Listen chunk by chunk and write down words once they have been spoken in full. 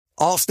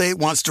Allstate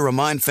wants to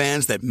remind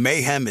fans that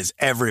mayhem is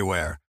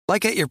everywhere,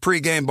 like at your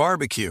pregame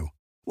barbecue.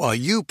 While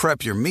you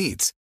prep your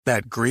meats,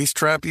 that grease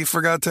trap you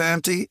forgot to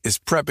empty is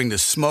prepping to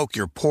smoke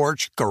your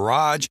porch,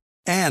 garage,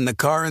 and the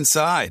car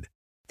inside.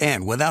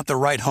 And without the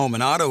right home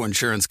and auto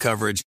insurance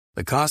coverage,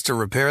 the cost to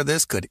repair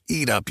this could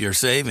eat up your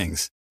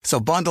savings. So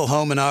bundle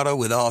home and auto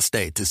with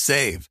Allstate to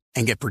save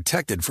and get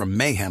protected from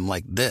mayhem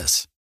like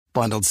this.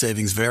 Bundled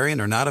savings vary and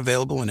are not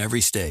available in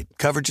every state.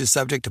 Coverage is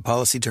subject to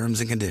policy terms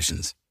and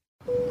conditions.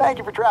 Thank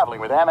you for traveling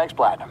with Amex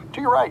Platinum.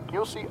 To your right,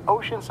 you'll see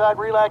oceanside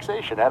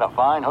relaxation at a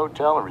fine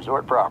hotel and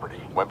resort property.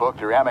 When booked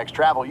through Amex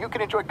Travel, you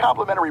can enjoy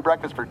complimentary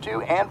breakfast for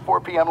 2 and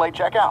 4 p.m. late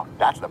checkout.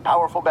 That's the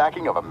powerful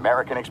backing of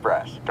American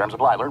Express. Terms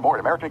apply. Learn more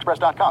at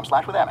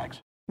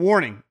americanexpress.com/withAmex.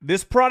 Warning,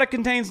 this product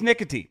contains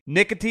nicotine.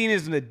 Nicotine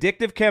is an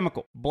addictive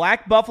chemical.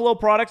 Black Buffalo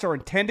products are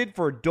intended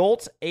for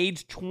adults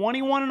aged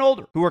 21 and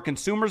older who are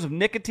consumers of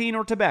nicotine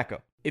or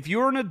tobacco. If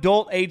you're an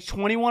adult aged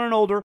 21 and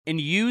older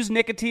and use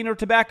nicotine or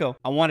tobacco,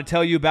 I want to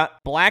tell you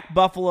about Black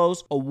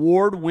Buffalo's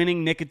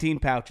award-winning nicotine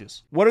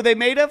pouches. What are they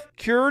made of?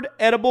 Cured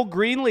edible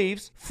green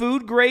leaves,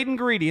 food-grade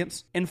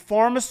ingredients, and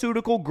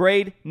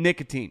pharmaceutical-grade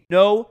nicotine.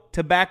 No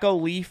tobacco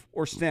leaf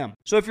or stem.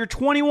 So if you're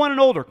 21 and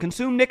older,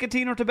 consume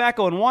nicotine or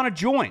tobacco, and want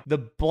to join the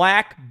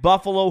Black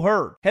Buffalo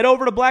herd, head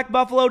over to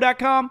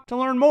blackbuffalo.com to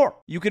learn more.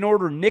 You can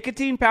order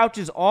nicotine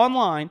pouches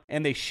online,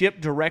 and they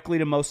ship directly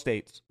to most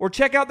states. Or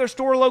check out their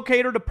store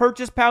locator to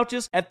purchase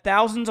pouches at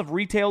thousands of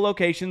retail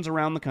locations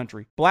around the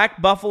country. Black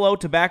Buffalo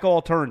Tobacco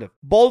Alternative.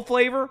 Bold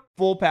flavor,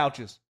 full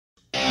pouches.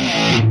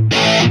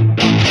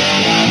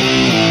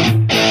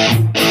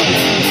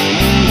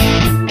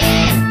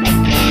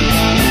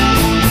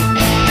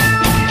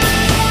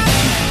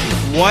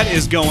 What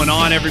is going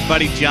on,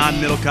 everybody? John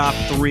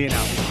Middlecoff, 3 and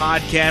Out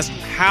Podcast.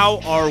 How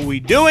are we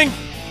doing?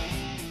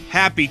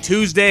 Happy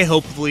Tuesday.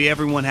 Hopefully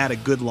everyone had a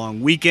good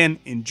long weekend,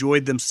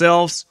 enjoyed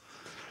themselves.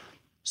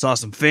 Saw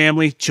some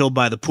family, chilled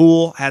by the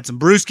pool, had some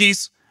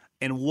brewskis,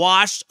 and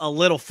watched a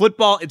little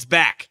football. It's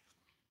back.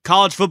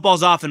 College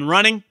football's off and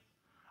running.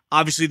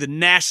 Obviously, the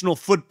National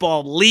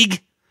Football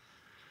League,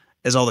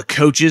 as all the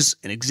coaches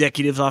and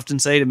executives often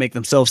say to make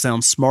themselves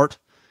sound smart.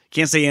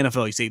 Can't say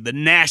NFL, you say the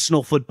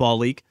National Football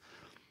League,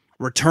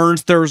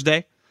 returns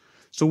Thursday.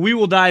 So we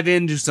will dive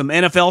into some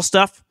NFL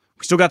stuff.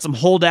 We still got some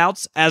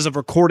holdouts as of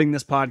recording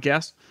this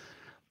podcast,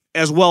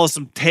 as well as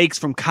some takes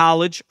from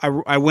college.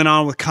 I went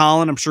on with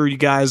Colin. I'm sure you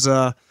guys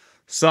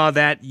saw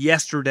that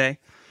yesterday.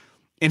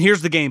 And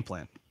here's the game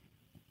plan.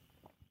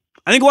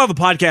 I think we'll have a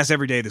podcast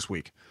every day this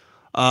week.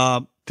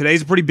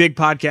 Today's a pretty big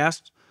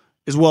podcast,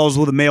 as well as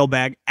with a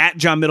mailbag. At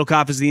John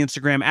Middlecoff is the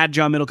Instagram. At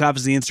John Middlecoff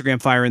is the Instagram.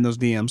 Fire in those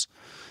DMs.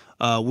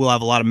 We'll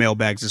have a lot of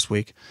mailbags this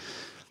week.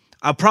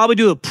 I'll probably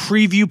do a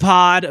preview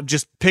pod of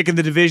just picking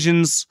the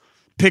divisions,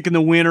 picking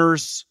the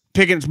winners,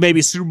 picking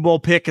maybe a Super Bowl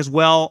pick as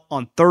well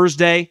on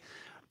Thursday.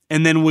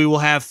 And then we will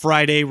have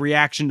Friday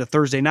reaction to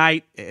Thursday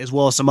night, as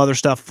well as some other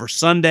stuff for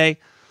Sunday.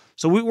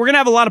 So we're going to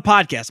have a lot of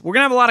podcasts. We're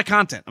going to have a lot of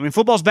content. I mean,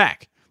 football's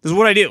back. This is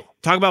what I do.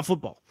 Talk about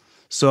football.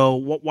 So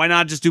why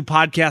not just do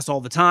podcasts all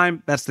the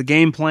time? That's the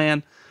game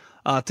plan.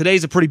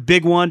 Today's a pretty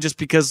big one just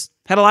because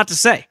I had a lot to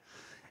say.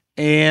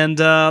 And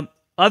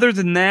other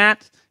than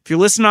that, if you're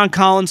listening on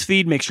Colin's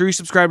feed, make sure you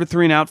subscribe to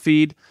 3 and Out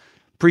feed.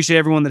 Appreciate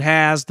everyone that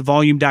has.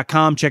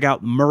 TheVolume.com. Check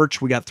out merch.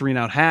 We got 3 and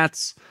Out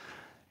hats.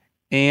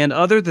 And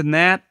other than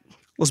that,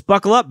 let's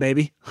buckle up,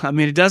 baby. I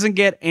mean, it doesn't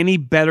get any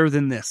better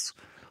than this.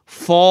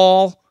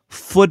 Fall,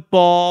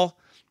 football,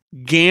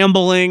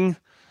 gambling,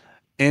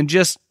 and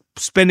just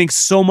spending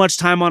so much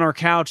time on our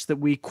couch that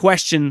we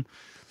question,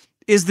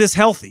 is this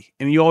healthy?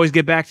 And you always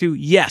get back to,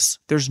 yes,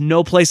 there's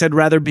no place I'd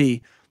rather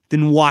be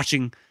than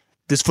watching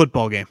this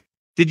football game.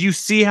 Did you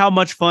see how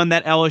much fun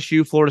that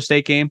LSU-Florida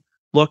State game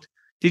looked?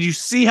 Did you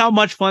see how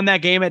much fun that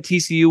game at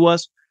TCU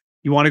was?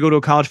 You want to go to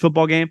a college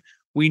football game?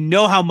 We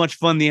know how much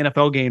fun the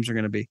NFL games are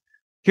going to be.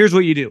 Here's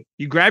what you do.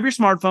 You grab your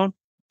smartphone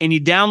and you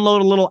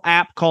download a little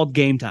app called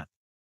Game Time.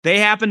 They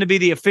happen to be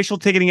the official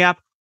ticketing app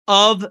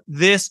of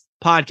this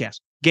podcast.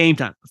 Game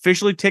Time.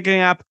 Officially ticketing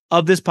app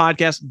of this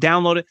podcast.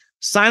 Download it.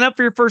 Sign up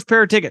for your first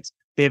pair of tickets.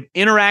 They have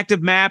interactive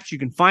maps. You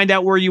can find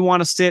out where you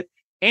want to sit.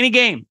 Any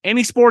game,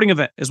 any sporting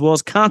event, as well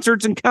as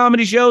concerts and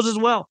comedy shows as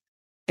well.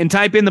 And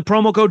type in the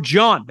promo code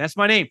JOHN. That's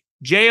my name.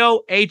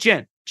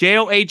 JOHN.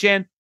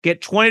 JOHN.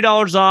 Get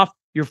 $20 off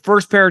your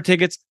first pair of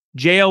tickets.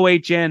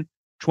 JOHN.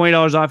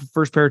 $20 off your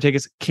first pair of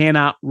tickets.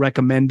 Cannot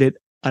recommend it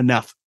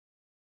enough.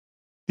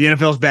 The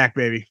NFL's back,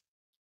 baby.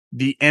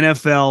 The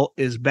NFL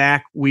is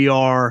back. We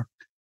are,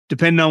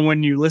 depending on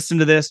when you listen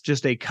to this,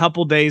 just a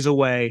couple days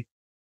away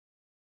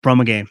from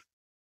a game.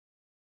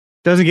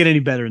 Doesn't get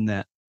any better than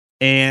that.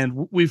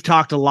 And we've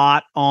talked a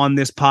lot on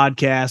this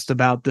podcast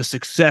about the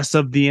success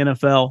of the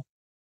NFL,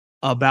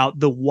 about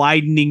the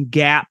widening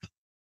gap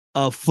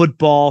of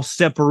football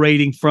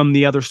separating from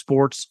the other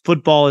sports.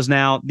 Football is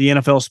now, the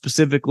NFL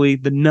specifically,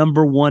 the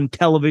 #1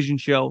 television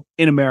show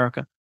in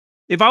America.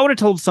 If I would have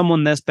told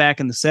someone this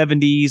back in the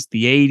 70s,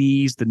 the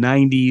 80s, the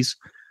 90s,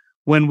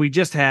 when we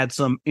just had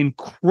some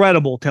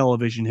incredible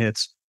television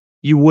hits,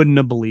 you wouldn't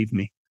have believed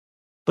me.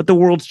 But the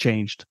world's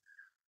changed.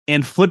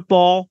 And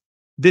football,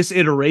 this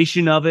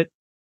iteration of it,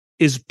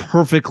 is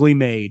perfectly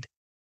made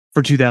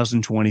for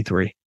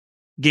 2023.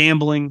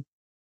 Gambling,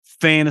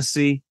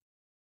 fantasy,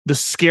 the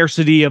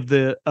scarcity of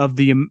the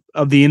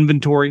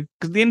inventory.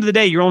 Because at the end of the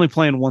day, you're only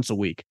playing once a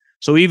week.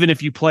 So even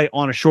if you play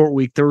on a short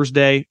week,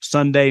 Thursday,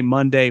 Sunday,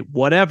 Monday,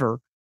 whatever,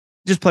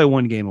 just play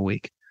one game a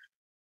week.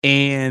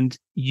 And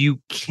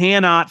you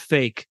cannot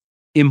fake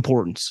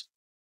importance.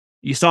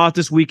 You saw it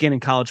this weekend in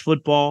college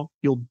football.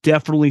 You'll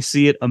definitely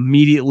see it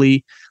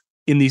immediately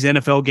in these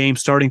NFL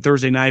games starting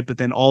Thursday night, but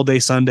then all day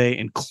Sunday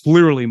and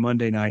clearly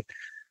Monday night.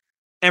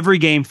 Every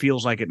game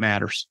feels like it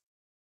matters.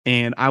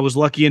 And I was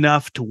lucky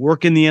enough to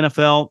work in the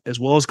NFL as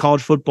well as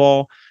college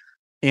football,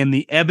 and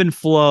the ebb and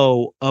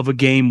flow of a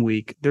game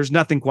week. There's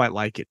nothing quite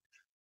like it.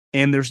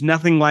 And there's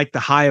nothing like the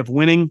high of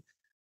winning.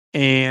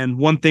 And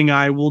one thing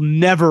I will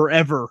never,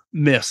 ever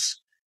miss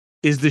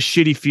is the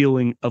shitty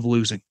feeling of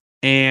losing.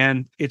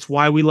 And it's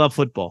why we love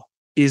football,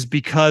 is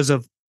because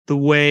of the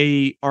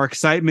way our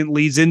excitement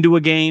leads into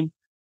a game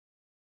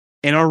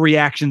and our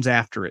reactions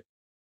after it.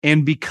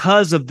 And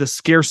because of the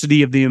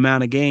scarcity of the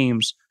amount of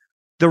games,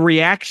 the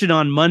reaction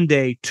on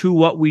Monday to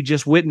what we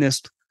just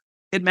witnessed,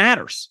 it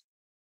matters.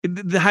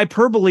 The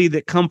hyperbole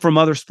that come from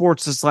other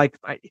sports is like,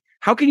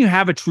 how can you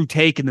have a true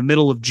take in the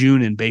middle of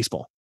June in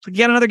baseball? It's like,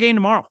 you got another game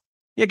tomorrow.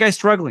 Yeah, guy's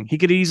struggling. He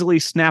could easily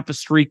snap a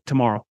streak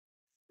tomorrow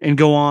and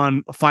go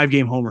on a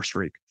 5-game homer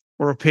streak,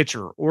 or a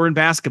pitcher, or in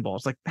basketball.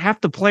 It's like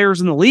half the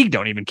players in the league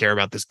don't even care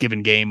about this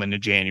given game in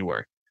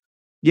January.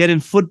 Yet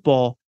in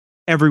football,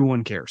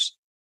 everyone cares.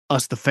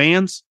 Us, the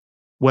fans,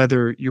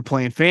 whether you're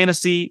playing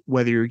fantasy,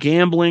 whether you're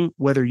gambling,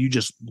 whether you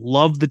just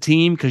love the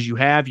team because you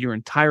have your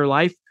entire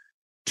life,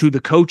 to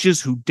the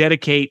coaches who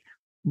dedicate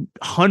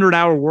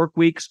 100-hour work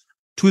weeks,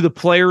 to the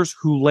players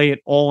who lay it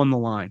all on the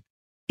line.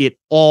 It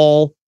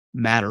all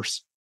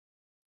matters.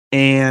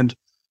 And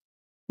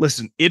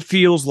listen, it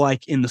feels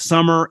like in the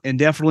summer and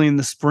definitely in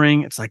the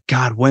spring, it's like,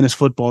 God, when is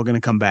football going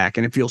to come back?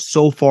 And it feels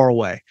so far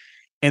away.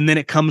 And then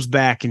it comes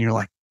back and you're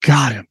like,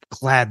 God, I'm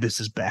glad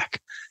this is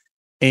back.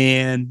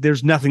 And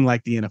there's nothing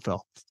like the NFL.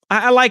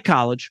 I like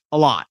college a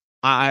lot.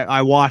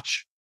 I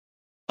watch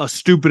a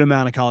stupid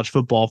amount of college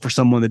football for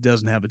someone that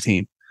doesn't have a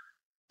team.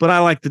 But I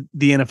like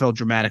the NFL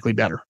dramatically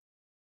better.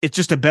 It's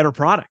just a better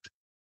product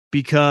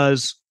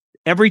because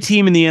every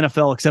team in the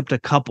NFL, except a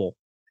couple,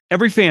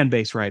 every fan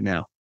base right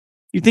now,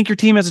 you think your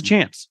team has a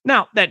chance.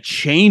 Now, that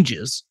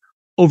changes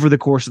over the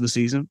course of the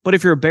season. But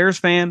if you're a Bears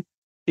fan,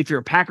 if you're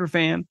a Packer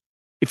fan,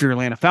 if you're an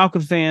Atlanta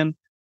Falcon fan,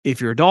 if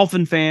you're a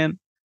Dolphin fan,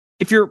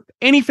 if you're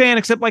any fan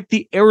except like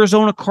the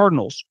Arizona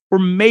Cardinals or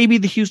maybe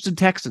the Houston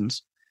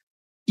Texans,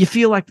 you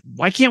feel like,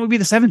 why can't we be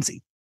the 7th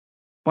seed?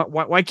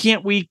 Why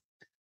can't we?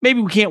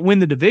 Maybe we can't win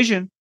the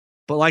division,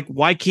 but like,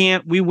 why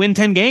can't we win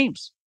 10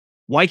 games?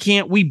 Why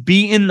can't we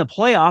be in the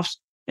playoffs?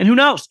 And who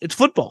knows? It's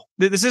football.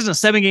 This isn't a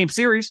 7-game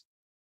series.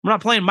 We're not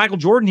playing Michael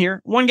Jordan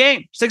here. 1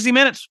 game, 60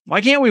 minutes.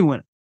 Why can't we win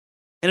it?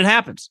 And it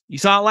happens. You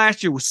saw it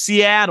last year with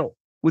Seattle,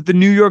 with the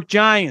New York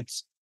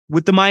Giants,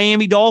 with the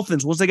Miami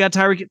Dolphins. Once they got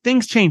Tyreek,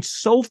 things change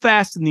so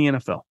fast in the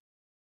NFL.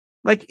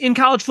 Like in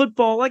college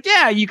football, like,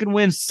 yeah, you can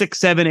win 6,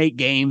 7, 8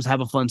 games, have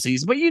a fun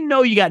season, but you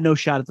know you got no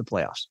shot at the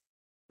playoffs.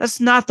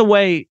 That's not the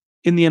way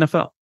in the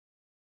NFL,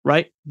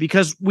 right?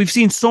 Because we've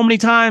seen so many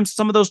times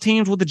some of those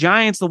teams with the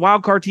Giants, the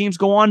wild card teams,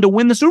 go on to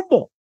win the Super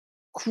Bowl.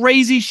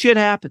 Crazy shit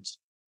happens.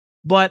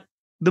 But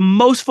the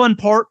most fun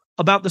part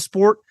about the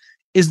sport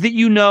is that,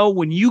 you know,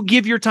 when you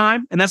give your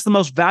time, and that's the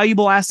most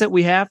valuable asset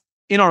we have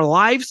in our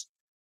lives,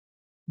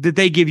 that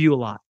they give you a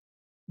lot.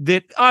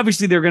 That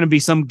obviously there are going to be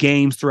some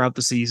games throughout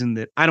the season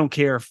that I don't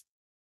care if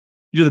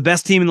you're the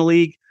best team in the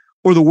league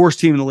or the worst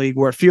team in the league,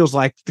 where it feels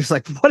like it's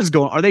like, what is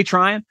going on? Are they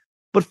trying?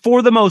 But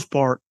for the most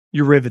part,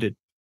 you're riveted.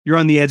 You're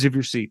on the edge of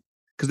your seat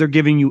because they're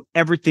giving you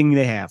everything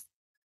they have.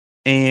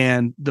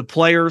 And the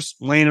players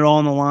laying it all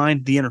on the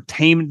line, the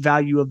entertainment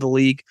value of the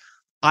league.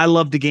 I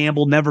love to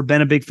gamble, never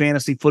been a big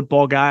fantasy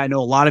football guy. I know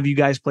a lot of you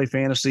guys play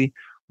fantasy.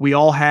 We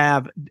all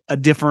have a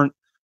different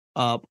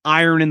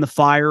iron in the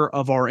fire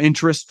of our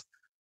interest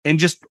and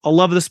just a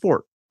love of the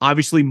sport.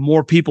 Obviously,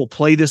 more people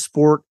play this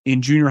sport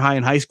in junior high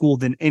and high school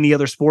than any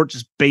other sport,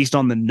 just based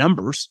on the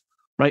numbers,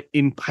 right?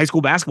 In high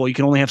school basketball, you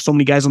can only have so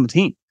many guys on the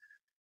team.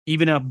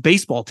 Even a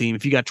baseball team,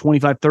 if you got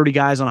 25, 30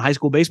 guys on a high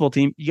school baseball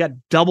team, you got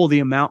double the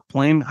amount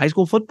playing high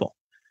school football.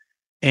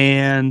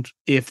 And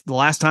if the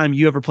last time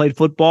you ever played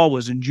football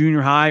was in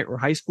junior high or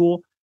high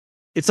school,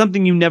 it's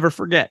something you never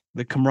forget.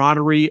 The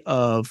camaraderie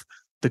of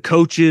the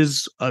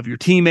coaches, of your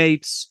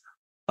teammates,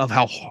 of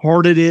how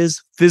hard it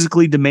is,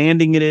 physically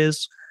demanding it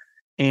is,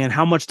 and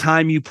how much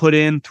time you put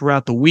in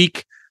throughout the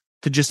week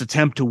to just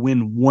attempt to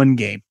win one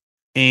game.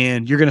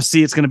 And you're going to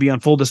see it's going to be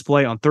on full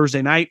display on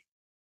Thursday night.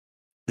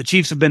 The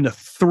Chiefs have been to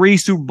 3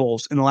 Super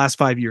Bowls in the last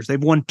 5 years.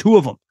 They've won 2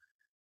 of them.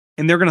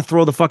 And they're going to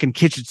throw the fucking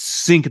kitchen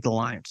sink at the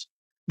Lions.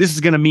 This is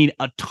going to mean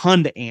a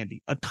ton to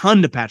Andy, a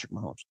ton to Patrick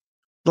Mahomes.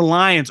 The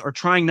Lions are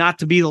trying not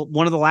to be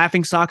one of the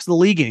laughingstocks of the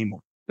league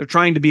anymore. They're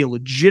trying to be a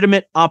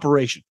legitimate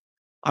operation.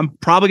 I'm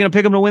probably going to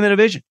pick them to win the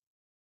division.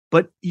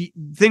 But the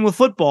thing with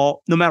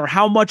football, no matter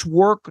how much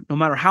work, no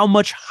matter how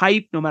much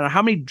hype, no matter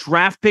how many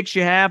draft picks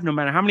you have, no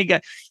matter how many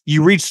guys,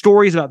 you read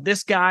stories about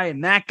this guy,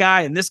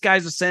 and this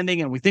guy's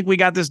ascending, and we think we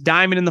got this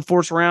diamond in the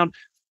fourth round.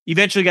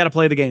 Eventually got to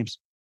play the games.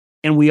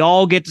 And we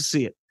all get to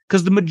see it.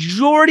 Because the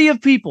majority of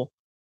people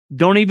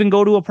don't even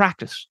go to a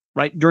practice,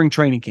 right, during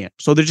training camp.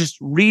 So they're just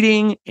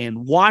reading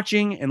and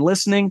watching and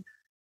listening.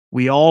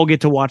 We all get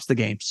to watch the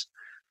games.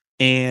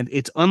 And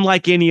it's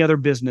unlike any other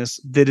business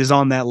that is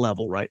on that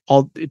level, right?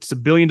 It's a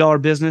billion-dollar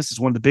business. It's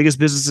one of the biggest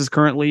businesses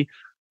currently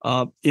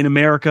in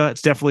America.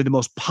 It's definitely the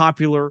most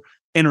popular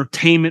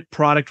entertainment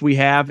product we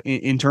have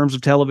in terms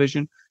of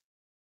television.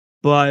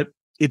 But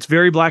it's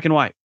very black and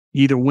white.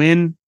 You either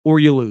win or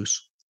you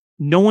lose.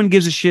 No one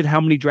gives a shit how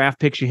many draft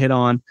picks you hit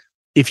on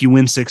if you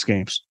win 6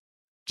 games.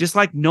 Just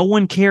like no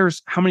one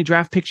cares how many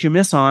draft picks you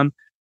miss on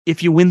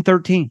if you win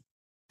 13.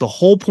 The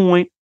whole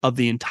point of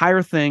the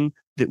entire thing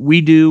that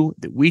we do,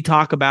 that we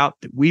talk about,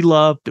 that we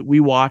love, that we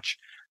watch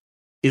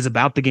is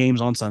about the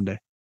games on Sunday,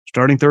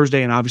 starting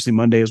Thursday and obviously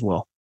Monday as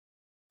well.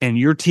 And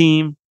your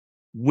team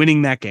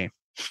winning that game.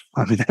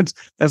 I mean,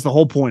 that's the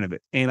whole point of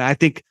it. And I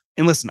think,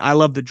 and listen, I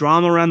love the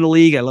drama around the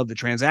league. I love the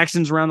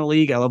transactions around the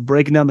league. I love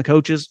breaking down the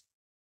coaches.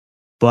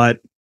 But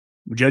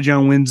we judge you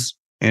on wins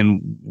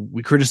and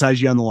we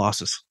criticize you on the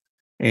losses.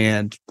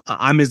 And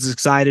I'm as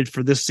excited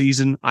for this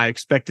season. I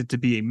expect it to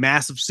be a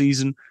massive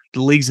season.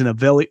 The league's in a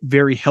very,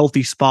 very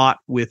healthy spot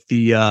with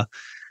the,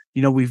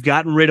 we've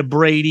gotten rid of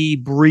Brady,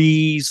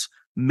 Breeze,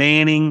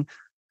 Manning.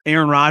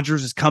 Aaron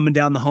Rodgers is coming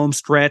down the home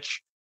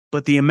stretch.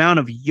 But the amount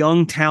of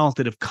young talent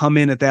that have come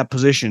in at that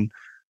position,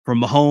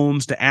 from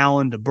Mahomes to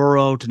Allen to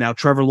Burrow to now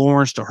Trevor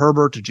Lawrence to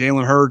Herbert to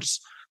Jalen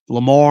Hurts,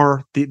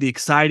 Lamar, the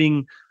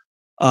exciting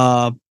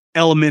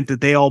element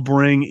that they all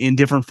bring in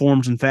different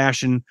forms and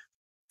fashion,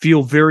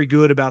 feel very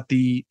good about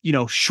the,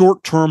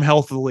 short-term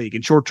health of the league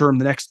and short-term,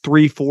 the next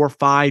 3, 4,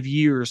 5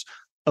 years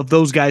of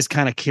those guys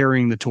kind of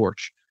carrying the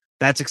torch.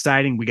 That's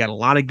exciting. We got a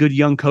lot of good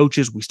young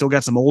coaches. We still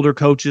got some older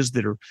coaches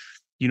that are,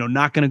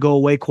 not going to go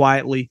away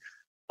quietly.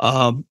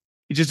 It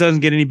just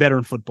doesn't get any better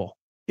in football.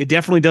 It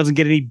definitely doesn't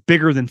get any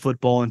bigger than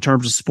football in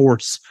terms of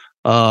sports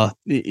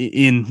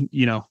in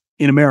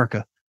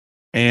America.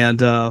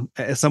 And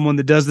as someone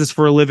that does this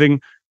for a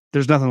living,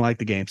 there's nothing like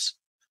the games.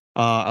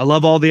 I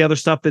love all the other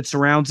stuff that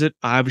surrounds it.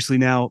 I obviously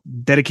now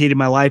dedicated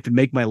my life and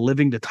make my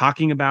living to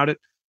talking about it.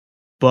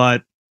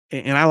 And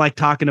I like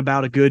talking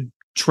about a good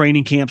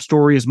training camp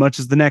story as much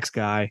as the next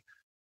guy,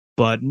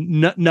 but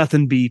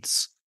nothing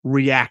beats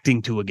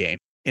reacting to a game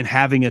and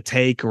having a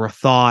take or a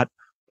thought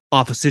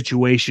off a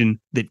situation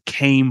that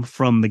came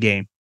from the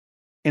game.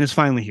 And it's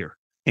finally here.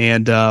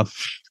 And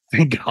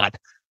thank God.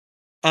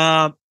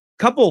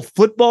 Couple of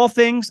football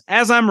things.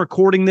 As I'm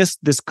recording this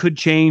could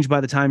change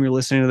by the time you're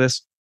listening to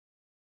this.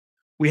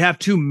 We have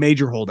 2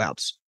 major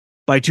holdouts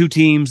by 2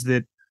 teams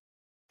that,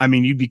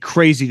 you'd be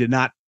crazy to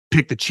not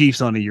pick the Chiefs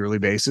on a yearly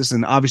basis.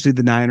 And obviously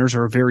the Niners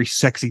are a very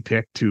sexy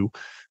pick to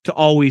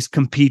always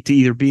compete to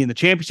either be in the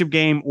championship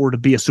game or to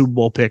be a Super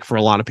Bowl pick for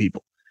a lot of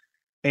people.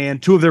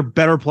 And 2 of their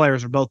better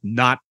players are both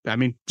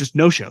just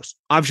no-shows.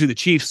 Obviously the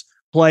Chiefs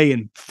play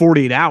in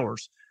 48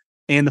 hours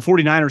and the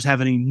 49ers have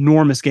an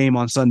enormous game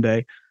on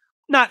Sunday.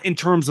 Not in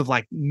terms of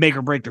like make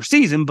or break their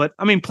season, but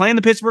playing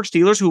the Pittsburgh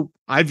Steelers, who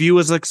I view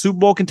as like Super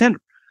Bowl contender.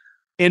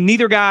 And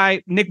neither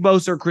guy, Nick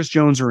Bosa or Chris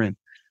Jones, are in.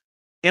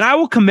 And I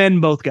will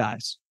commend both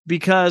guys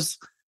because,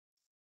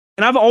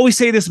 and I've always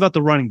say this about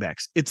the running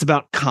backs, it's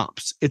about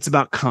comps.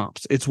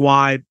 It's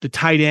why the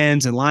tight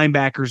ends and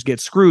linebackers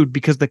get screwed,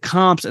 because the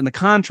comps and the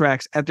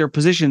contracts at their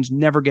positions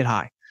never get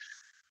high.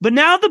 But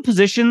now the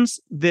positions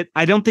that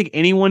I don't think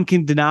anyone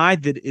can deny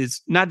that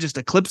is not just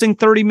eclipsing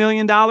 $30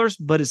 million,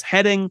 but is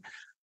heading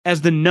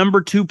as the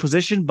number 2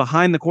 position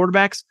behind the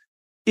quarterbacks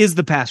is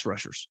the pass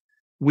rushers.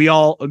 We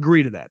all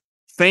agree to that.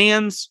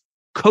 Fans,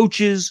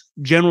 coaches,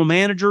 general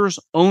managers,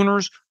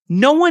 owners,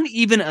 no one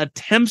even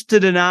attempts to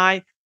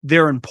deny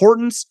their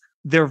importance,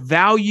 their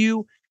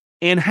value,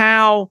 and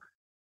how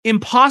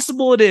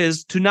impossible it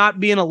is to not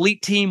be an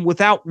elite team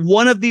without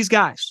one of these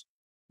guys.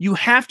 You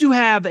have to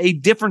have a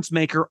difference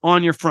maker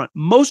on your front.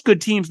 Most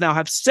good teams now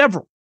have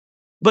several,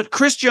 but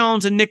Chris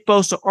Jones and Nick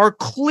Bosa are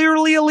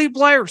clearly elite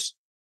players.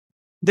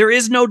 There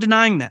is no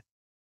denying that.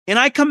 And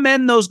I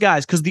commend those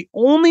guys, because the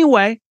only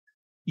way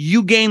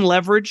you gain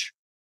leverage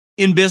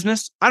in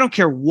business, I don't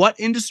care what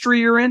industry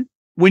you're in,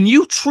 when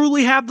you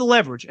truly have the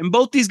leverage, and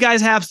both these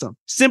guys have some,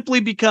 simply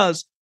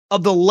because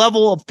of the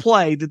level of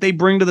play that they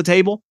bring to the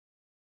table,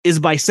 is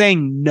by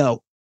saying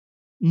no.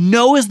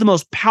 No is the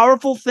most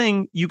powerful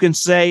thing you can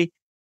say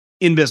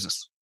in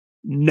business.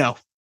 No.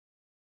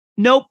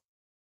 Nope.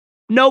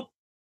 Nope.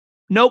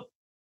 Nope.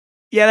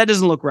 Yeah, that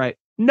doesn't look right.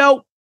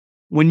 Nope.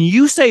 When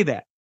you say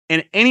that,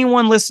 and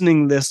anyone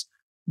listening to this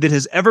that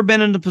has ever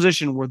been in a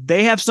position where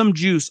they have some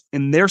juice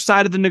in their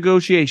side of the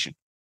negotiation,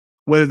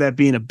 whether that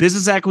be in a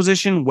business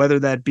acquisition, whether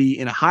that be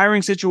in a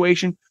hiring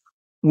situation,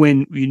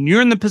 when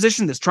you're in the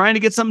position that's trying to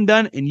get something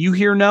done and you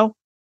hear no,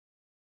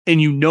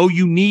 and you know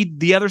you need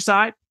the other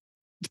side,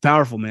 it's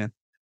powerful, man.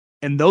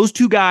 And those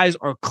 2 guys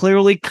are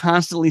clearly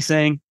constantly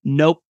saying,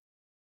 nope,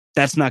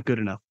 That's not good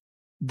enough.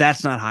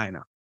 That's not high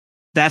enough.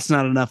 That's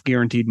not enough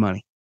guaranteed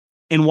money.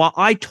 And while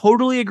I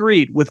totally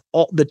agreed with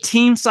all the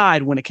team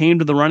side when it came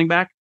to the running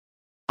back,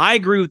 I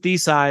agree with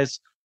these sides.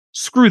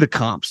 Screw the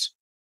comps.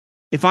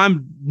 If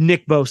I'm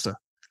Nick Bosa,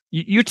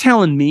 you're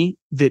telling me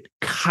that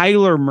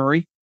Kyler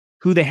Murray,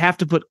 who they have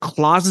to put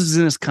clauses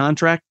in his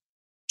contract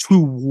to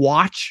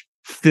watch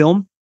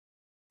film,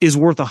 is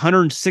worth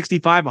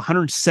 $165,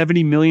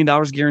 $170 million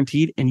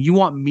guaranteed, and you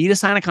want me to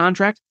sign a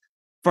contract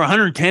for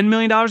 $110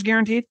 million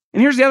guaranteed?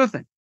 And here's the other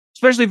thing,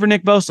 especially for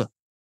Nick Bosa.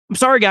 I'm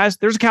sorry, guys,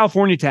 there's a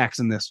California tax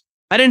in this.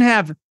 I didn't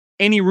have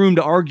any room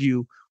to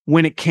argue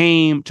when it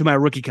came to my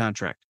rookie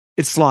contract.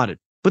 It's slotted.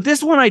 But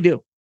this one I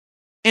do.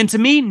 And to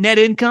me, net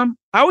income,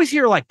 I always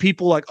hear like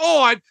people like,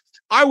 oh,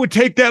 I would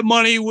take that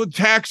money with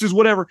taxes,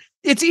 whatever.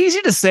 It's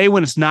easy to say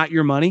when it's not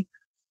your money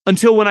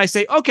until when I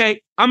say,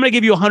 okay, I'm going to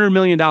give you $100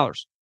 million.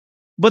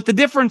 But the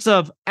difference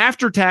of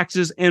after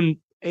taxes and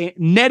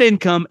net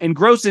income and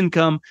gross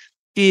income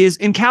is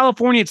in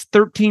California, it's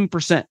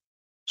 13%.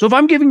 So if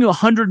I'm giving you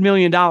 $100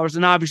 million,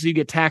 and obviously you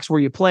get taxed where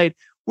you played,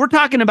 we're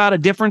talking about a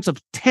difference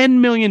of $10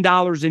 million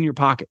in your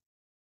pocket.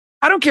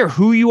 I don't care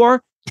who you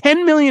are.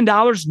 $10 million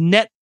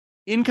net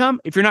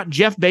income, if you're not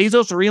Jeff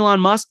Bezos or Elon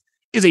Musk,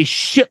 is a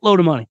shitload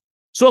of money.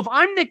 So if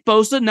I'm Nick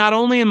Bosa, not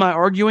only am I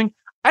arguing,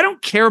 I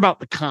don't care about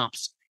the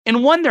comps.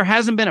 And one, there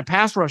hasn't been a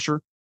pass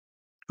rusher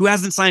who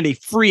hasn't signed a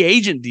free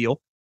agent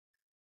deal.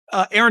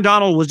 Aaron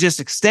Donald was just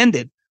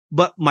extended,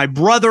 but my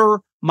brother,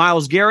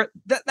 Myles Garrett,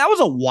 that was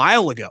a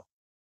while ago.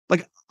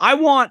 Like, I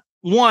want,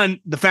 one,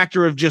 the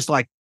factor of just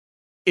like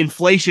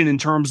inflation in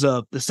terms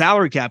of the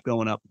salary cap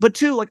going up, but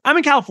two, like I'm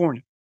in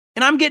California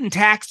and I'm getting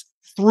taxed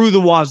through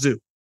the wazoo.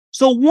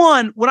 So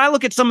one, when I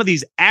look at some of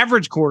these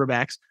average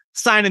quarterbacks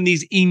signing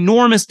these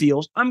enormous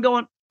deals, I'm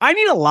going, I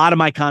need a lot of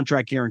my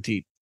contract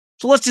guaranteed.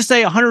 So let's just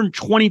say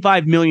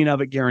 125 million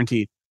of it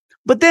guaranteed.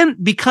 But then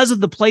because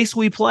of the place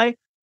we play,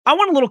 I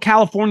want a little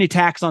California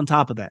tax on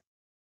top of that.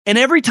 And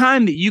every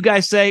time that you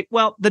guys say,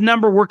 well, the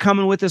number we're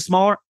coming with is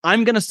smaller,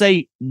 I'm going to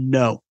say,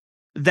 no,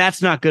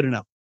 that's not good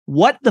enough.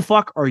 What the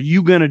fuck are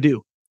you going to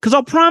do? Because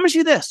I'll promise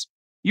you this,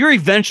 you're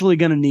eventually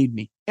going to need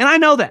me. And I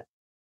know that.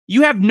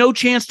 You have no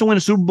chance to win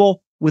a Super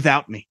Bowl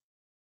without me.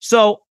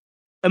 So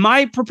am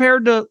I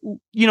prepared to,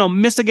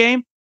 miss a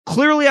game?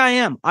 Clearly I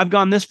am. I've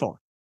gone this far.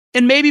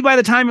 And maybe by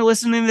the time you're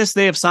listening to this,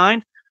 they have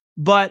signed.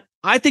 But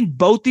I think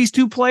both these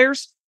two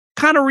players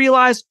kind of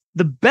realize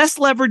the best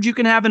leverage you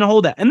can have in a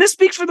holdout. And this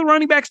speaks for the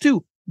running backs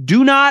too.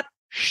 Do not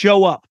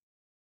show up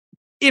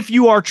if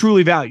you are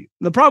truly valued.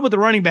 The problem with the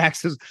running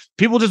backs is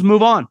people just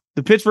move on.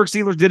 The Pittsburgh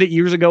Steelers did it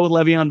years ago with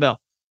Le'Veon Bell.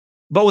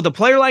 But with a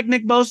player like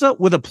Nick Bosa,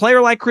 with a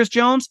player like Chris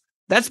Jones,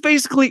 that's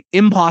basically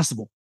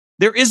impossible.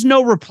 There is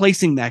no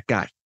replacing that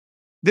guy.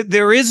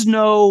 There is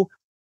no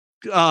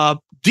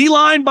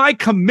D-line by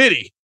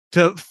committee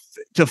to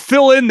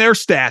fill in their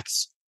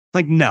stats.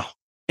 Like, no.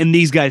 And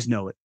these guys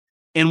know it.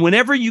 And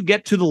whenever you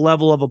get to the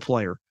level of a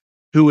player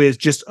who is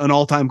just an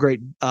all-time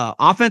great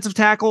offensive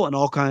tackle, an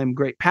all-time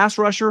great pass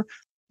rusher,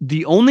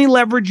 the only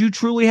leverage you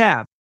truly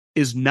have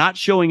is not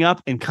showing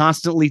up and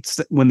constantly,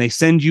 when they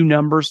send you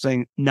numbers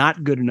saying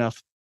not good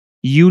enough,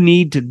 you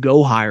need to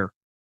go higher.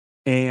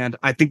 And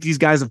I think these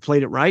guys have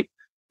played it right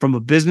from a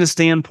business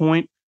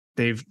standpoint.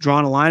 They've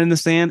drawn a line in the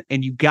sand,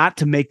 and you got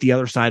to make the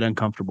other side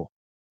uncomfortable.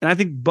 And I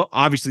think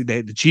obviously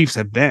the Chiefs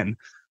have been,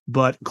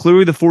 but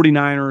clearly the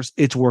 49ers,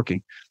 it's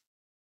working.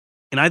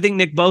 And I think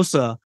Nick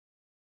Bosa,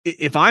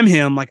 if I'm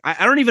him, like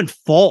I don't even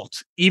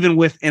fault even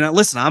with, and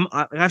listen,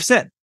 I've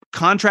said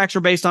contracts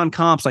are based on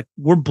comps. Like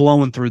we're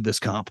blowing through this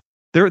comp.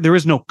 There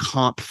is no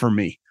comp for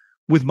me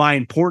with my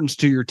importance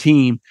to your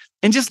team.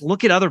 And just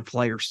look at other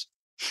players,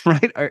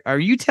 right? Are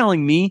you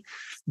telling me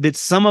that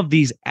some of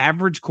these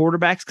average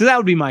quarterbacks, because that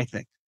would be my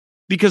thing,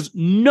 because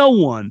no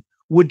one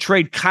would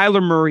trade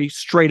Kyler Murray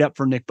straight up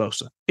for Nick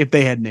Bosa if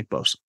they had Nick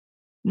Bosa.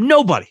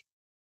 Nobody.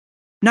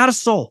 Not a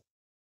soul.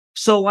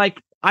 So like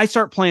I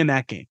start playing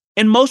that game.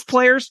 And most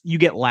players you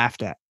get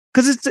laughed at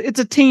because it's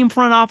a team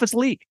front office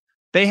league.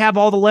 They have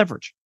all the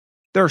leverage.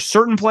 There are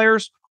certain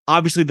players,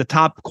 obviously the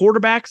top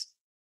quarterbacks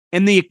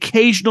and the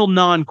occasional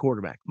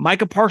non-quarterback.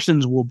 Micah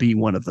Parsons will be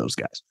one of those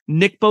guys.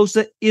 Nick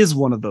Bosa is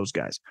one of those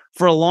guys.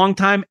 For a long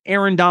time,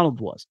 Aaron Donald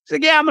was. He's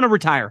like, yeah, I'm going to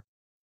retire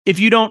if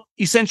you don't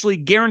essentially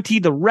guarantee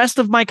the rest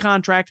of my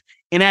contract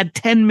and add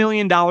 $10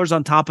 million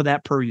on top of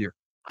that per year.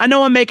 I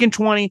know I'm making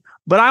 20,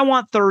 but I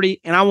want 30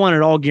 and I want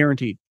it all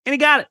guaranteed. And he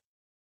got it.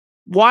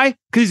 Why?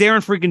 Because he's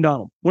Aaron freaking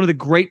Donald, one of the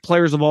great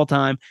players of all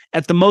time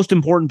at the most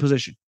important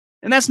position.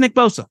 And that's Nick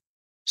Bosa.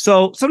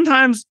 So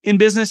sometimes in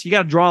business, you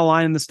got to draw a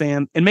line in the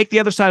stand and make the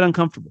other side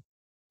uncomfortable.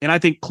 And I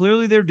think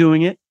clearly they're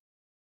doing it.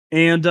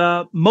 And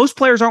most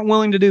players aren't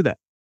willing to do that.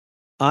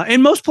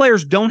 And most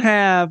players don't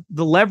have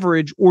the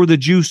leverage or the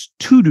juice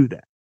to do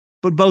that.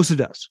 But Bosa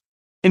does.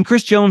 And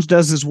Chris Jones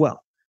does as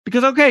well.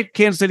 Because, okay,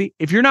 Kansas City,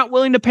 if you're not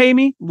willing to pay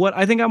me what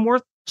I think I'm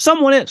worth,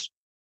 someone is.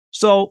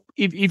 So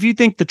if you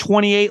think the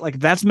 28, like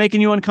that's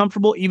making you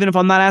uncomfortable, even if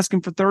I'm not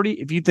asking for 30,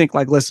 if you think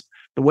like, listen,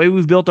 the way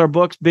we've built our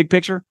books, big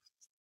picture,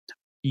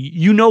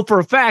 you know for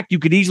a fact you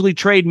could easily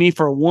trade me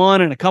for a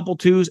 1 and a couple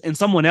 2s, and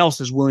someone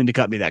else is willing to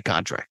cut me that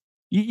contract.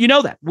 You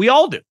know that. We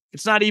all do.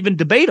 It's not even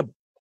debatable.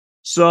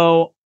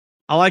 So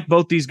I like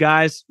both these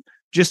guys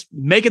just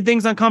making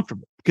things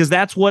uncomfortable, because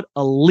that's what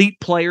elite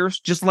players,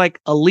 just like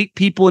elite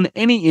people in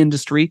any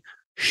industry,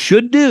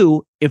 should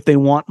do if they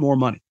want more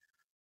money.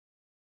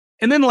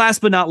 And then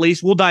last but not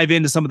least, we'll dive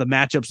into some of the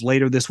matchups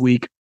later this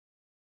week.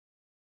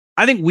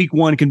 I think week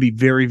 1 can be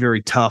very,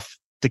 very tough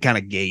to kind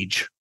of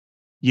gauge.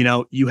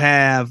 You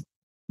have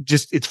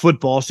it's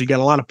football, so you got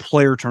a lot of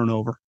player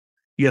turnover.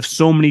 You have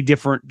so many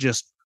different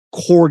just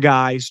core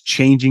guys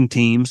changing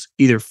teams,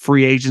 either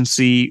free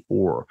agency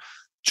or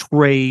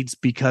trades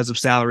because of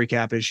salary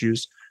cap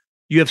issues.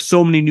 You have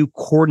so many new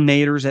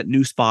coordinators at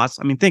new spots.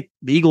 I mean, think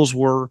the Eagles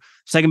were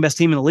second best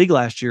team in the league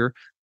last year.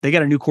 They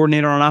got a new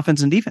coordinator on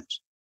offense and defense,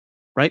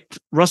 right?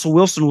 Russell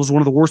Wilson was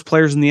one of the worst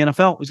players in the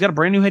NFL. He's got a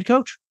brand new head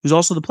coach who's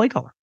also the play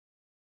caller.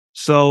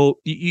 So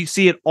you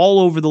see it all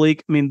over the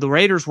league. I mean, the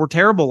Raiders were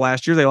terrible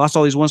last year. They lost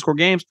all these one-score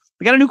games.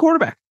 They got a new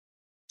quarterback.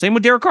 Same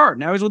with Derek Carr.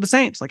 Now he's with the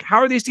Saints. Like, how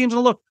are these teams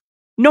going to look?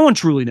 No one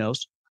truly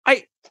knows.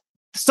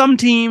 Some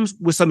teams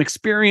with some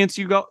experience,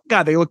 you go,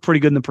 God, they look pretty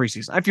good in the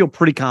preseason. I feel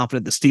pretty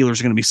confident the Steelers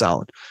are going to be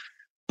solid.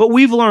 But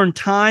we've learned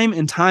time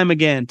and time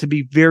again to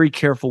be very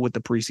careful with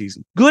the preseason,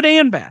 good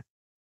and bad.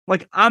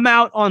 Like, I'm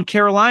out on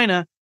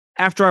Carolina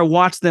after I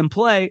watch them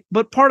play,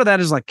 but part of that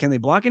is like, can they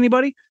block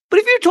anybody? But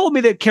if you told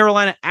me that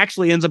Carolina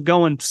actually ends up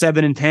going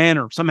 7-10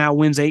 or somehow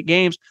wins 8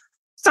 games,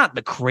 it's not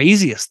the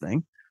craziest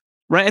thing,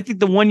 right? I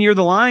think the one year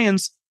the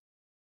Lions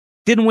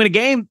didn't win a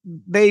game,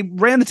 they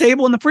ran the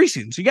table in the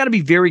preseason. So you got to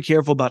be very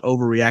careful about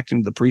overreacting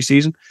to the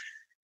preseason.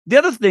 The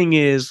other thing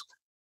is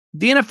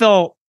the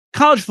NFL,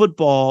 college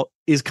football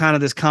is kind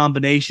of this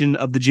combination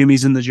of the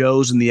Jimmies and the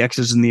Joes and the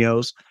X's and the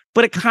O's,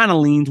 but it kind of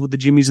leans with the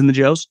Jimmies and the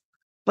Joes.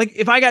 Like,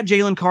 if I got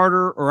Jalen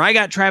Carter or I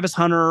got Travis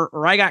Hunter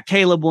or I got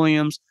Caleb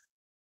Williams,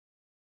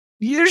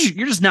 you're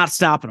just not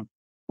stopping them.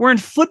 Where in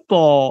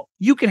football,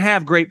 you can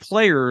have great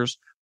players,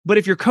 but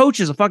if your coach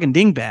is a fucking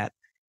dingbat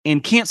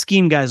and can't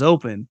scheme guys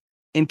open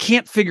and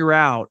can't figure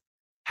out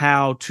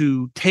how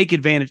to take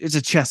advantage, it's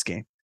a chess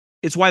game.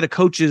 It's why the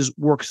coaches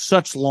work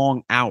such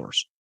long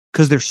hours,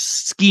 because they're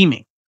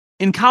scheming.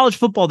 In college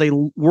football, they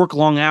work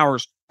long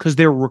hours because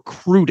they're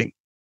recruiting.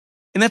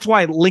 And that's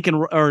why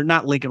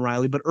not Lincoln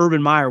Riley, but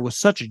Urban Meyer was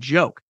such a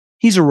joke.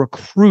 He's a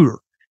recruiter.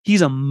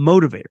 He's a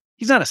motivator.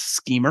 He's not a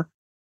schemer.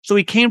 So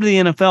he came to the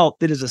NFL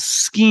that is a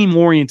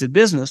scheme-oriented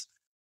business,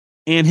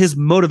 and his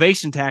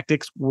motivation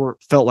tactics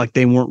felt like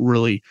they weren't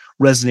really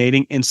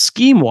resonating. And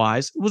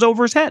scheme-wise, it was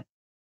over his head.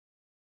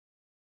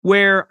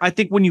 Where I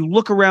think when you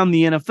look around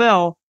the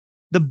NFL,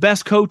 the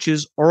best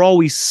coaches are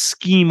always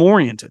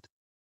scheme-oriented,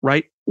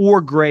 right? Or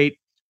great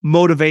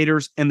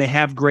motivators, and they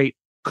have great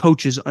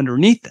coaches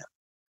underneath them.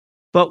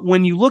 But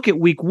when you look at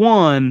week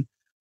 1,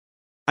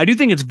 I do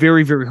think it's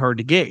very, very hard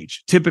to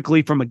gauge.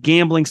 Typically, from a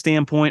gambling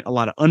standpoint, a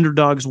lot of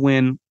underdogs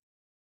win.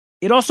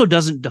 It also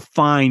doesn't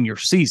define your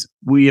season.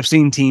 We have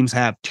seen teams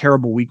have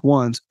terrible week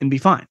 1s and be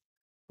fine,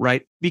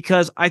 right?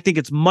 Because I think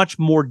it's much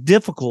more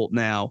difficult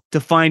now to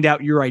find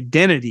out your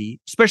identity,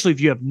 especially if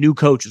you have new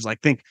coaches.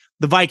 Like, think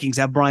the Vikings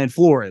have Brian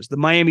Flores. The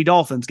Miami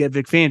Dolphins get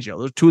Vic Fangio.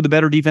 Those are 2 of the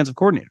better defensive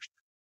coordinators.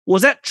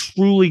 Was that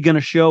truly going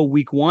to show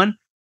week 1?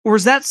 Or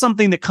is that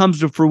something that comes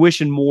to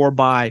fruition more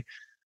by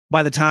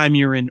the time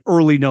you're in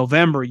early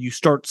November, you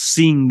start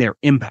seeing their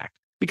impact?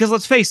 Because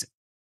let's face it,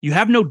 you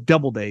have no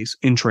double days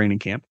in training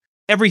camp.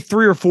 Every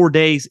 3 or 4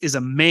 days is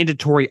a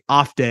mandatory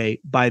off day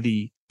by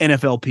the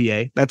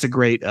NFLPA. That's a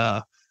great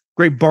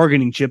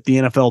bargaining chip. The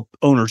NFL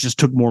owners just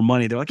took more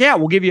money. They're like, yeah,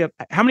 we'll give you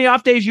how many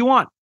off days you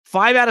want?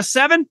 5 out of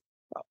 7?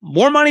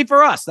 More money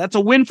for us. That's a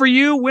win for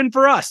you, win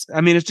for us.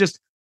 I mean,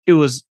 it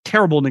was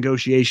terrible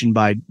negotiation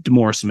by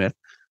DeMaurice Smith,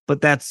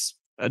 but that's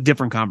a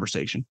different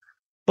conversation.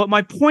 But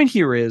my point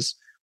here is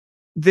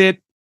that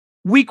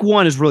week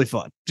 1 is really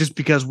fun just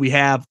because we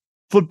have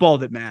football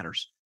that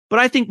matters. But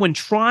I think when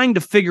trying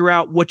to figure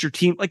out what your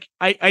team, like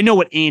I know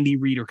what Andy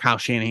Reid or Kyle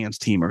Shanahan's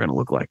team are going to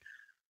look like,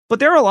 but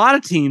there are a lot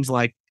of teams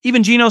like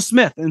even Geno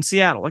Smith in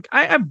Seattle. Like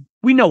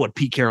we know what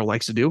Pete Carroll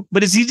likes to do,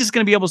 but is he just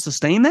going to be able to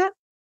sustain that?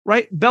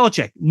 Right?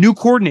 Belichick, new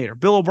coordinator,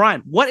 Bill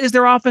O'Brien. What is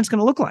their offense going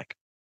to look like?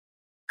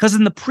 Because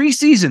in the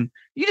preseason,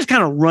 you just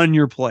kind of run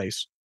your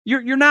plays.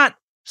 You're not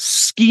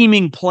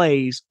scheming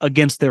plays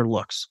against their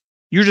looks.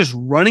 You're just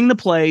running the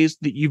plays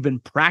that you've been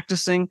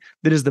practicing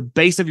that is the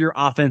base of your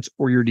offense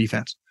or your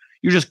defense.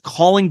 You're just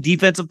calling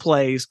defensive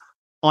plays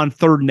on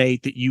 3rd and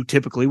 8 that you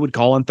typically would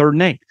call on 3rd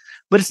and 8.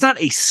 But it's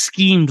not a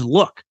schemed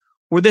look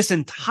where this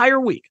entire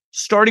week,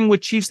 starting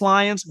with Chiefs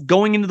Lions,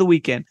 going into the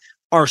weekend,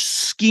 are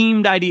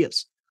schemed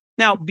ideas.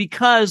 Now,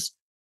 because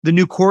the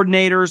new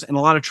coordinators and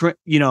a lot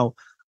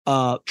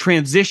of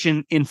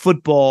transition in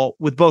football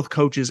with both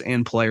coaches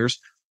and players,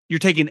 you're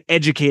taking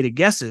educated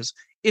guesses.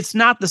 It's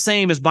not the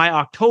same as by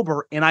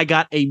October, and I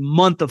got a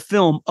month of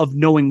film of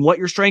knowing what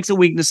your strengths and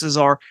weaknesses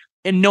are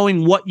and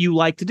knowing what you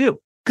like to do.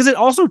 Because it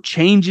also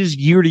changes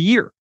year to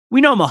year.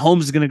 We know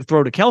Mahomes is going to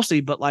throw to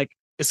Kelsey, but like,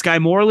 is Sky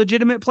Moore a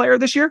legitimate player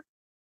this year?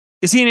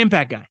 Is he an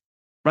impact guy?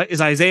 right?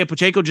 Is Isaiah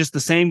Pacheco just the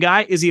same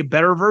guy? Is he a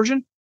better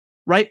version,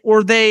 right? Or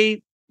are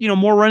they,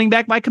 more running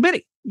back by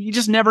committee? You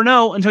just never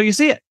know until you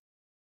see it.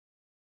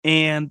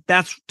 And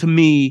that's, to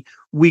me,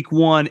 week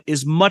one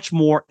is much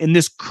more in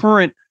this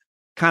current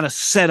kind of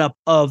setup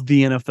of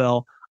the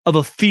NFL of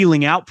a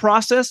feeling out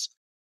process.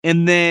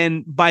 And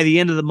then by the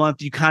end of the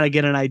month, you kind of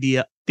get an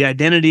idea, the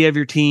identity of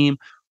your team,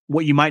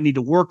 what you might need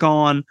to work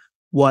on,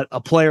 what a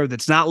player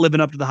that's not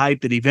living up to the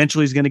hype that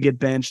eventually is going to get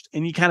benched.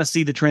 And you kind of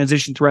see the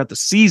transition throughout the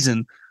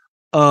season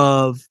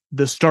of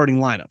the starting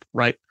lineup,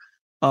 right?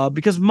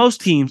 Because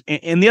most teams,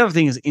 and the other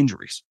thing is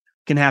injuries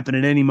can happen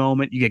at any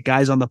moment. You get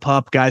guys on the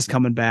pup, guys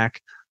coming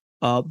back.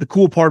 The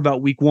cool part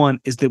about week one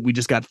is that we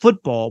just got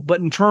football, but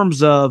in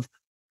terms of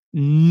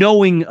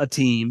knowing a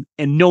team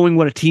and knowing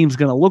what a team's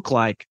going to look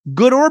like,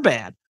 good or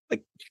bad,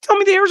 like you tell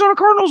me the Arizona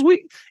Cardinals,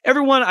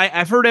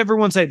 I've heard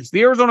everyone say this,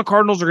 the Arizona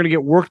Cardinals are going to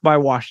get worked by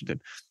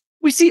Washington.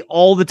 We see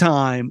all the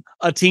time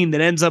a team that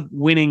ends up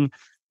winning.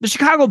 The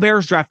Chicago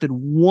Bears drafted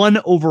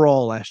 1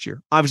 overall last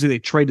year. Obviously, they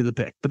traded the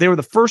pick, but they were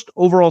the first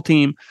overall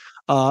team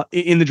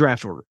in the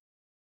draft order.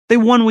 They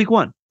won week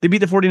one. They beat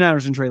the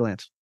 49ers in Trey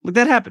Lance. Like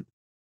that happened.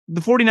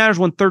 The 49ers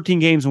won 13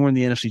 games and won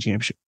the NFC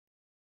Championship.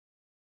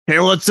 Okay,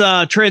 let's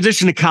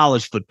transition to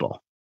college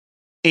football.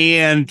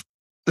 And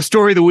the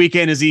story of the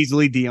weekend is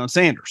easily Deion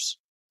Sanders.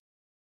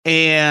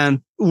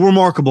 And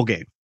remarkable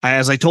game.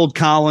 As I told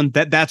Colin,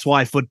 that's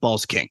why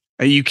football's king.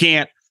 You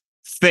can't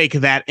fake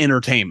that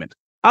entertainment.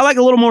 I like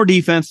a little more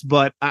defense,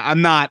 but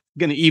I'm not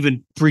going to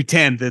even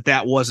pretend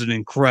that wasn't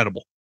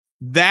incredible.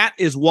 That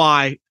is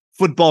why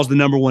football is the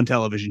number one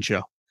television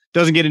show.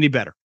 Doesn't get any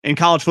better. And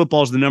college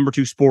football is the number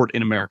 2 sport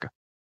in America.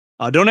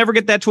 Don't ever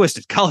get that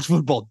twisted. College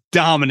football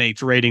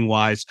dominates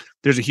rating-wise.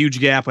 There's a huge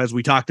gap, as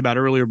we talked about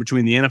earlier,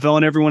 between the NFL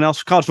and everyone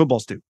else. College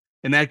football's too.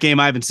 In that game,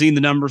 I haven't seen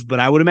the numbers, but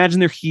I would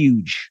imagine they're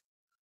huge.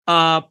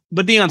 But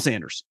Deion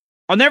Sanders.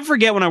 I'll never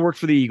forget when I worked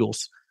for the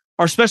Eagles.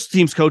 Our special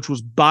teams coach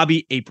was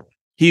Bobby April.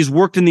 He's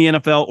worked in the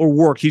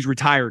NFL, he's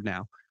retired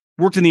now.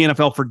 Worked in the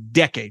NFL for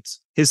decades.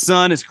 His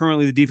son is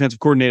currently the defensive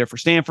coordinator for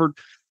Stanford.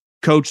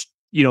 Coached,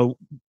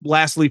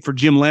 lastly for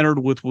Jim Leonard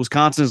with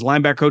Wisconsin as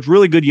linebacker coach.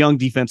 Really good young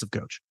defensive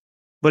coach.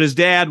 But his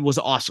dad was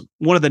awesome.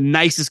 One of the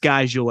nicest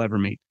guys you'll ever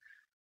meet.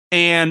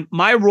 And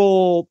my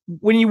role,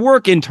 when you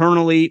work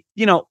internally,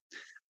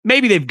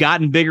 maybe they've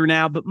gotten bigger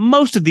now, but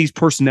most of these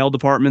personnel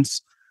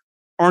departments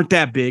aren't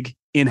that big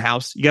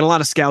in-house. You got a lot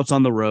of scouts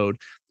on the road.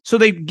 So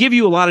they give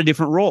you a lot of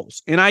different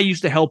roles. And I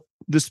used to help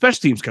the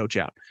special teams coach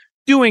out,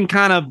 doing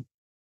kind of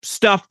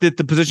stuff that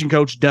the position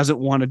coach doesn't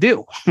want to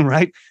do,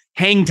 right?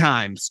 Hang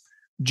times,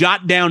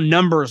 jot down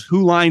numbers,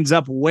 who lines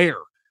up where.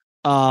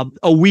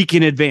 A week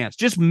in advance.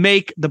 Just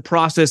make the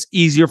process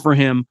easier for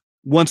him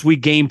once we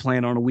game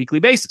plan on a weekly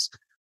basis.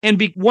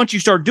 And once you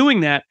start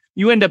doing that,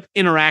 you end up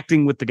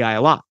interacting with the guy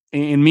a lot.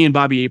 And me and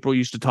Bobby April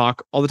used to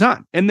talk all the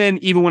time. And then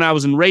even when I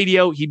was in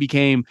radio, he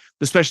became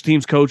the special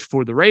teams coach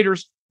for the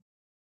Raiders.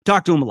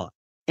 Talked to him a lot.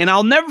 And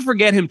I'll never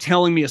forget him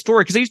telling me a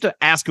story because I used to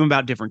ask him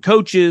about different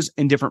coaches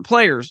and different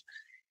players.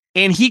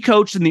 And he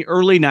coached in the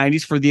early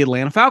 90s for the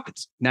Atlanta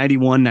Falcons,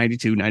 91,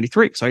 92,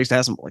 93. So I used to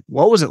ask him,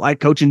 what was it like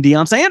coaching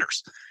Deion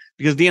Sanders?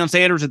 Because Deion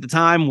Sanders at the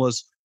time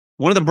was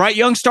one of the bright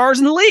young stars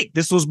in the league.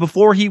 This was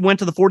before he went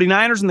to the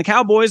 49ers and the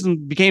Cowboys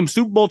and became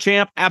Super Bowl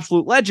champ,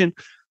 absolute legend.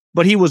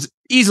 But he was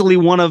easily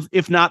one of,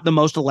 if not the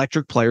most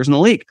electric players in the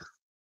league.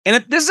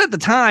 And this is at the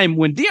time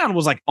when Deion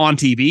was like on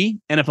TV,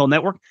 NFL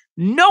Network.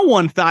 No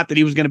one thought that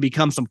he was going to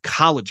become some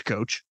college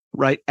coach,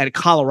 right, at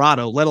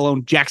Colorado, let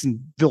alone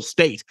Jacksonville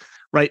State,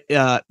 right?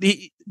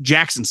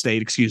 Jackson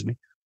State, excuse me.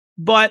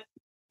 But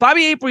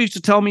Bobby April used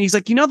to tell me, he's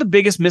like, the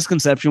biggest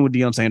misconception with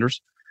Deion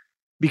Sanders,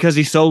 because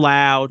he's so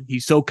loud,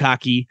 he's so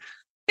cocky,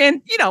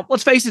 and,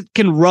 let's face it,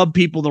 can rub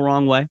people the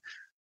wrong way,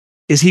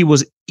 is he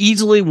was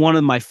easily one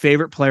of my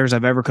favorite players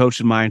I've ever coached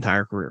in my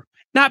entire career.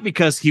 Not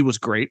because he was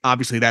great.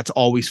 Obviously, that's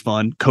always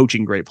fun,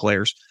 coaching great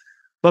players,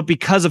 but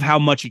because of how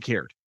much he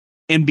cared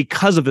and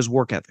because of his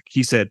work ethic.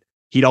 He said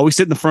he'd always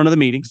sit in the front of the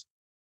meetings.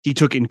 He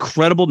took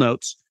incredible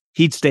notes.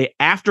 He'd stay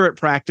after at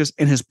practice,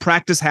 and his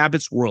practice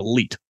habits were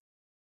elite.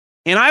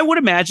 And I would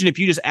imagine if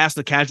you just asked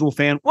the casual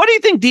fan, what do you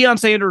think Deion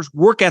Sanders'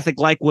 work ethic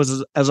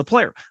was as a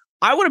player?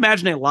 I would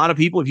imagine a lot of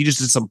people, if you just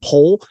did some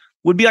poll,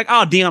 would be like,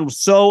 oh,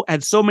 Deion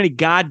had so many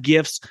God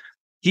gifts.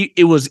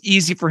 It was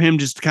easy for him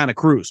just to kind of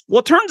cruise. Well,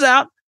 it turns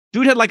out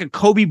dude had like a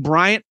Kobe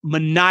Bryant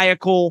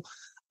maniacal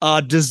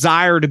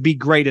desire to be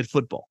great at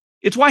football.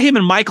 It's why him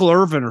and Michael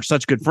Irvin are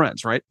such good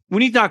friends, right?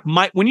 When you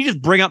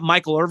just bring up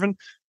Michael Irvin,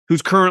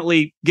 who's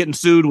currently getting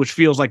sued, which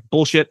feels like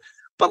bullshit,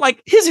 but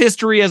like his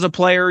history as a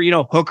player,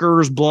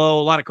 hookers, blow,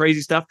 a lot of crazy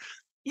stuff.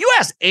 You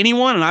ask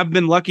anyone, and I've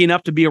been lucky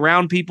enough to be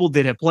around people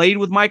that have played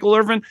with Michael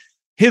Irvin,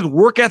 his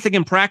work ethic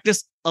and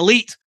practice,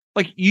 elite.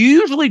 Like you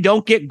usually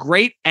don't get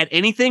great at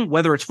anything,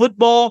 whether it's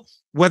football,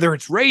 whether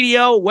it's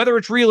radio, whether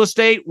it's real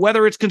estate,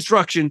 whether it's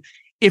construction,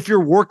 if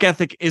your work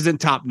ethic isn't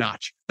top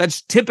notch.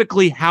 That's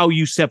typically how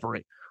you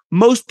separate.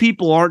 Most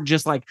people aren't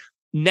just like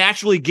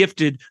naturally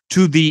gifted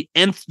to the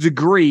nth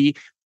degree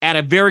at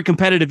a very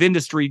competitive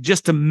industry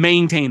just to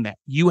maintain that.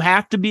 You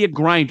have to be a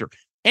grinder.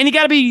 And you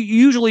got to be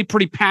usually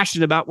pretty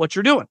passionate about what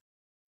you're doing.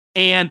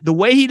 And the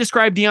way he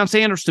described Deion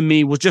Sanders to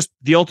me was just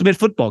the ultimate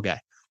football guy.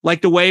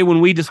 Like the way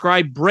when we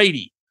describe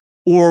Brady,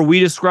 or we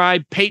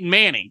describe Peyton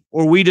Manning,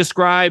 or we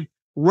describe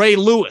Ray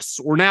Lewis,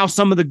 or now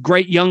some of the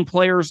great young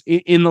players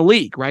in the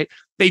league, right?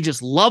 They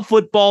just love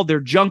football. They're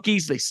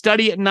junkies. They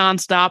study it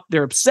nonstop.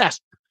 They're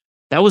obsessed.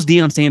 That was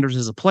Deion Sanders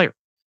as a player.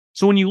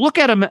 So when you look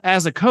at him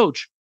as a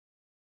coach,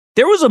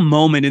 there was a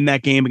moment in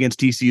that game against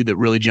TCU that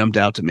really jumped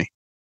out to me.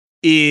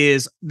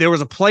 There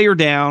was a player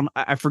down.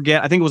 I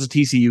forget. I think it was a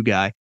TCU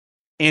guy.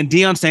 And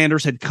Deion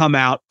Sanders had come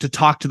out to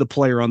talk to the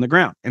player on the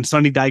ground. And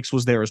Sonny Dykes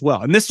was there as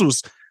well. And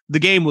the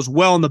game was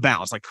well in the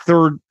balance, like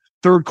third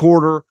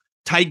quarter,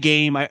 tight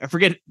game. I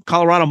forget,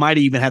 Colorado might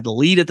have even had the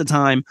lead at the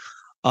time.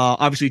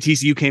 Obviously,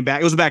 TCU came back.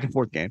 It was a back and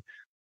forth game.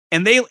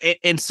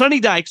 And Sonny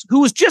Dykes,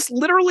 who was just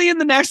literally in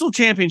the national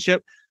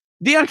championship,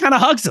 Deion kind of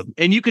hugs him,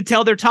 and you could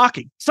tell they're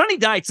talking. Sonny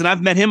Dykes, and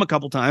I've met him a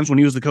couple times when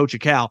he was the coach at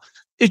Cal,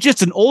 is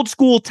just an old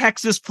school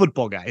Texas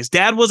football guy. His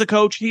dad was a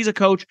coach. He's a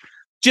coach.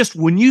 Just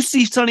when you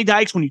see Sonny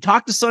Dykes, when you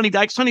talk to Sonny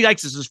Dykes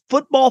is just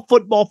football.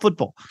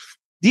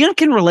 Deion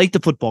can relate to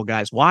football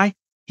guys. Why?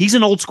 He's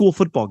an old school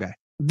football guy.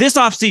 This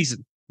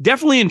offseason,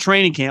 definitely in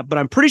training camp, but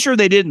I'm pretty sure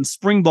they did in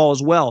spring ball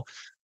as well.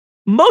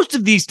 Most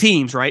of these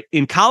teams, right,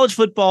 in college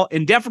football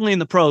and definitely in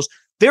the pros,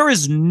 there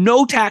is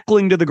no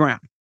tackling to the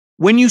ground.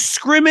 When you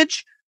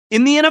scrimmage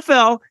in the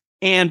NFL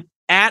and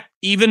at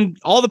even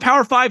all the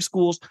Power 5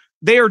 schools,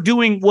 they are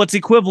doing what's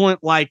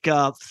equivalent like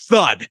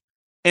thud.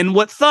 And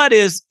what thud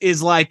is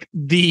like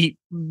the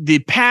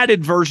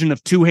padded version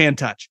of two-hand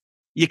touch.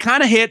 You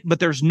kind of hit, but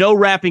there's no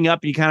wrapping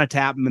up. You kind of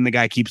tap him and the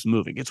guy keeps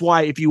moving. It's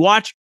why if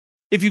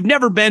you've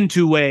never been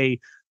to a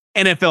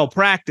NFL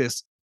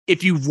practice,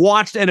 if you've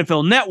watched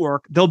NFL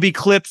Network, there'll be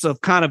clips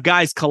of kind of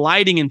guys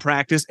colliding in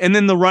practice, and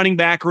then the running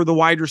back or the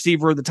wide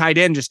receiver or the tight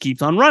end just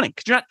keeps on running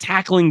because you're not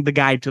tackling the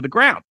guy to the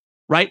ground,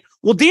 right?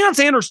 Well, Deion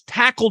Sanders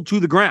tackled to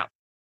the ground.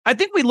 I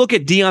think we look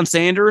at Deion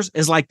Sanders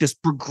as like this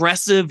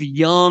progressive,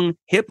 young,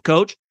 hip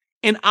coach.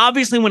 And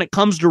obviously, when it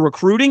comes to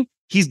recruiting,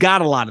 he's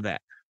got a lot of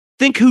that.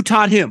 Think who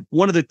taught him.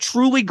 One of the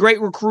truly great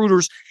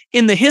recruiters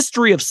in the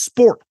history of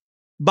sport,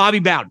 Bobby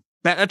Bowden.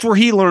 That's where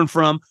he learned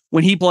from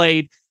when he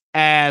played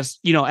as,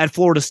 at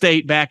Florida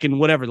State back in the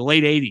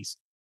late 80s.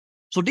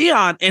 So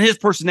Deion and his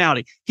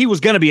personality, he was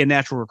going to be a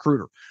natural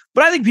recruiter.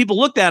 But I think people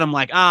looked at him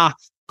like,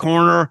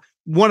 corner.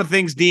 One of the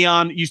things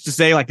Deion used to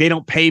say, like, they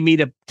don't pay me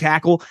to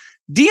tackle.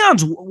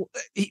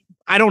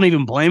 I don't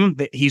even blame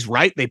him. He's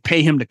right. They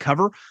pay him to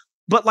cover.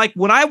 But like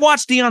when I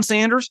watch Deion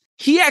Sanders,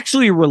 he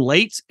actually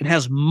relates and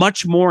has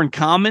much more in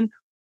common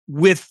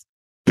with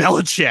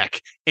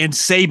Belichick and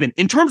Saban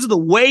in terms of the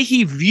way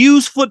he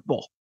views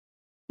football.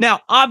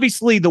 Now,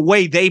 obviously, the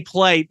way they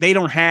play, they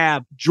don't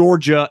have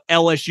Georgia,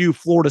 LSU,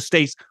 Florida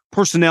State's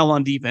personnel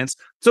on defense.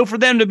 So for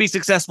them to be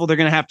successful, they're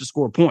going to have to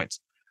score points.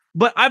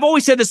 But I've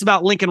always said this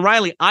about Lincoln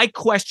Riley. I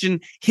question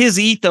his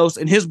ethos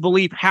and his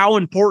belief how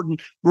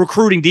important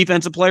recruiting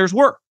defensive players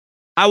were.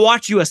 I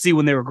watched USC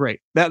when they were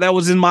great. That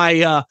was in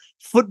my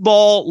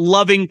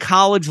football-loving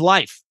college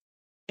life.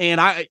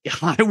 And I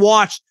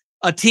watched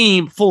a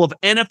team full of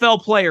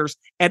NFL players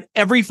at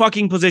every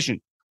fucking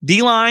position.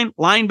 D-line,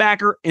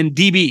 linebacker, and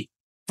DB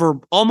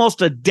for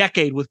almost a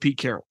decade with Pete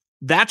Carroll.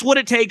 That's what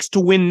it takes to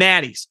win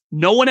natties.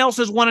 No one else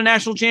has won a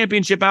national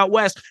championship out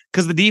west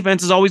because the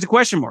defense is always a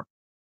question mark.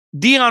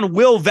 Deion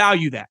will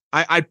value that.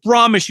 I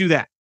promise you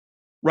that,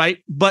 right?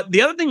 But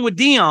the other thing with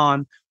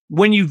Deion,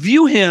 when you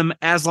view him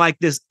as like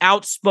this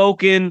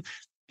outspoken,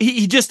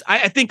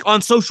 I think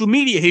on social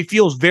media, he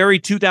feels very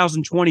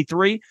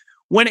 2023.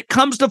 When it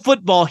comes to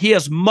football, he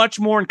has much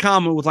more in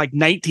common with like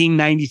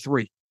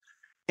 1993.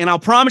 And I'll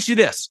promise you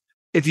this,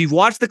 if you've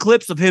watched the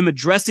clips of him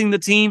addressing the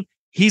team,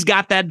 he's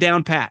got that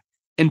down pat.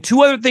 And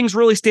two other things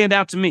really stand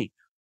out to me.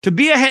 To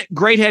be a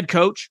great head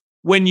coach,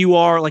 when you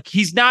are like,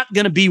 he's not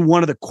going to be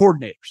one of the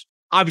coordinators.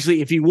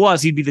 Obviously, if he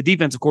was, he'd be the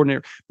defensive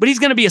coordinator, but he's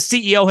going to be a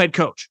CEO head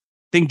coach.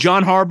 Think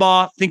John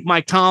Harbaugh, think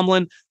Mike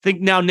Tomlin,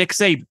 think now Nick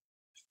Saban.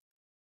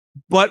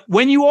 But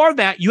when you are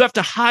that, you have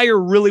to hire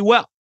really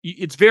well.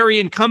 It's very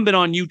incumbent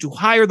on you to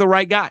hire the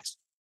right guys.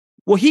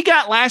 Well, he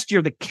got last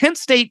year, the Kent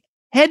State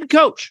head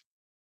coach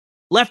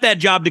left that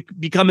job to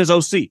become his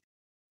OC.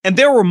 And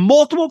there were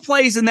multiple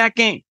plays in that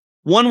game.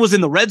 One was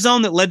in the red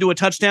zone that led to a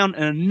touchdown,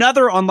 and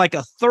another on like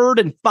a 3rd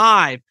and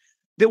 5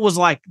 that was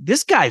like,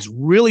 this guy's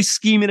really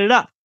scheming it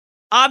up.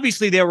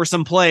 Obviously, there were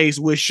some plays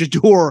with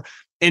Shador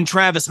and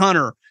Travis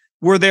Hunter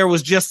where there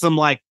was just some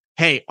like,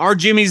 hey, our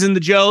Jimmies and the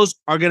Joes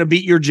are going to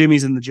beat your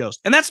Jimmies and the Joes.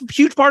 And that's a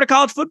huge part of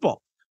college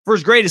football. For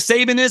as great as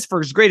Saban is,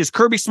 for as great as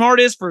Kirby Smart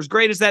is, for as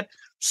great as that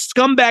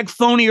scumbag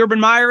phony Urban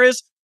Meyer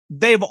is,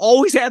 they've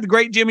always had the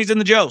great Jimmies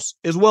and the Joes,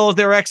 as well as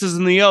their X's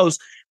and the O's.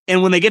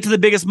 And when they get to the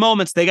biggest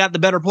moments, they got the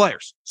better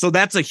players. So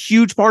that's a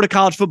huge part of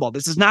college football.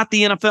 This is not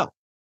the NFL.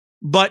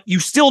 But you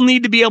still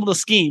need to be able to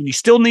scheme. You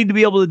still need to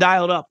be able to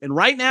dial it up. And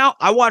right now,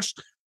 I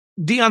watched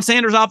Deion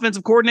Sanders,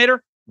 offensive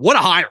coordinator. What a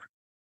hire.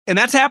 And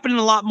that's happening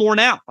a lot more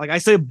now. Like I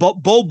say, Bo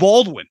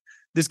Baldwin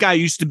This guy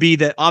used to be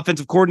the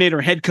offensive coordinator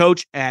and head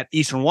coach at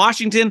Eastern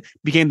Washington,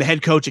 became the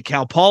head coach at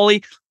Cal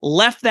Poly,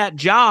 left that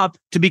job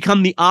to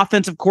become the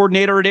offensive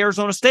coordinator at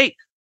Arizona State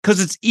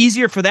because it's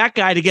easier for that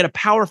guy to get a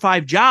Power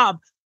 5 job,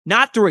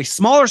 not through a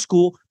smaller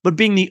school, but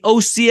being the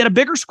OC at a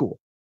bigger school.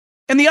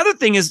 And the other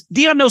thing is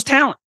Deion knows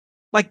talent.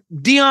 Like,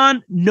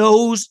 Deion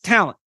knows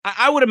talent.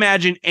 I would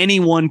imagine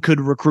anyone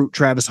could recruit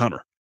Travis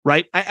Hunter,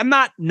 right? I'm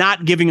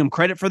not giving him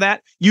credit for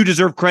that. You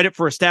deserve credit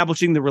for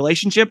establishing the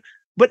relationship,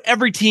 but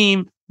every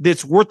team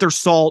that's worth their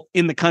salt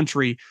in the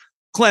country,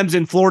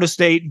 Clemson, Florida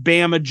State,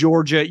 Bama,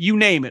 Georgia, you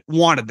name it,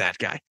 wanted that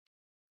guy.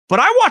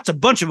 But I watched a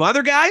bunch of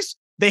other guys.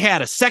 They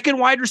had a second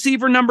wide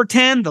receiver, number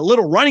 10, the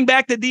little running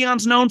back that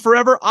Deion's known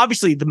forever.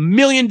 Obviously, the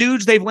million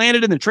dudes they've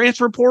landed in the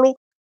transfer portal.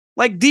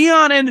 Like,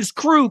 Deion and his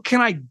crew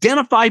can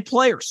identify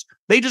players.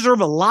 They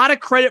deserve a lot of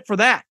credit for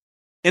that.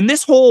 And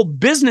this whole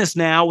business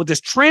now with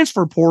this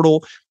transfer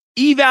portal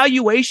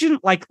evaluation,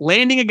 like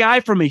landing a guy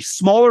from a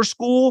smaller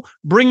school,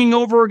 bringing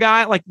over a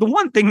guy, like the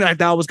one thing that I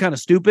thought was kind of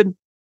stupid,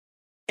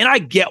 and I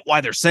get why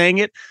they're saying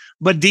it,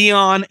 but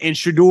Deion and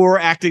Shador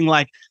acting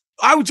like,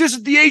 I was just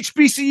at the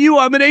HBCU,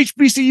 I'm an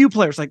HBCU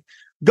player. It's like,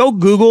 go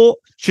Google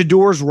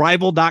Shador's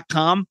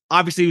rival.com.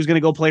 Obviously, he was going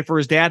to go play for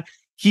his dad.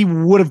 He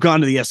would have gone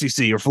to the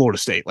SEC or Florida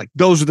State. Like,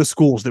 those are the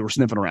schools that were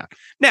sniffing around.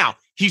 Now,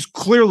 he's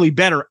clearly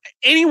better.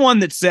 Anyone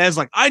that says,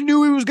 like, I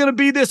knew he was going to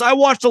be this, I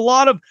watched a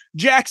lot of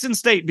Jackson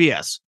State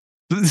BS.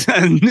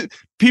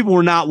 People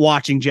were not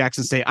watching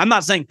Jackson State. I'm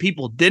not saying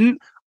people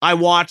didn't. I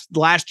watched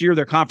last year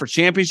their conference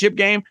championship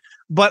game,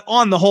 but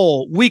on the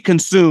whole, we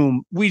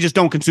just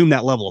don't consume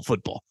that level of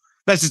football.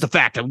 That's just a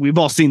fact. We've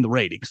all seen the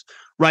ratings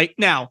right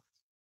now.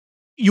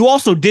 You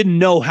also didn't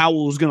know how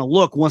it was going to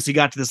look once he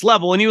got to this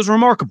level, and he was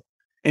remarkable.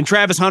 And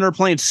Travis Hunter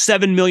playing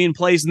 7 million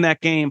plays in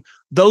that game.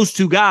 Those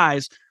two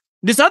guys,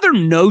 this other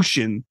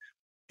notion,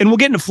 and we'll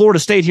get into Florida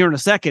State here in a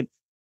second.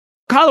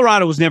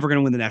 Colorado was never going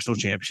to win the national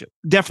championship.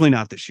 Definitely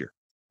not this year.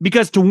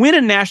 Because to win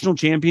a national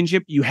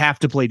championship, you have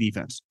to play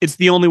defense. It's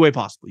the only way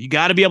possible. You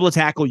got to be able to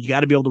tackle. You got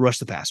to be able to rush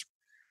the passer.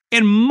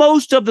 And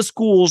most of the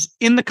schools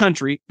in the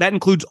country, that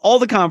includes all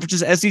the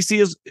conferences, SEC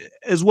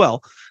as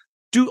well,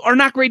 are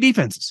not great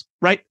defenses,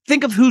 right?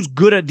 Think of who's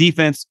good at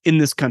defense in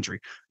this country.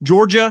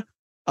 Georgia,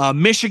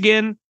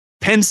 Michigan,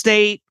 Penn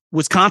State,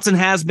 Wisconsin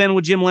has been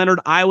with Jim Leonhard.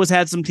 Iowa's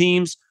had some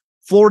teams.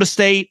 Florida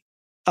State,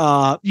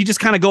 you just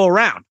kind of go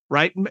around,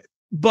 right?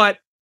 But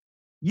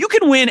you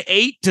can win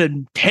 8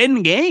 to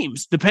 10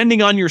 games,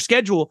 depending on your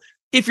schedule,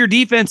 if your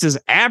defense is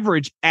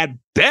average at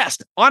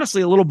best,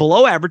 honestly, a little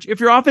below average, if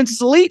your offense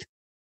is elite.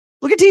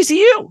 Look at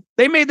TCU.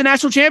 They made the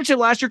national championship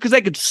last year because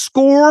they could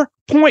score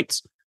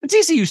points. And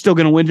TCU's still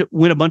going to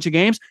win a bunch of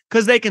games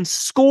because they can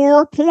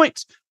score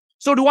points.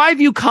 So do I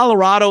view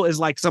Colorado as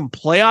like some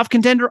playoff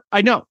contender?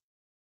 I know.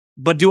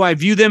 But do I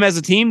view them as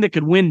a team that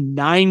could win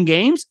 9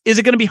 games? Is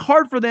it going to be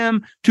hard for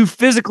them to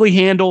physically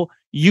handle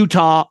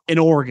Utah and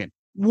Oregon?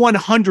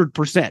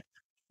 100%.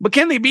 But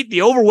can they beat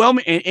the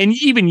overwhelming and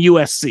even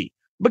USC?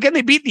 But can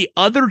they beat the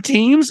other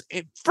teams?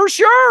 For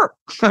sure.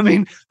 I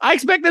mean, I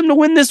expect them to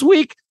win this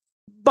week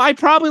by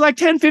probably like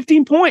 10,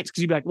 15 points.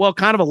 Because you'd be like, well,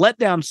 kind of a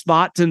letdown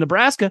spot to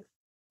Nebraska.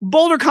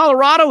 Boulder,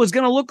 Colorado is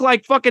going to look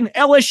like fucking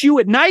LSU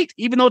at night,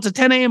 even though it's a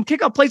 10 a.m.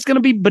 kickoff play. It's going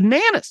to be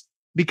bananas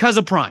because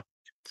of Prime.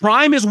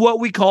 Prime is what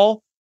we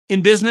call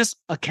in business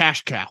a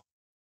cash cow.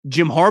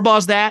 Jim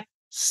Harbaugh's that.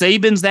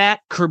 Saban's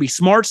that. Kirby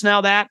Smart's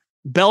now that.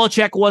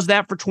 Belichick was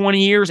that for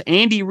 20 years.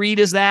 Andy Reid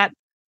is that.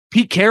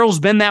 Pete Carroll's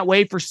been that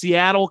way for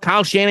Seattle.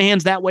 Kyle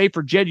Shanahan's that way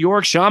for Jed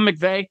York, Sean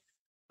McVay.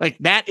 Like,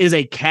 that is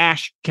a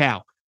cash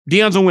cow.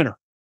 Deion's a winner,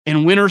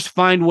 and winners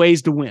find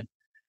ways to win.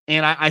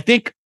 And I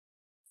think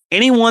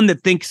anyone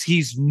that thinks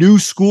he's new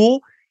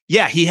school,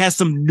 yeah, he has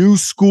some new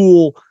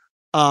school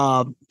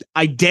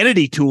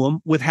identity to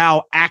him with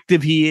how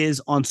active he is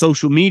on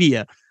social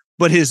media.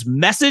 But his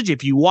message,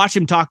 if you watch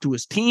him talk to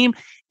his team,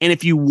 and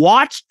if you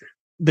watch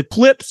the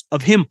clips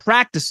of him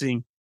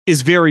practicing,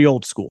 is very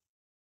old school.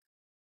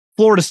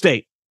 Florida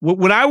State.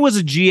 When I was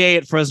a GA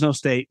at Fresno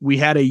State, we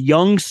had a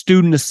young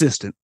student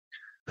assistant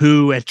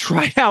who had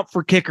tried out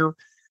for kicker,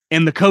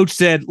 and the coach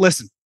said,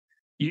 listen,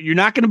 you're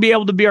not going to be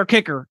able to be our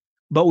kicker,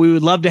 but we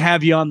would love to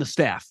have you on the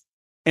staff.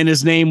 And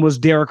his name was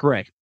Derek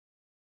Ray.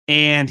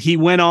 And he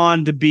went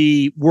on to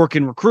be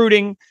working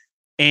recruiting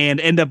and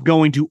end up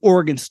going to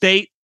Oregon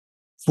State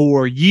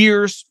for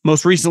years,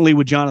 most recently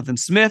with Jonathan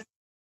Smith,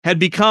 had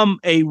become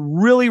a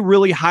really,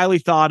 really highly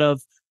thought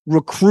of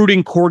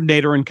recruiting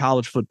coordinator in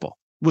college football.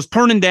 Was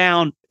turning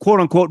down, quote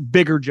unquote,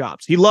 bigger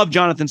jobs. He loved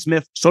Jonathan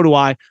Smith. So do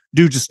I.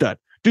 Dude's a stud.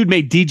 Dude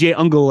made DJ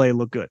Ungole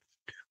look good.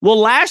 Well,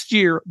 last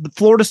year, the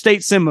Florida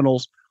State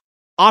Seminoles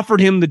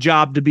offered him the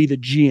job to be the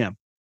GM,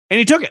 and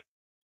he took it.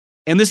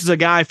 And this is a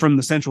guy from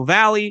the Central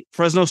Valley,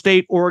 Fresno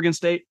State, Oregon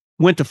State,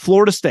 went to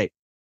Florida State.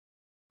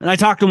 And I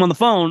talked to him on the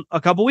phone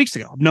a couple weeks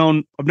ago. I've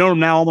known him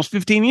now almost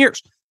 15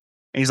 years.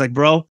 And he's like,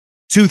 bro,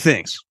 2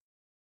 things.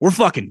 We're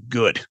fucking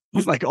good.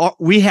 Like,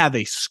 we have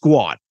a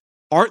squad.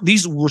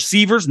 These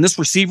receivers, and this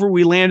receiver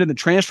we landed in the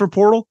transfer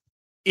portal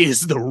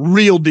is the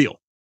real deal.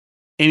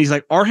 And he's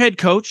like, our head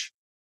coach,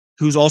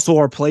 who's also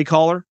our play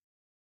caller,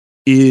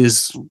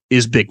 is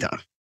big time.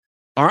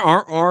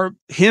 Our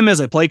him as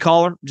a play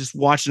caller, just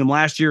watching him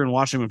last year and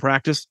watching him in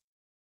practice,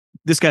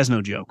 this guy's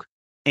no joke.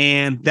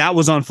 And that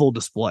was on full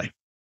display.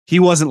 He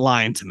wasn't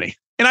lying to me.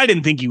 And I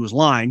didn't think he was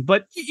lying,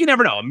 but you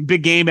never know.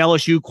 Big game,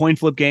 LSU, coin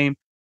flip game.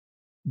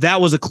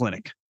 That was a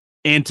clinic.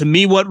 And to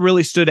me, what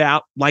really stood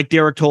out, like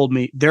Derek told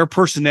me, their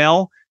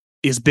personnel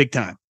is big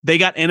time. They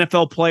got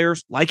NFL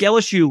players like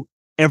LSU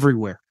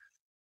everywhere.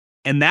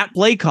 And that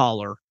play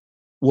caller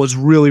was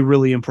really,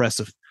 really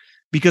impressive.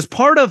 Because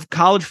part of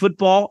college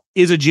football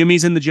is a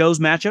Jimmys and the Joes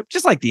matchup,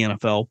 just like the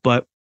NFL.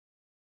 But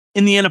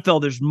in the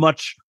NFL, there's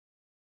much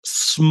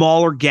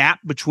smaller gap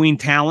between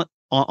talent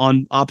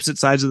on opposite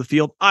sides of the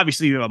field.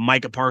 Obviously, you have a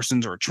Micah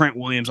Parsons or a Trent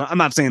Williams. I'm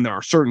not saying there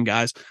are certain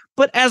guys,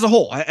 but as a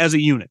whole, as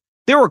a unit,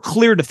 there were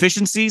clear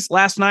deficiencies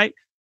last night,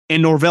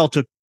 and Norvell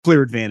took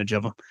clear advantage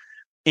of them.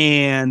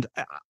 And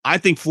I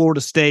think Florida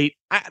State,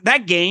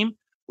 that game,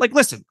 like,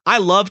 listen, I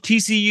love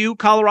TCU,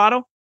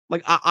 Colorado.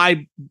 Like,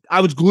 I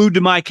was glued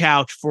to my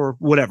couch for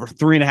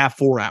 3.5,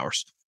 4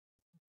 hours.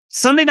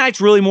 Sunday night's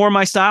really more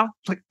my style.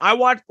 Like, I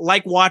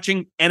like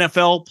watching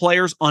NFL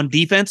players on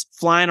defense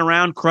flying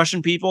around,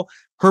 crushing people.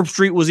 Herb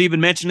Street was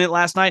even mentioning it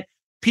last night.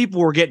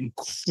 People were getting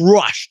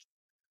crushed,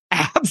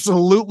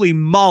 absolutely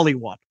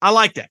mollywopped. I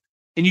like that.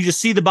 And you just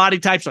see the body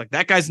types, like,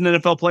 that guy's an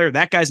NFL player,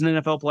 that guy's an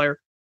NFL player.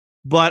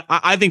 But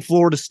I think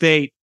Florida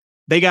State,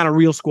 they got a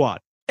real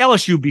squad.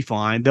 LSU will be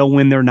fine. They'll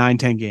win their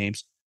 9-10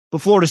 games.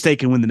 But Florida State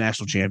can win the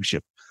national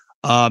championship.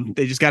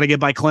 They just got to get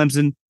by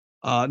Clemson.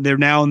 They're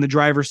now in the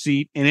driver's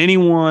seat. And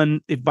anyone,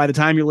 if by the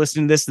time you're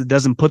listening to this, that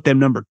doesn't put them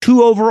number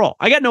 2 overall,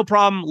 I got no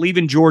problem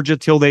leaving Georgia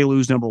till they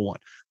lose number 1.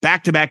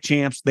 Back-to-back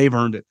champs, they've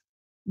earned it.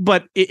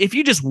 But if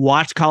you just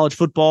watch college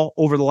football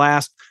over the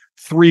last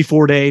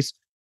 3-4 days,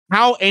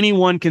 how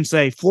anyone can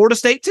say Florida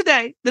State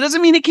today, that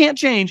doesn't mean it can't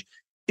change,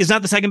 is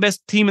not the second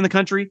best team in the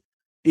country,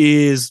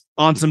 is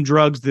on some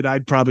drugs that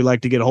I'd probably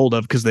like to get a hold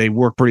of because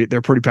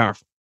they're pretty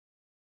powerful.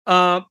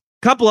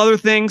 Couple other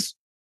things.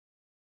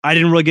 I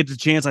didn't really get the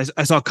chance.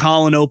 I saw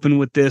Colin open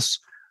with this.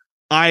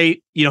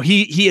 He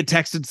had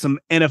texted some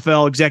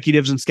NFL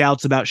executives and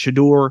scouts about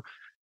Shedeur,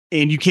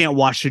 and you can't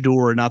watch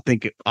Shedeur and not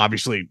think,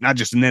 obviously, not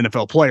just an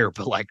NFL player,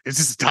 but like, is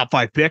this a top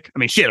 5 pick? I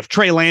mean, shit, if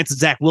Trey Lance and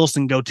Zach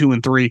Wilson go 2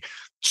 and 3,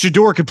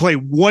 Shedeur could play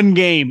one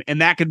game and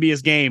that could be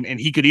his game, and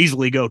he could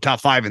easily go top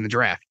 5 in the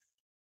draft.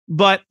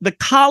 But the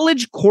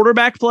college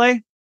quarterback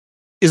play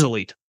is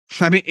elite.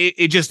 I mean,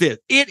 it just is.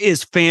 It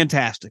is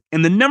fantastic.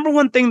 And the number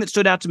one thing that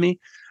stood out to me,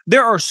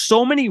 there are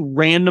so many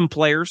random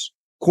players,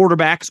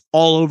 quarterbacks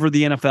all over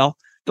the NFL.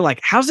 They're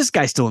like, how's this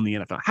guy still in the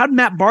NFL? How'd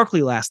Matt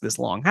Barkley last this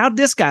long? How'd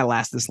this guy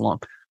last this long?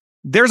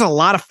 There's a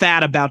lot of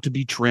fat about to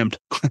be trimmed.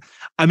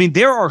 I mean,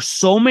 there are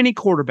so many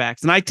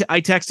quarterbacks. And I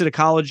texted a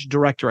college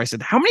director. I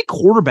said, how many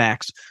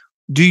quarterbacks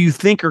do you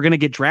think are going to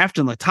get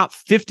drafted in the top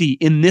 50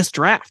 in this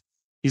draft?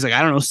 He's like,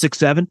 I don't know, 6,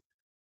 7.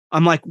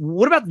 I'm like,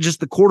 what about just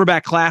the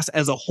quarterback class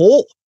as a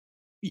whole?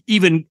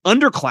 Even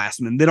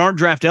underclassmen that aren't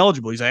draft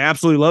eligible. He's like,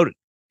 absolutely loaded.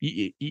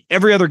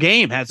 Every other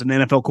game has an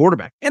NFL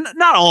quarterback. And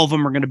not all of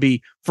them are going to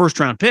be first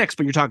round picks,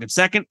 but you're talking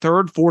second,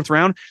 third, fourth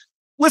round.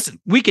 Listen,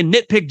 we can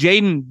nitpick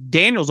Jaden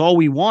Daniels all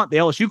we want, the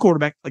LSU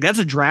quarterback. Like, that's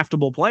a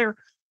draftable player.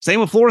 Same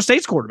with Florida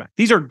State's quarterback.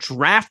 These are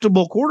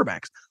draftable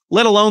quarterbacks,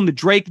 let alone the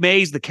Drake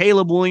Mays, the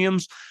Caleb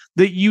Williams,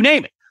 you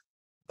name it.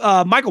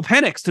 Michael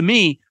Penix, to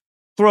me,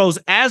 throws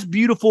as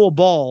beautiful a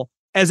ball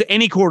as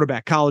any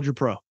quarterback, college or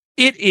pro.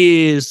 It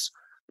is,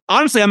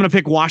 honestly, I'm going to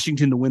pick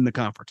Washington to win the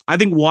conference. I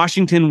think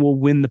Washington will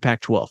win the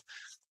Pac-12.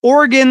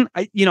 Oregon,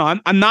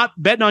 I'm not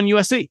betting on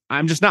USC.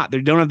 I'm just not.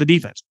 They don't have the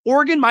defense.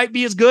 Oregon might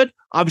be as good.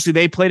 Obviously,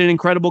 they played an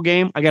incredible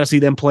game. I got to see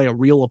them play a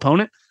real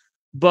opponent.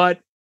 But,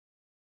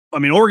 I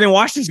mean,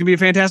 Oregon-Washington's going to be a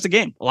fantastic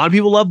game. A lot of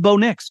people love Bo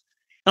Nix.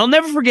 And I'll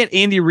never forget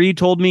Andy Reid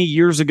told me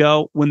years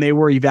ago when they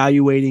were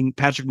evaluating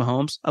Patrick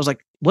Mahomes. I was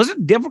like, was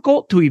it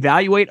difficult to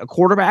evaluate a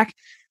quarterback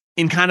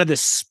in kind of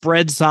this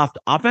spread soft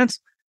offense?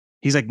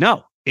 He's like,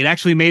 no, it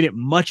actually made it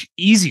much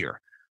easier.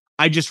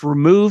 I just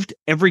removed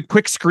every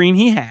quick screen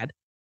he had,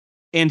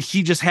 and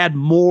he just had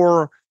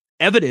more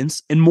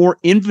evidence and more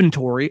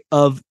inventory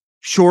of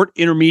short,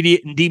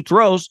 intermediate, and deep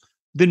throws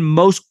than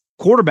most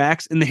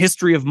quarterbacks in the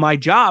history of my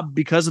job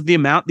because of the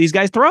amount these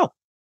guys throw.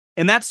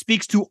 And that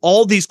speaks to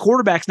all these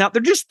quarterbacks now.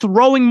 They're just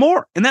throwing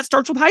more. And that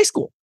starts with high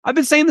school. I've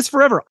been saying this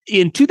forever.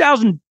 In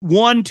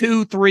 2001,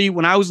 2, 3,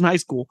 when I was in high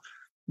school,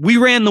 we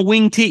ran the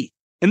wing T.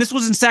 And this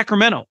was in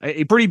Sacramento,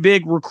 a pretty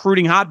big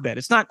recruiting hotbed.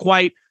 It's not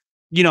quite,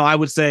 I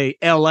would say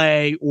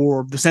LA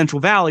or the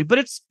Central Valley, but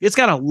it's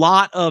got a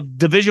lot of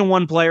Division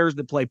I players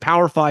that play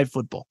Power 5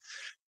 football.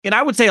 And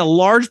I would say a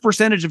large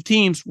percentage of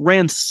teams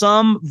ran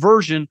some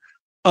version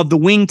of the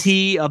wing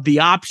T, of the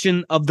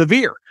option, of the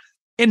veer.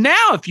 And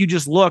now if you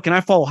just look, and I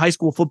follow high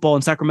school football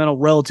in Sacramento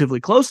relatively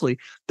closely,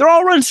 they're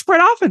all running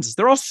spread offenses.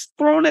 They're all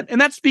throwing it,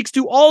 and that speaks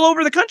to all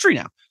over the country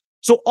now.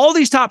 So all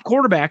these top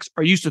quarterbacks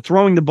are used to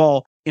throwing the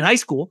ball in high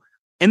school,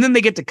 and then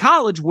they get to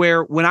college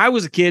where when I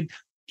was a kid,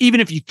 even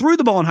if you threw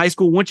the ball in high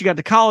school, once you got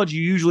to college,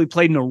 you usually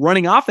played in a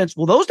running offense.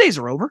 Well, those days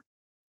are over.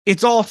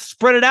 It's all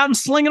spread it out and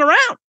slinging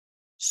around.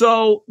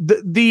 So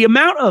the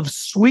amount of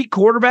sweet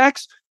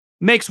quarterbacks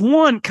makes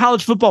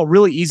college football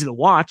really easy to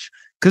watch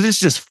because it's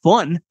just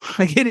fun.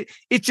 Like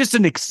it's just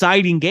an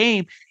exciting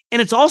game. And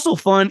it's also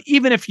fun,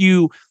 even if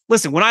you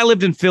listen, when I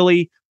lived in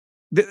Philly,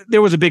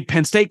 there was a big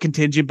Penn State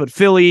contingent, but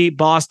Philly,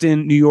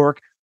 Boston, New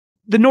York,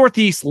 the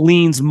Northeast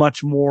leans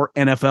much more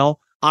NFL.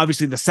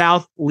 Obviously, the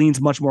South leans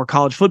much more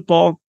college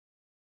football.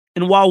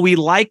 And while we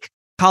like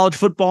college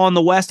football in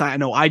the West, I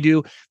know I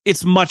do,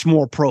 it's much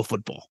more pro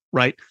football,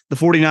 right? The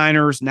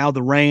 49ers, now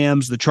the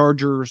Rams, the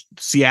Chargers,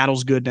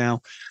 Seattle's good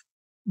now,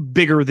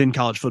 bigger than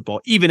college football.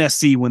 Even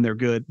SC, when they're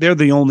good, they're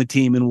the only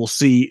team, and we'll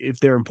see if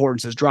their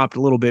importance has dropped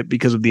a little bit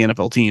because of the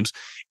NFL teams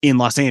in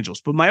Los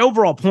Angeles. But my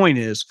overall point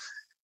is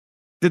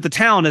that the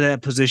talent at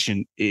that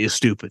position is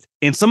stupid.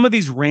 And some of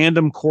these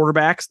random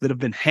quarterbacks that have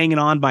been hanging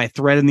on by a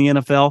thread in the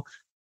NFL,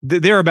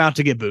 they're about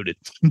to get booted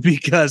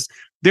because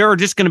there are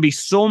just going to be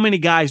so many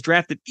guys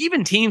drafted,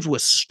 even teams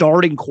with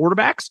starting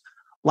quarterbacks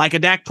like a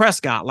Dak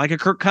Prescott, like a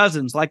Kirk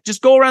Cousins, like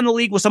just go around the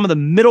league with some of the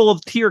middle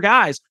of tier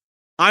guys.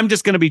 I'm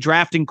just going to be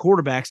drafting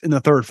quarterbacks in the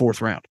third,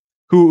 fourth round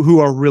who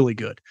are really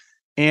good.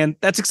 And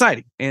that's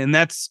exciting. And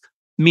that's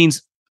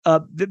means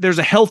there's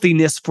a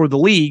healthiness for the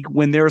league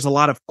when there's a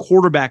lot of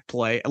quarterback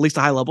play, at least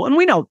a high level. And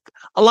we know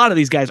a lot of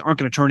these guys aren't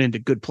going to turn into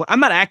good play. I'm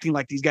not acting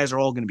like these guys are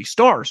all going to be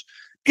stars,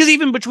 because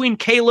even between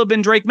Caleb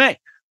and Drake May,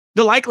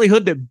 the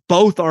likelihood that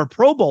both are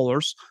Pro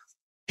Bowlers,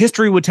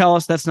 history would tell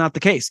us that's not the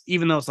case,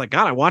 even though it's like,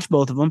 God, I watched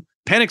both of them.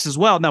 Penix as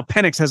well. Now,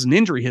 Penix has an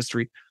injury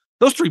history.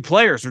 Those three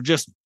players are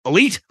just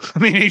elite. I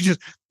mean,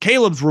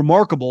 Caleb's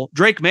remarkable.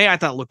 Drake May, I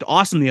thought, looked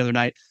awesome the other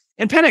night.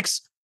 And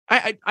Penix,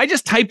 I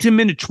just typed him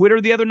into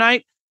Twitter the other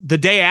night, the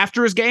day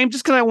after his game,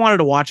 just because I wanted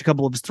to watch a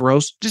couple of his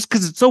throws, just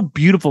because it's so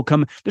beautiful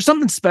coming. There's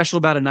something special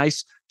about a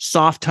nice,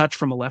 soft touch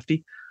from a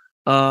lefty.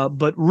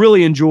 But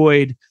really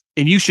enjoyed,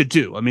 and you should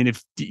too. I mean,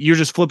 if you're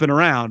just flipping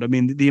around, I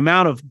mean, the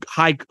amount of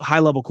high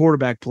level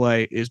quarterback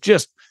play is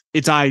just,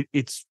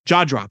 it's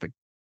jaw dropping.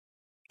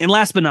 And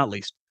last but not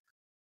least,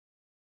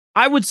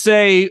 I would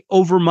say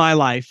over my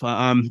life,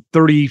 I'm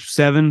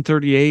 37,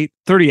 38.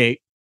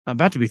 I'm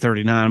about to be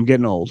 39. I'm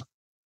getting old.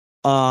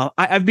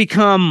 I've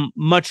become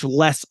much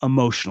less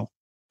emotional.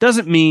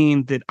 Doesn't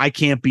mean that I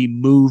can't be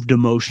moved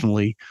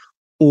emotionally,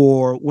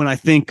 or when I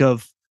think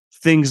of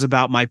things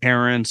about my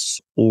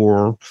parents,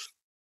 or,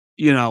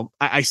 you know,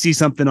 I see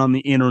something on the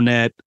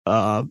internet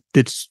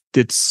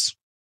that's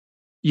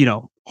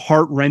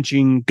heart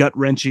wrenching, gut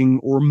wrenching,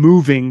 or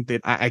moving,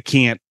 that I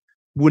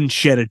wouldn't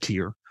shed a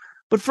tear.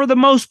 But for the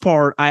most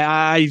part,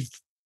 I've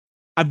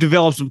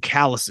developed some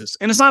calluses,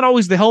 and it's not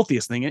always the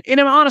healthiest thing. And it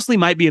honestly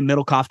might be a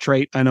Middlecoff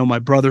trait. I know my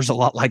brother's a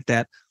lot like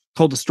that.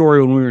 Told the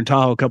story when we were in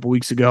Tahoe a couple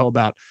weeks ago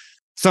about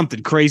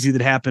something crazy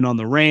that happened on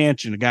the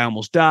ranch, and a guy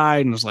almost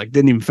died, and it was like,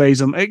 didn't even phase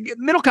him.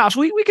 Middlecoffs,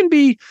 we can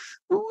be,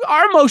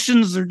 our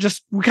emotions are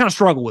just, we kind of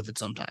struggle with it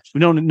sometimes. We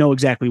don't know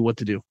exactly what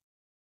to do.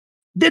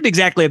 Didn't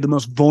exactly have the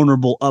most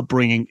vulnerable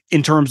upbringing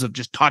in terms of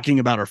just talking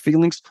about our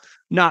feelings.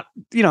 Not,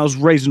 I was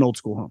raised in an old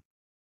school home.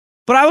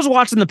 But I was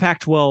watching the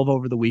Pac-12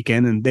 over the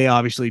weekend, and they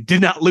obviously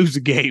did not lose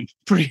a game.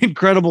 Pretty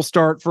incredible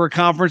start for a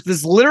conference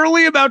that's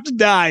literally about to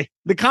die.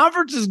 The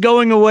conference is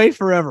going away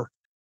forever.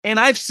 And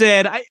I've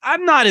said,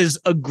 I'm not as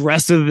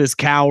aggressive as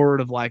Coward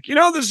of like,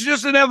 this is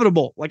just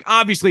inevitable. Like,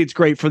 obviously, it's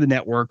great for the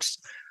networks.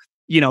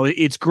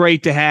 It's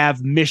great to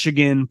have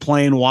Michigan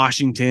playing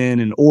Washington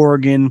and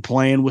Oregon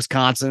playing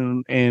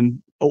Wisconsin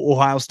and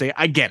Ohio State.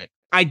 I get it.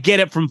 I get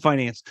it from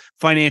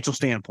financial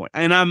standpoint.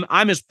 And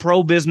I'm as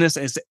pro-business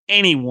as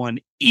anyone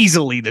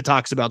easily that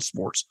talks about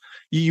sports.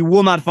 You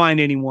will not find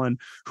anyone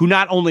who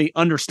not only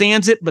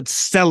understands it, but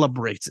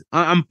celebrates it.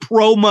 I'm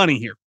pro-money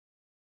here.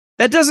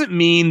 That doesn't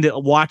mean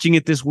that watching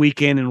it this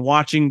weekend and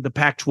watching the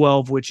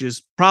Pac-12, which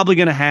is probably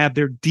going to have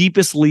their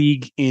deepest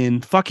league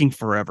in fucking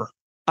forever.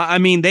 I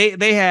mean,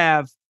 they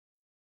have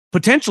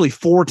potentially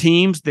 4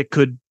 teams that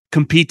could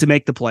compete to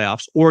make the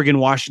playoffs: Oregon,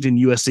 Washington,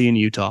 USC, and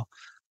Utah.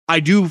 I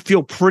do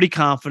feel pretty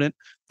confident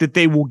that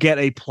they will get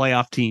a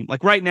playoff team.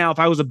 Like right now, if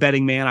I was a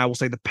betting man, I will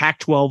say the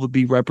Pac-12 would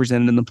be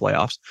represented in the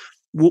playoffs.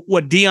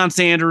 What Deion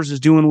Sanders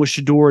is doing with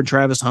Shador and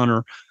Travis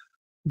Hunter,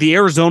 the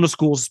Arizona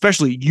schools,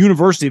 especially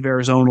University of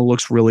Arizona,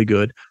 looks really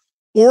good.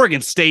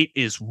 Oregon State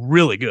is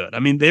really good. I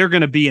mean, they're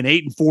going to be an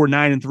 8-4,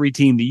 9-3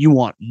 team that you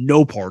want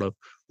no part of.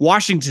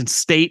 Washington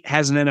State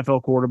has an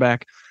NFL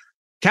quarterback.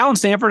 Cal and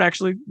Stanford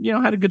actually,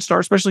 had a good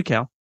start, especially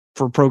Cal,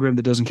 for a program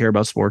that doesn't care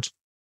about sports.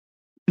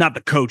 Not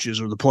the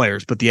coaches or the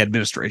players, but the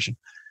administration.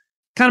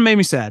 Kind of made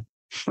me sad.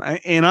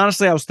 And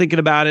honestly, I was thinking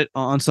about it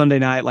on Sunday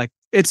night. Like,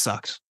 it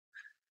sucks.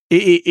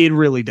 It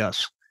really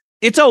does.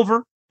 It's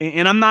over.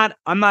 And I'm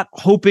not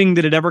hoping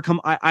that it ever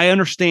come. I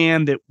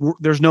understand that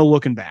there's no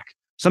looking back.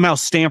 Somehow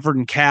Stanford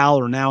and Cal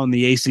are now in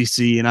the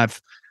ACC. And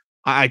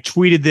I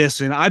tweeted this,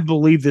 and I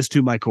believe this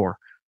to my core.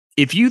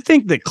 If you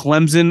think that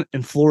Clemson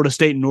and Florida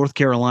State and North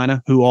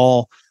Carolina, who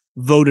all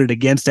voted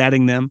against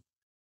adding them,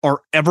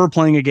 are ever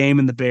playing a game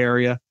in the Bay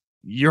Area,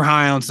 you're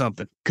high on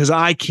something, because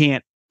I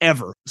can't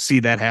ever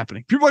see that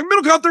happening. People are like,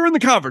 Middlecoff, they're in the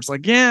conference.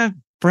 Like, yeah,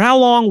 for how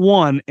long?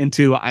 1 and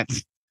 2, I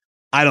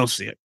don't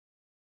see it.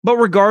 But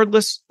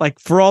regardless, like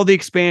for all the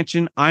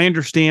expansion, I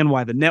understand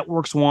why the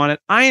networks want it.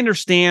 I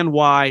understand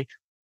why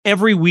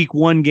every week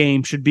one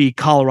game should be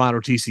Colorado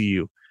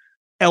TCU,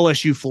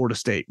 LSU Florida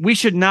State. We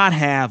should not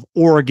have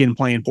Oregon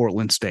playing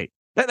Portland State.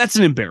 That's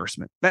an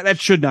embarrassment. That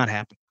should not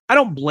happen. I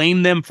don't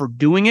blame them for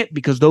doing it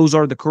because those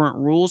are the current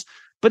rules,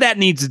 but that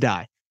needs to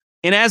die.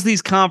 And as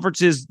these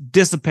conferences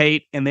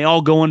dissipate and they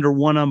all go under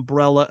one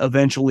umbrella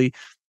eventually,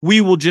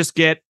 we will just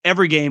get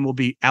every game will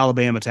be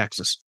Alabama,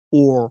 Texas,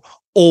 or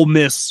Ole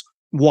Miss,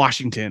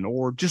 Washington,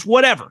 or just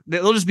whatever.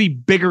 They'll just be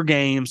bigger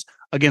games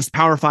against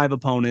Power 5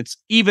 opponents,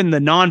 even the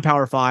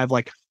non-Power 5.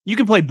 Like you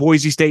can play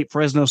Boise State,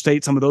 Fresno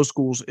State, some of those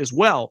schools as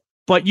well,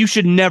 but you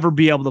should never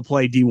be able to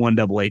play D1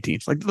 AA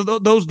teams. Like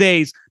those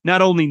days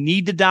not only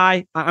need to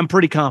die, I'm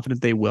pretty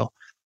confident they will.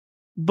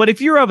 But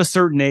if you're of a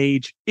certain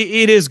age,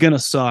 it is going to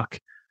suck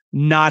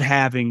not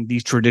having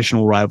these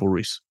traditional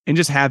rivalries and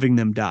just having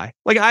them die.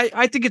 Like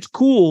I think it's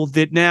cool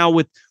that now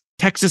with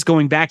Texas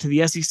going back to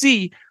the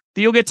SEC,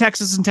 that you'll get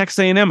Texas and Texas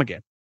A&M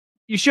again.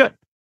 You should.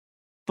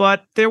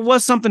 But there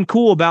was something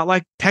cool about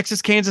like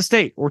Texas, Kansas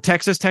State or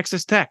Texas,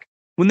 Texas Tech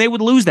when they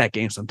would lose that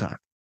game sometime.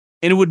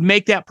 And it would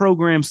make that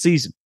program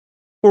season.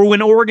 Or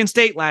when Oregon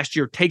State last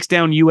year takes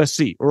down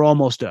USC or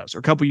almost does, or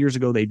a couple years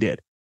ago they did.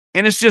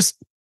 And it's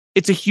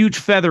a huge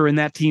feather in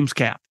that team's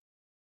cap.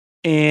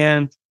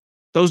 And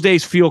those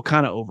days feel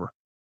kind of over.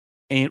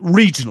 And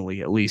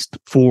regionally, at least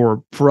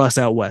for us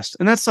out west.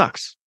 And that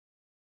sucks.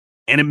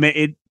 And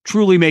it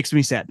truly makes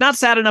me sad. Not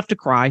sad enough to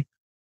cry,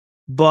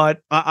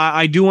 but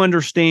I do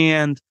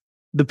understand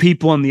the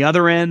people on the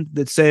other end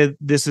that say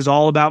this is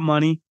all about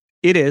money.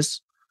 It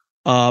is,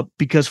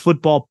 because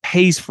football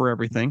pays for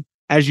everything.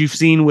 As you've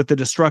seen with the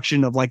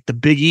destruction of like the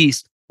Big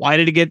East, why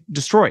did it get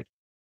destroyed?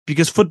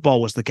 Because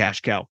football was the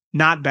cash cow,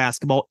 not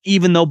basketball,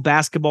 even though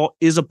basketball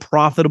is a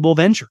profitable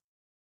venture.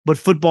 But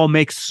football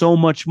makes so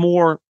much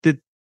more that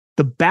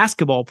the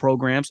basketball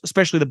programs,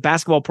 especially the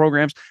basketball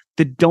programs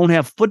that don't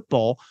have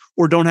football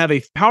or don't have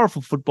a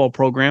powerful football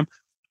program,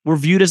 were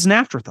viewed as an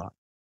afterthought.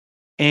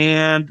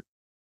 And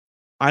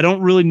I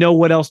don't really know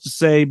what else to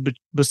say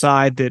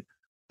beside that.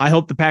 I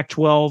hope the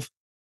Pac-12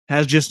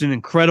 has just an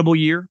incredible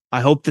year.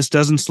 I hope this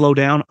doesn't slow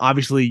down.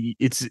 Obviously,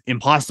 it's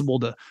impossible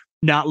to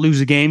not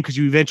lose a game because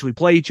you eventually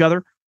play each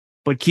other,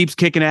 but keeps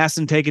kicking ass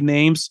and taking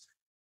names.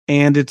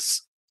 And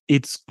it's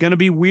going to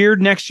be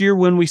weird next year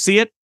when we see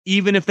it,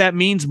 even if that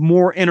means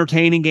more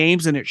entertaining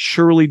games, and it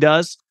surely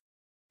does.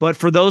 But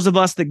for those of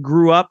us that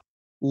grew up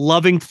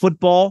loving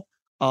football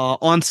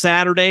on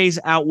Saturdays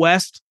out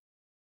west,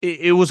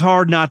 it was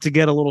hard not to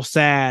get a little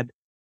sad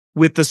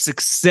with the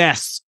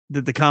success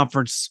that the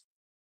conference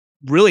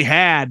really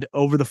had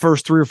over the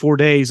first 3 or 4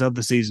 days of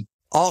the season.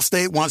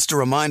 Allstate wants to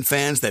remind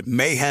fans that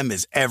mayhem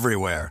is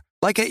everywhere,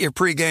 like at your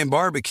pregame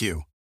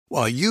barbecue.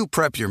 While you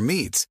prep your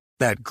meats,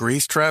 that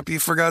grease trap you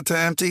forgot to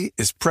empty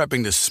is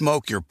prepping to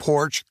smoke your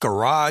porch,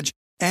 garage,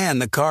 and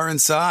the car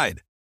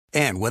inside.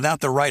 And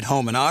without the right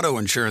home and auto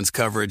insurance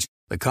coverage,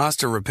 the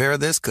cost to repair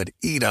this could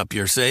eat up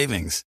your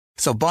savings.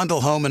 So bundle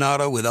home and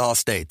auto with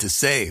Allstate to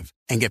save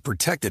and get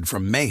protected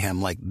from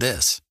mayhem like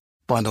this.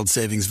 Bundled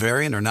savings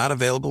vary and are not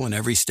available in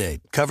every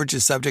state. Coverage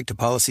is subject to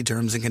policy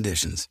terms and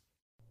conditions.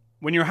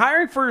 When you're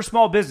hiring for your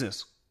small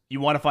business, you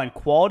want to find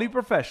quality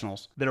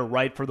professionals that are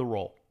right for the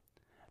role.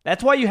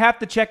 That's why you have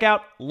to check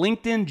out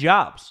LinkedIn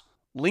Jobs.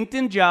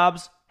 LinkedIn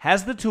Jobs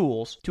has the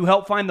tools to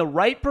help find the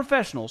right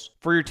professionals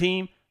for your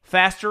team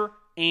faster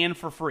and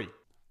for free.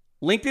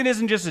 LinkedIn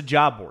isn't just a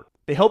job board.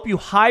 They help you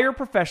hire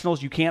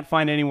professionals you can't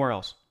find anywhere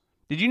else.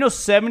 Did you know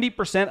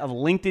 70% of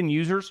LinkedIn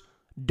users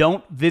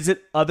don't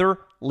visit other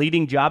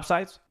leading job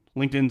sites?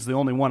 LinkedIn's the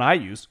only one I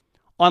use.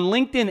 On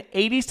LinkedIn,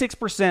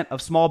 86%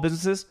 of small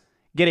businesses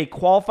get a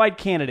qualified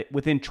candidate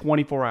within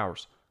 24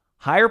 hours.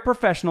 Hire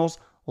professionals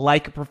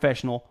like a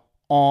professional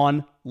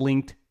on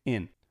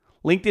LinkedIn.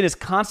 LinkedIn is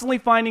constantly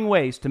finding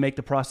ways to make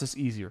the process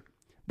easier.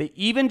 They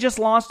even just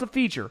launched a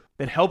feature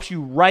that helps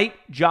you write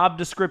job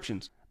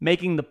descriptions,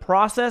 making the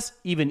process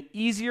even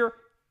easier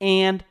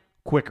and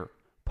quicker.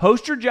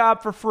 Post your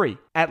job for free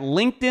at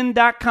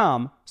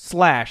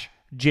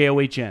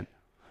linkedin.com/JOHN.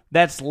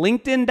 That's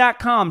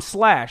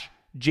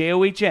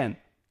linkedin.com/JOHN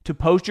to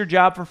post your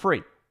job for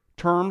free.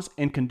 Terms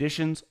and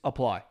conditions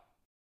apply.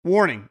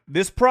 Warning,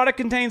 this product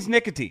contains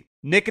nicotine.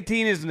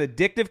 Nicotine is an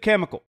addictive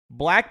chemical.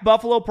 Black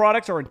Buffalo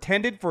products are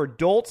intended for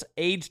adults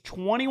aged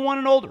 21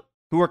 and older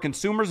who are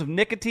consumers of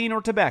nicotine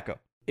or tobacco.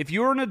 If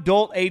you're an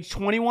adult aged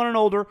 21 and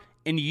older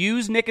and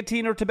use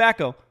nicotine or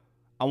tobacco,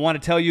 I want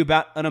to tell you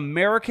about an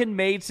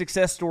American-made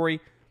success story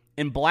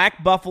in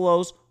Black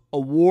Buffalo's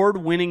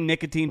award-winning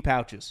nicotine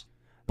pouches.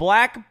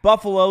 Black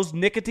Buffalo's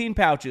nicotine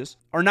pouches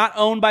are not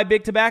owned by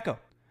Big Tobacco.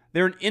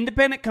 They're an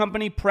independent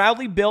company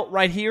proudly built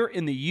right here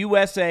in the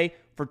USA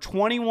for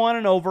 21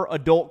 and over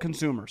adult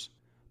consumers.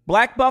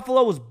 Black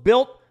Buffalo was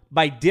built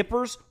by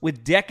dippers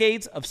with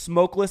decades of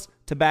smokeless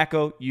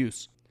tobacco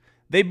use.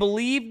 They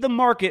believed the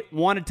market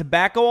wanted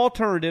tobacco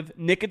alternative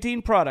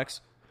nicotine products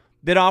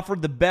that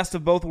offered the best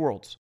of both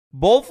worlds.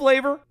 Bold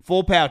flavor,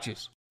 full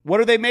pouches. What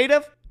are they made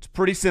of? It's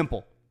pretty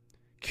simple.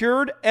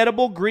 cured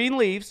edible green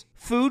leaves,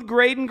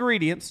 food-grade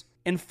ingredients,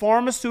 and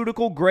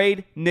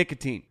pharmaceutical-grade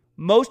nicotine.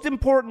 Most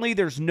importantly,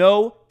 there's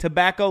no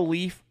tobacco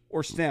leaf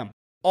or stem.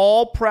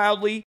 All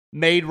proudly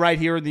made right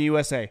here in the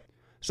USA.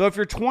 So if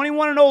you're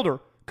 21 and older,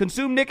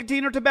 consume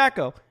nicotine or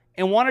tobacco,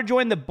 and want to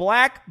join the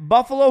Black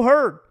Buffalo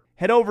herd,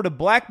 head over to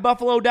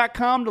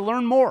blackbuffalo.com to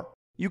learn more.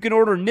 You can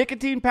order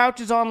nicotine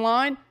pouches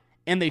online,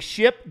 and they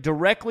ship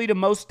directly to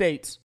most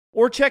states.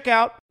 Or check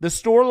out the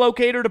store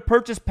locator to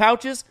purchase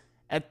pouches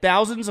at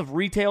thousands of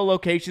retail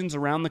locations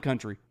around the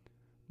country.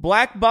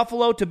 Black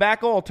Buffalo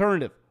Tobacco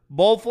Alternative.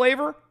 Bold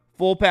flavor,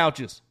 full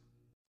pouches.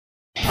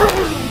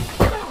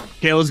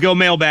 Okay, let's go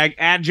mailbag.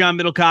 @John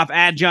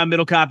Middlecoff. @John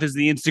Middlecoff is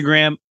the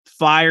Instagram.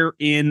 Fire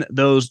in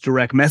those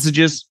direct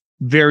messages.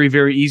 Very,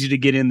 very easy to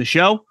get in the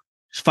show.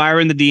 Just fire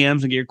in the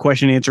DMs and get your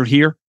question answered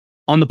here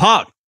on the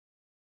pod.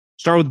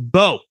 Start with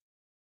Bo.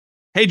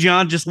 Hey,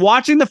 John, just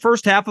watching the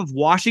first half of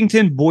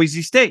Washington,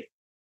 Boise State.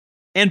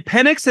 And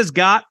Penix has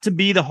got to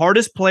be the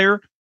hardest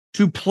player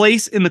to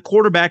place in the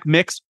quarterback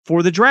mix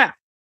for the draft.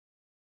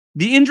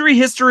 The injury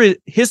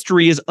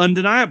history is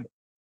undeniable,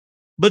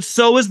 but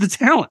so is the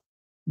talent.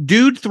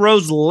 Dude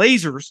throws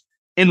lasers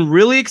and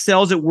really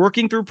excels at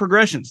working through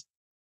progressions.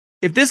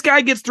 If this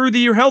guy gets through the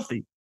year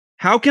healthy,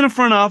 how can a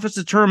front office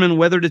determine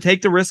whether to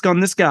take the risk on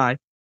this guy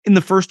in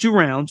the first 2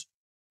 rounds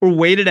or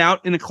wait it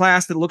out in a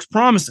class that looks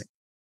promising?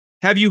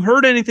 Have you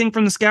heard anything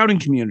from the scouting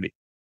community?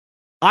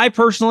 I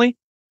personally,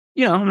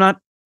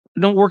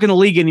 don't work in the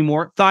league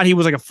anymore. Thought he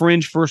was like a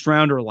fringe first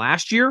rounder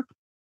last year,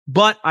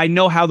 but I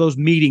know how those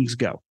meetings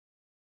go.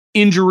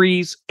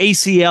 Injuries,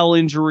 ACL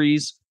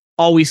injuries,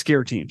 always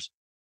scare teams.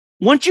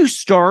 Once you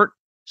start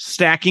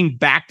stacking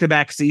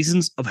back-to-back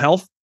seasons of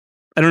health,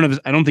 I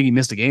don't think he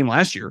missed a game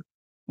last year.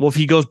 Well, if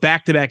he goes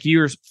back-to-back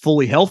years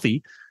fully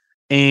healthy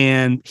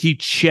and he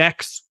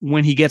checks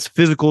when he gets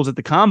physicals at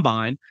the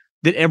combine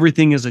that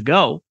everything is a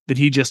go, that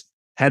he just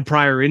had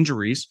prior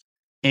injuries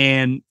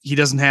and he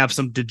doesn't have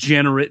some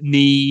degenerate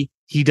knee,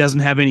 he doesn't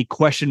have any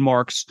question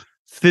marks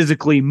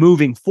physically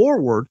moving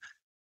forward,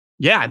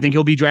 yeah, I think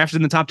he'll be drafted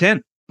in the top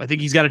 10. I think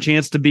he's got a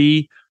chance to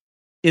be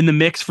in the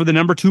mix for the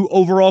number 2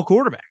 overall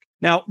quarterback.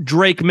 Now,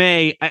 Drake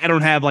May, I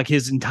don't have like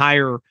his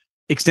entire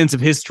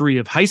extensive history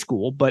of high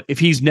school, but if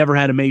he's never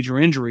had a major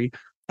injury,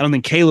 I don't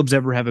think Caleb's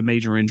ever had a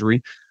major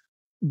injury.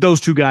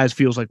 Those 2 guys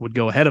feels like would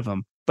go ahead of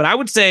him. But I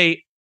would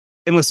say,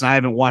 and listen, I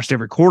haven't watched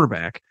every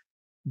quarterback,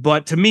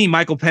 but to me,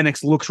 Michael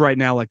Penix looks right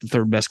now like the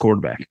 3rd best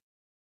quarterback.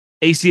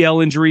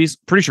 ACL injuries,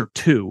 pretty sure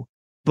 2,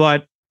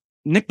 but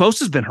Nick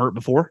Bosa's been hurt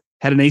before,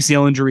 had an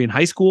ACL injury in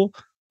high school,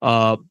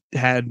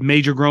 had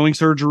major growing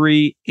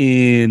surgery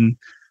in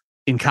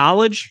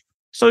college.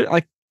 So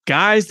like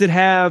guys that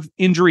have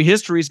injury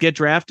histories get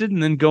drafted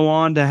and then go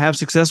on to have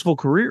successful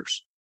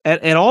careers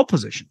at all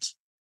positions.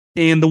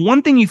 And the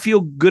one thing you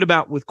feel good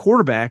about with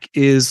quarterback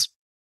is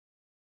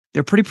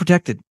they're pretty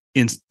protected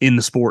in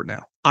the sport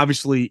now,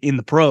 obviously in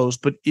the pros,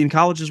 but in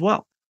college as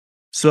well.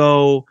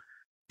 So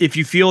if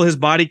you feel his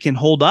body can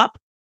hold up,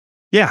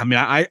 yeah, I mean,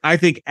 I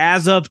think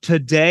as of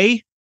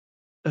today,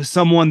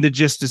 someone that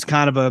just is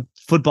kind of a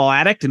football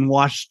addict and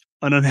watched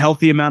an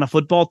unhealthy amount of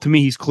football, to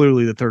me, he's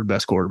clearly the 3rd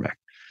best quarterback.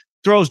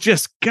 Throws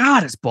just,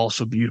 God, his ball's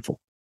so beautiful.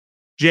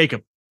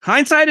 Jacob,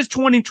 hindsight is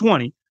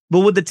 2020,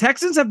 but would the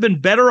Texans have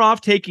been better off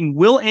taking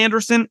Will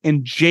Anderson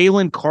and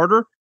Jalen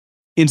Carter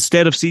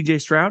instead of CJ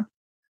Stroud?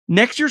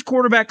 Next year's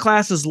quarterback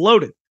class is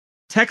loaded.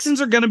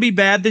 Texans are going to be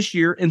bad this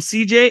year, and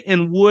CJ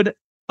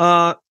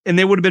and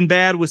they would have been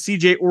bad with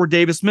CJ or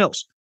Davis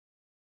Mills.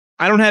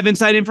 I don't have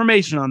inside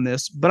information on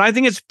this, but I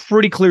think it's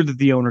pretty clear that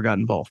the owner got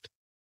involved.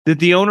 That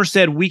the owner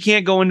said, we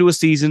can't go into a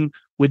season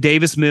with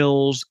Davis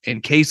Mills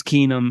and Case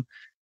Keenum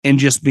and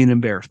just be an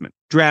embarrassment.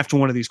 Draft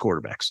one of these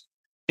quarterbacks,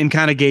 and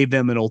kind of gave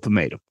them an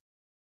ultimatum.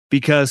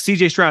 Because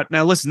CJ Stroud,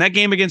 now listen, that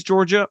game against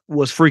Georgia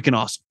was freaking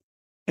awesome.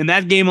 And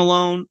that game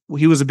alone,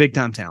 he was a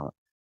big-time talent.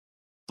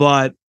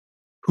 But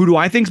who do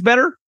I think's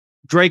better?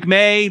 Drake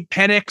May,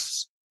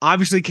 Penix,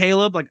 obviously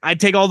Caleb. Like, I'd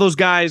take all those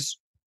guys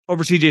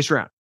over CJ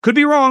Stroud. Could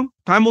be wrong.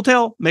 Time will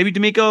tell. Maybe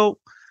D'Amico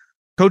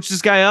coaches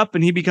this guy up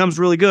and he becomes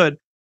really good.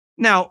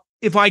 Now,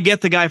 if I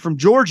get the guy from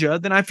Georgia,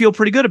 then I feel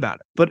pretty good about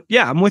it. But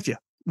yeah, I'm with you.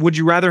 Would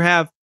you rather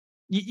have,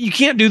 you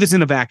can't do this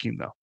in a vacuum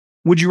though.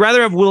 Would you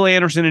rather have Will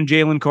Anderson and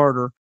Jalen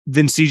Carter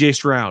than CJ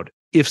Stroud?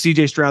 If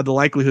CJ Stroud, the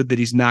likelihood that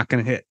he's not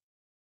going to hit.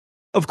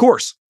 Of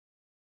course.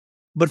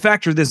 But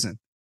factor this in.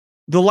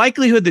 The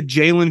likelihood that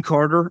Jalen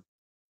Carter,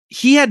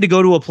 he had to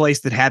go to a place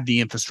that had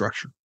the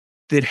infrastructure,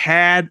 that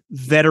had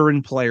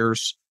veteran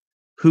players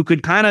who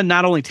could kind of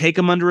not only take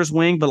him under his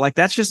wing, but like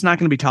that's just not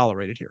going to be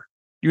tolerated here.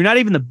 You're not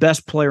even the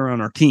best player on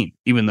our team,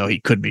 even though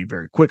he could be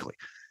very quickly.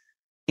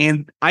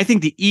 And I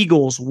think the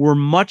Eagles were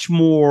much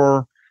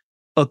more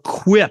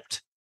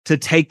equipped to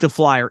take the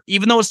flyer,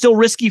 even though it's still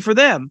risky for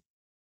them,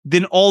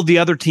 than all the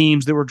other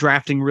teams that were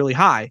drafting really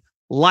high,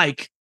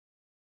 like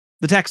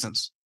the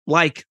Texans,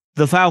 like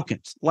the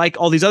Falcons, like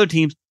all these other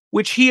teams,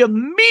 which he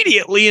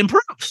immediately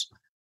improves,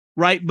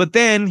 right? But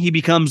then he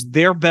becomes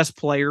their best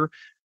player.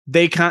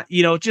 They can't,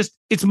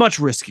 it's much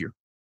riskier.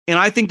 And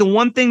I think the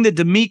one thing that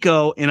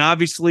D'Amico and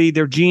obviously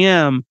their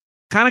GM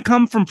kind of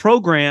come from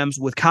programs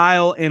with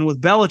Kyle and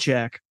with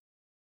Belichick,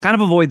 kind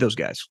of avoid those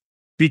guys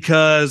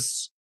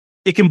because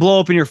it can blow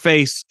up in your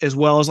face as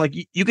well as like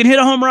you can hit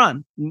a home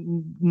run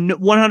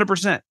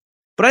 100%.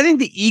 But I think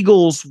the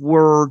Eagles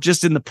were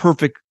just in the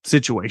perfect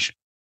situation.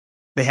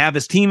 They have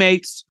his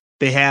teammates.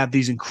 They have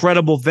these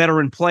incredible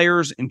veteran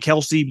players in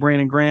Kelsey,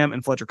 Brandon Graham,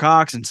 and Fletcher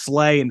Cox, and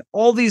Slay, and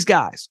all these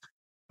guys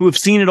who have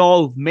seen it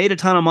all, who've made a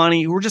ton of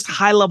money, who are just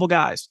high-level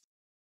guys.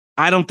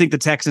 I don't think the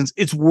Texans,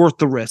 it's worth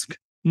the risk.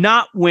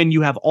 Not when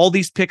you have all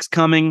these picks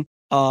coming.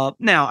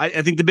 Now,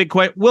 I think the big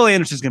question, Will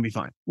Anderson's going to be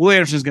fine. Will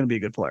Anderson's going to be a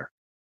good player.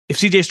 If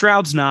CJ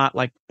Stroud's not,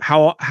 like,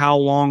 how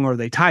long are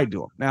they tied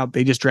to him? Now,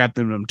 they just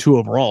drafted him 2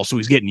 overall, so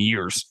he's getting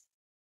years.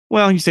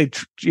 Well, you say,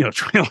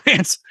 Trey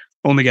Lance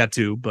only got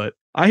 2, but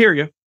I hear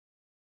you.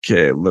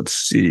 Okay, let's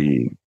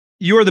see.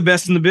 You're the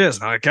best in the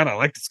biz. I kind of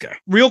like this guy.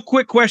 Real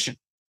quick question.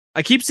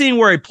 I keep seeing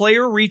where a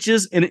player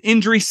reaches an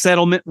injury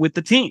settlement with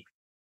the team.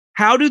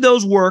 How do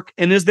those work?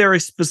 And is there a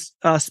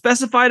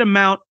specified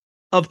amount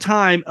of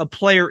time a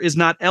player is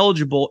not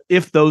eligible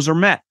if those are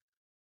met?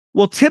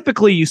 Well,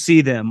 typically you see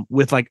them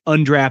with like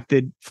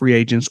undrafted free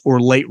agents or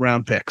late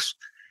round picks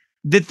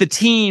that the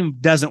team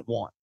doesn't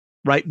want,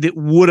 right? That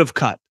would have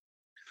cut.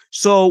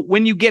 So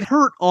when you get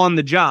hurt on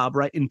the job,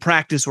 right, in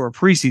practice or a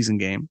preseason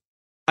game,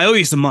 I owe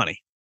you some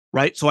money,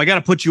 right? So I got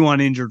to put you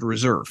on injured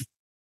reserve.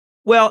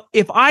 Well,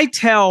 if I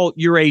tell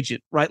your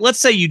agent, right, let's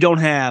say you don't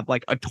have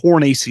like a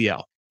torn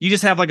ACL, you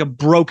just have like a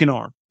broken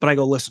arm, but I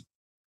go, listen,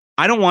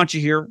 I don't want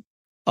you here.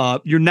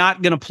 You're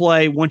not going to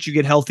play once you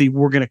get healthy.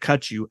 We're going to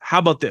cut you. How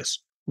about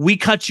this? We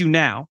cut you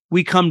now.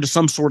 We come to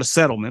some sort of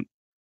settlement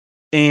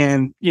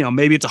and,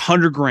 maybe it's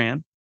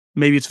 $100,000,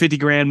 maybe it's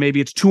 $50,000,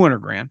 maybe it's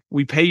 $200,000.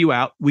 We pay you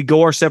out. We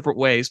go our separate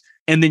ways.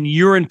 And then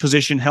you're in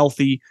position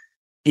healthy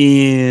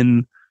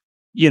in,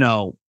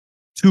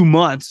 2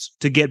 months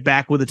to get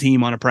back with a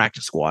team on a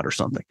practice squad or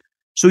something.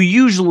 So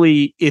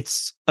usually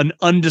it's an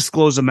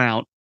undisclosed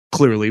amount,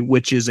 clearly,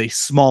 which is a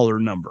smaller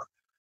number,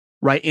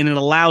 right? And it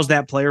allows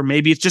that player,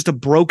 maybe it's just a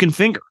broken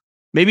finger.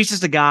 Maybe it's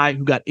just a guy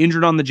who got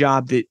injured on the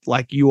job that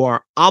like you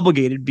are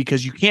obligated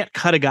because you can't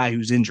cut a guy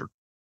who's injured,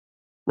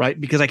 right?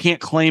 Because I can't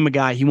claim a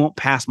guy, he won't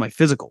pass my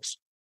physicals.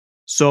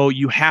 So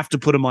you have to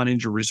put him on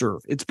injured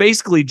reserve. It's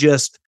basically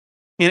just,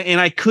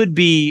 and I could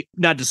be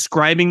not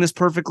describing this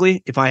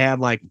perfectly. If I had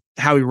like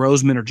Howie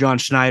Roseman or John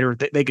Schneider,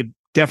 they could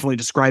definitely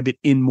describe it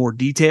in more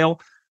detail.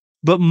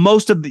 But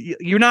most of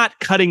you're not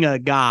cutting a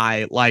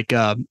guy like,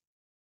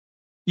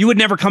 you would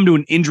never come to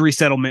an injury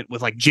settlement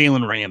with like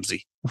Jalen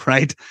Ramsey,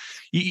 right?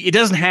 It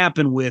doesn't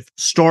happen with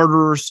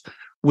starters,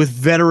 with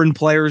veteran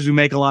players who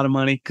make a lot of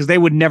money because they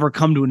would never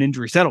come to an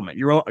injury settlement.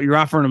 You're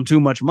offering them too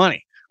much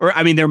money, or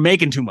I mean, they're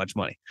making too much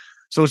money.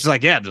 So it's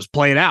like, yeah, just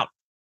play it out.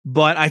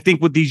 But I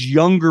think with these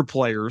younger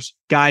players,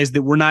 guys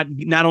that we're not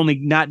only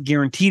not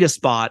guaranteed a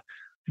spot,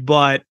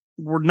 but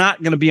we're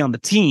not going to be on the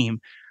team,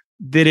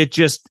 that it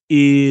just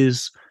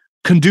is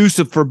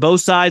conducive for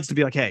both sides to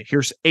be like, hey,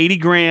 here's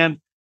 $80,000.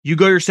 You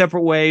go your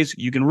separate ways.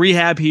 You can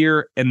rehab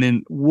here, and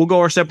then we'll go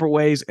our separate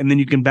ways, and then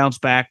you can bounce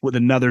back with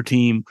another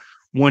team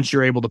once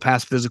you're able to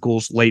pass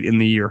physicals late in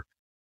the year.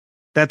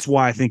 That's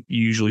why I think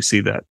you usually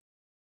see that.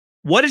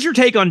 What is your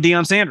take on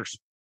Deion Sanders?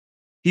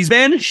 He's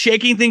been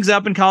shaking things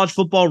up in college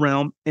football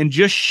realm and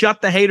just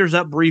shut the haters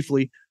up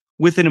briefly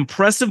with an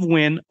impressive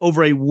win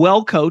over a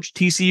well-coached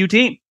TCU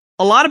team.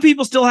 A lot of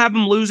people still have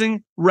him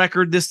losing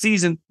record this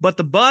season, but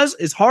the buzz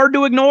is hard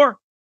to ignore.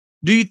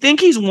 Do you think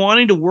he's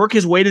wanting to work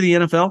his way to the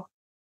NFL?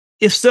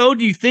 If so,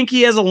 do you think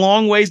he has a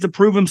long ways to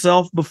prove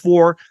himself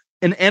before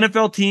an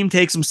NFL team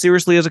takes him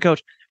seriously as a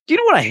coach? Do you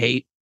know what I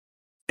hate?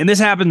 And this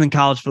happens in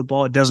college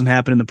football. It doesn't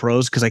happen in the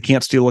pros because I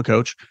can't steal a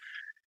coach.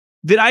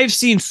 That I've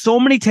seen so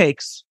many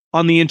takes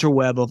on the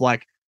interweb of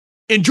like,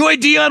 enjoy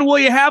Deion while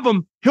you have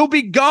him. He'll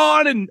be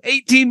gone in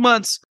 18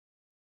 months.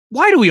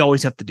 Why do we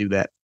always have to do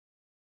that?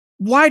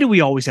 Why do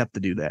we always have to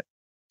do that?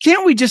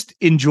 Can't we just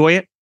enjoy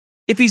it?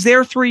 If he's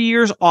there 3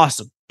 years,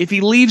 awesome. If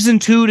he leaves in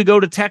 2 to go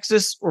to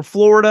Texas or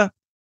Florida,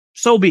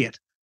 so be it.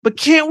 But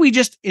can't we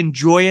just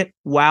enjoy it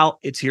while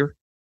it's here?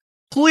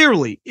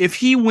 Clearly, if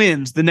he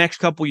wins the next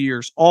couple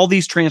years, all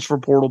these transfer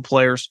portal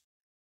players,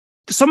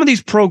 some of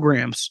these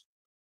programs,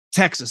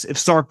 Texas, if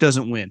Sark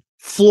doesn't win,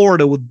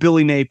 Florida with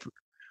Billy Napier,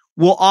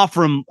 will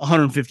offer him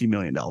 $150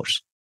 million.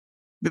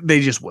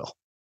 They just will,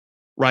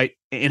 right?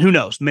 And who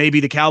knows?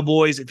 Maybe the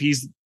Cowboys, if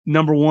he's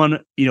number one,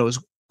 his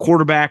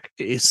quarterback,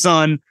 his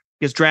son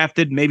gets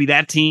drafted, maybe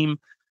that team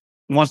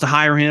wants to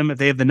hire him if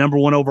they have the number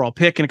 1 overall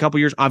pick in a couple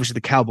years. Obviously,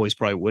 the Cowboys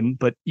probably wouldn't,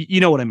 but you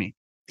know what I mean.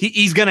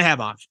 He's going to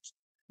have options.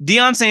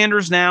 Deion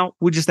Sanders now,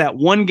 with just that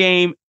one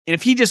game, and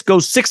if he just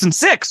goes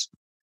 6-6,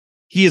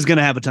 he is going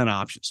to have a ton of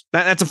options.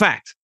 That's a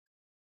fact.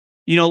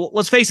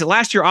 Let's face it.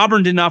 Last year,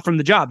 Auburn didn't offer him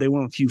the job. They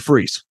went with Hugh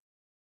Freeze.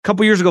 A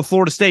couple years ago,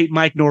 Florida State,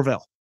 Mike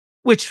Norvell,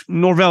 which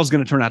Norvell is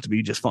going to turn out to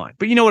be just fine.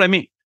 But you know what I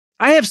mean?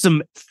 I have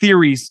some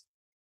theories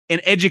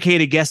and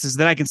educated guesses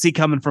that I can see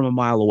coming from a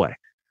mile away.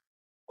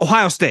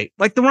 Ohio State,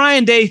 like the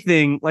Ryan Day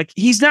thing, like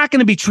he's not going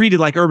to be treated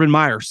like Urban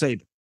Meyer or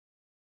Saban.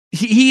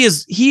 he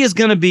is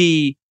going to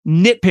be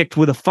nitpicked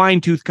with a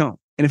fine-tooth comb.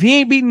 And if he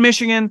ain't beating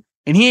Michigan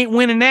and he ain't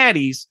winning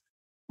natties,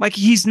 like,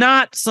 he's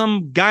not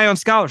some guy on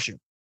scholarship.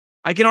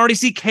 I can already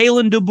see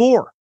Kalen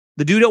DeBoer,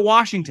 the dude at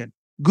Washington.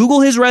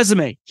 Google his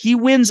resume. He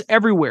wins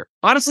everywhere.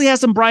 Honestly, has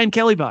some Brian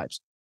Kelly vibes.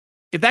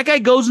 If that guy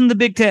goes in the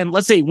Big Ten,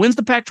 let's say he wins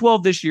the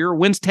Pac-12 this year,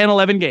 wins 10,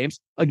 11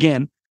 games,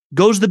 again,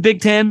 goes to the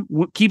Big Ten,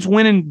 keeps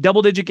winning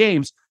double-digit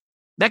games,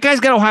 that guy's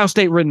got Ohio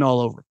State written all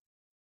over.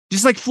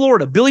 Just like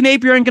Florida. Billy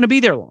Napier ain't going to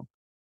be there long.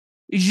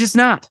 He's just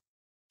not.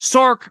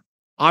 Sark,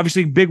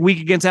 obviously big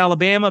week against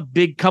Alabama,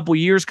 big couple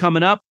years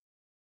coming up.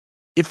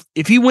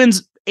 If he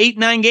wins 8,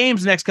 9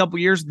 games the next couple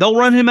years, they'll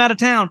run him out of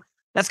town.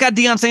 That's got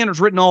Deion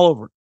Sanders written all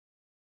over.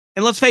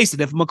 And let's face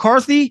it, if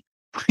McCarthy,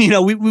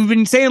 we've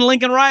been saying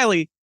Lincoln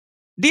Riley,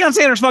 Deion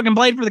Sanders fucking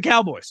played for the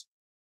Cowboys.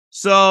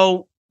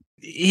 So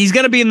he's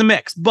going to be in the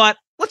mix. But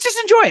let's just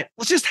enjoy it.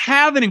 Let's just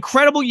have an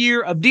incredible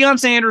year of Deion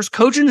Sanders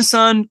coaching his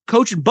son,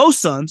 coaching both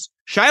sons.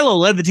 Shiloh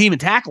led the team in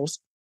tackles.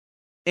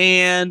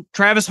 And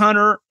Travis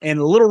Hunter and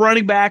a little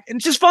running back. And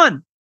it's just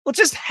fun. Let's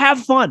just have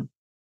fun.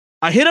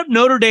 I hit up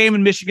Notre Dame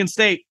and Michigan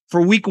State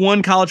for week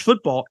 1 college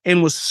football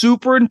and was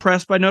super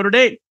impressed by Notre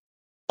Dame.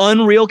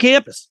 Unreal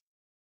campus.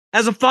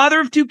 As a father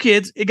of 2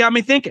 kids, it got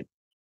me thinking.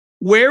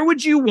 Where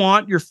would you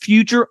want your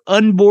future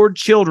unborn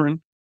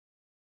children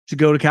to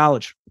go to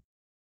college?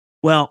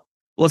 Well,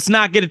 let's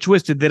not get it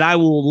twisted that I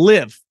will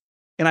live,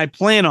 and I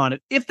plan on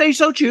it if they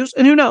so choose.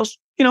 And who knows?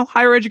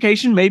 Higher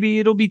education, maybe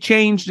it'll be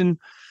changed. And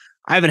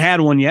I haven't had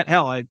one yet.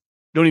 Hell, I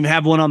don't even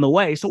have one on the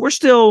way. So we're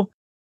still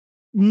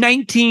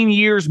 19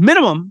 years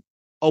minimum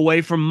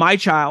away from my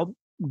child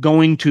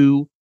going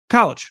to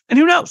college. And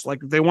who knows?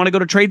 Like, if they want to go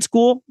to trade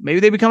school, maybe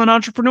they become an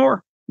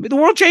entrepreneur. Maybe the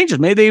world changes.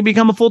 Maybe they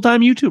become a full-time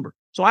YouTuber.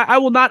 So I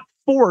will not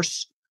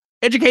force.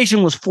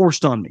 Education was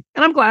forced on me,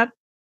 and I'm glad.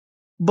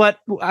 But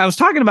I was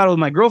talking about it with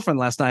my girlfriend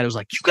last night. I was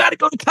like, you got to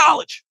go to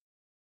college.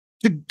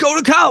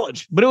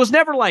 But it was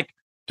never like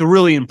to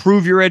really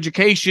improve your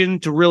education,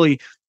 to really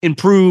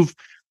improve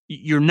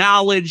your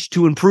knowledge,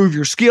 to improve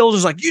your skills.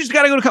 It's like, you just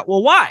got to go to college.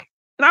 Well, why?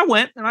 And I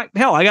went, and I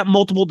got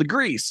multiple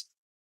degrees.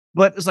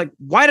 But it's like,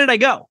 why did I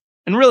go?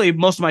 And really,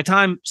 most of my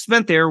time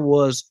spent there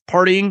was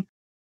partying,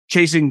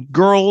 chasing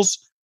girls,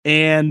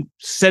 and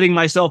setting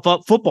myself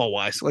up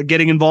football-wise, like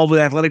getting involved with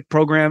the athletic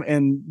program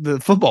and the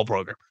football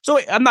program. So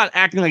I'm not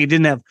acting like it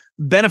didn't have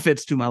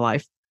benefits to my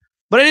life,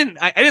 but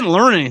I didn't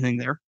learn anything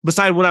there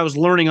besides what I was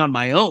learning on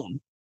my own.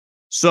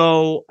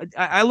 So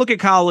I look at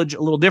college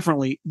a little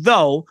differently,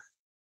 though.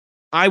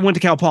 I went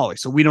to Cal Poly,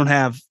 so we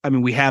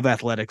have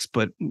athletics,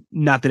 but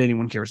not that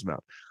anyone cares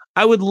about.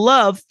 I would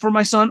love for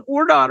my son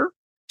or daughter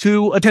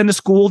to attend a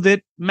school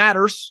that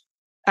matters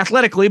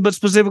athletically, but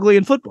specifically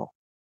in football.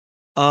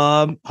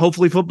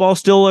 Hopefully football is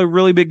still a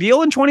really big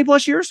deal in 20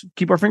 plus years.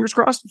 Keep our fingers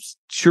crossed. It's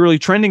surely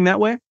trending that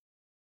way,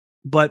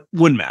 but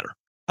wouldn't matter.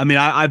 I mean,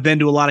 I've been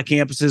to a lot of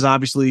campuses,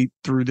 obviously,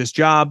 through this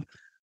job.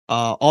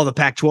 All the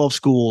Pac-12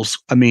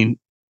 schools. I mean,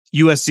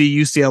 USC,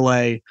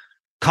 UCLA,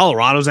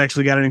 Colorado's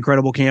actually got an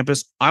incredible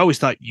campus. I always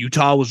thought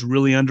Utah was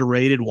really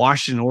underrated.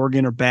 Washington,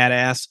 Oregon are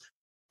badass.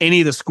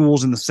 Any of the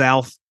schools in the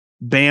South,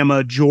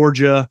 Bama,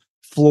 Georgia,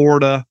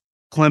 Florida,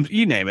 Clemson,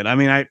 you name it. I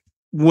mean, I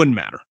wouldn't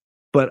matter.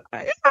 But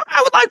I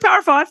would like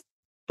Power 5.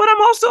 But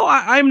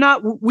I'm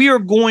not. We are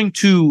going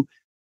to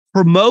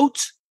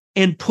promote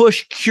and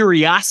push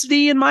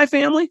curiosity in my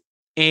family.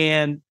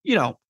 And,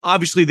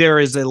 obviously there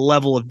is a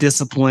level of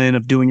discipline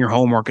of doing your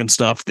homework and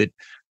stuff that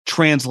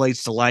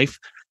translates to life.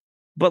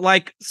 But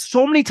like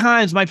so many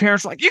times my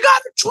parents were like, you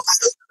got to try.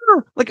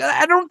 Like,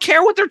 I don't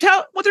care what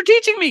they're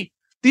teaching me.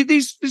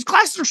 These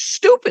classes are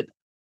stupid.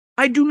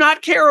 I do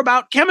not care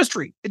about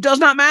chemistry. It does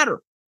not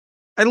matter.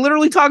 I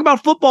literally talk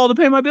about football to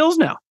pay my bills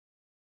now.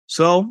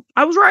 So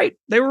I was right.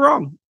 They were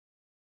wrong.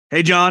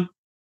 Hey, John,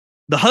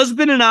 the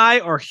husband and I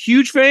are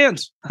huge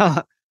fans.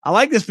 I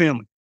like this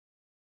family.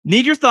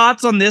 Need your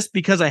thoughts on this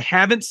because I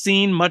haven't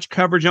seen much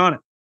coverage on it.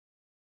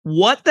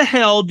 What the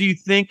hell do you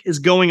think is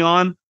going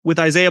on with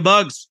Isaiah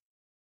Buggs?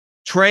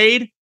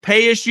 Trade,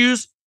 pay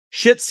issues,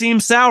 shit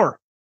seems sour.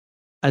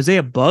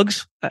 Isaiah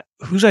Buggs?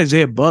 Who's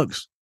Isaiah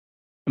Buggs?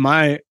 Am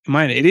I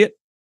an idiot?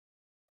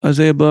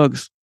 Isaiah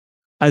Buggs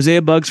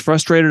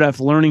frustrated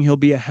after learning he'll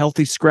be a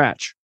healthy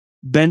scratch.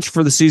 Bench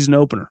for the season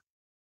opener.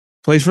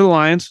 Plays for the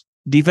Lions.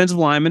 Defensive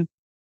lineman.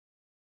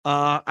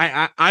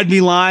 I'd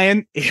be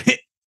lying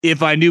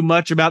if I knew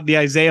much about the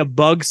Isaiah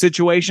Buggs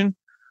situation.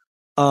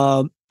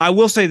 I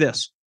will say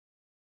this.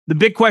 The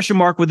big question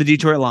mark with the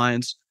Detroit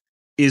Lions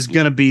is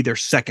going to be their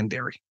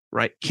secondary,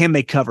 right? Can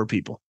they cover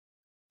people?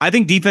 I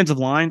think defensive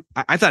line,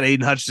 I thought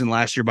Aiden Hutchinson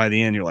last year by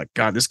the end, you're like,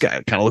 God, this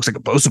guy kind of looks like a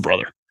Bosa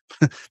brother.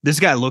 This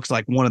guy looks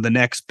like one of the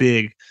next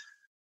big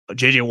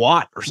J.J.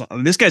 Watt or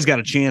something. This guy's got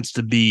a chance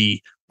to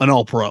be an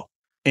all-pro.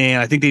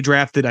 And I think they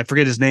drafted, I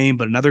forget his name,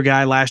 but another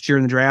guy last year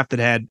in the draft that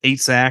had 8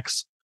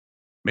 sacks.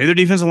 Maybe their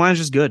defensive line is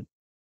just good.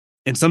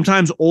 And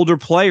sometimes older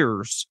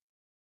players,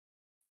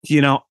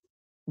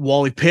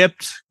 Wally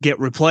pipped, get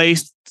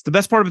replaced. It's the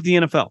best part of the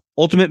NFL.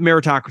 Ultimate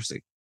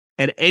meritocracy.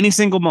 At any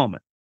single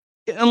moment.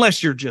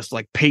 Unless you're just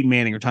like Peyton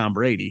Manning or Tom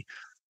Brady.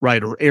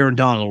 right? Or Aaron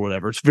Donald or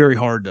whatever. It's very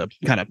hard to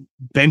kind of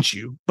bench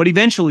you, but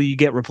eventually you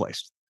get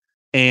replaced.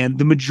 And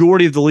the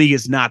majority of the league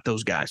is not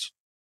those guys.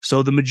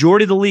 So the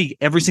majority of the league,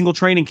 every single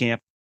training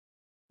camp,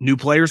 new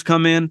players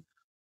come in,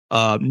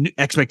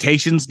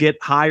 expectations get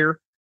higher,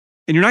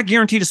 and you're not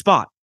guaranteed a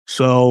spot.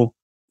 So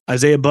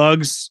Isaiah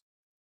Buggs,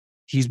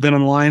 he's been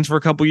on the Lions for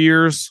a couple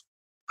years.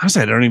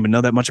 Honestly, I don't even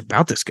know that much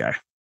about this guy.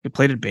 He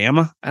played at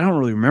Bama. I don't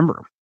really remember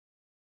him.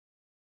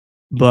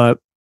 But,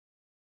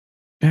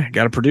 yeah,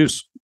 got to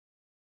produce.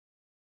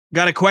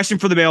 Got a question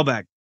for the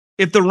mailbag.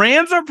 If the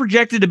Rams are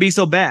projected to be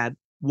so bad,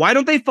 why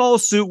don't they follow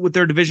suit with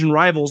their division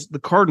rivals, the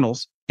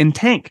Cardinals, and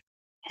tank?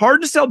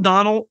 Hard to sell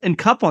Donald and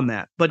Kupp on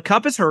that, but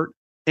Kupp is hurt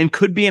and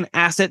could be an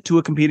asset to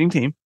a competing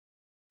team.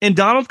 And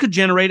Donald could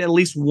generate at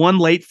least one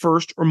late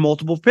first or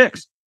multiple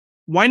picks.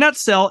 Why not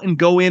sell and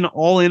go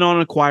all in on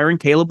acquiring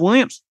Caleb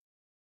Williams?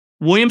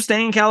 Williams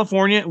staying in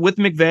California with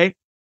McVay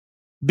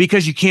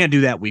because you can't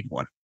do that week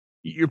one.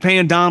 You're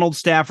paying Donald,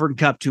 Stafford, and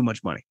Kupp too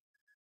much money.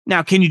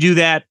 Now, can you do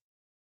that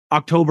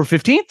October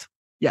 15th?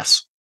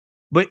 Yes.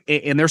 But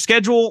in their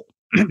schedule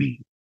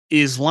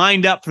is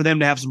lined up for them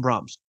to have some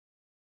problems.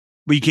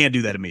 But you can't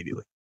do that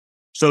immediately.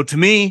 So to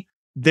me,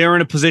 they're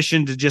in a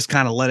position to just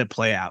kind of let it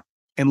play out.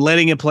 And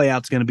letting it play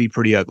out is going to be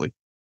pretty ugly.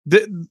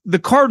 The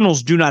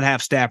Cardinals do not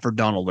have Stafford,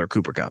 Donald, or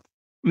Cooper Kupp.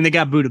 I mean, they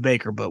got Budda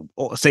Baker, but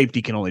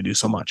safety can only do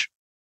so much.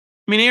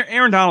 I mean,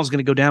 Aaron Donald's going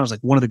to go down as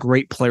like one of the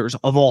great players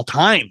of all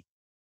time.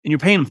 And you're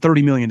paying him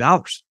 $30 million.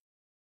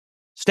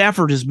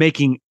 Stafford is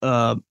making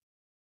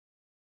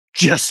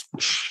just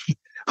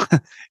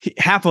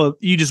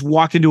you just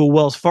walked into a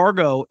Wells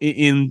Fargo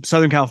in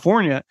Southern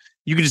California.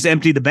 You could just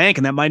empty the bank,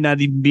 and that might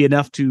not even be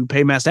enough to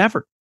pay Matt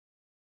Stafford.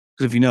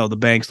 Because if you know, the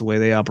banks, the way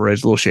they operate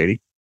is a little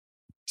shady,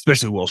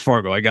 especially Wells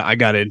Fargo. I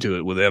got into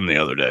it with them the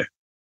other day.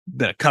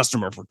 Been a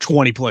customer for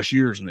 20 plus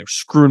years, and they're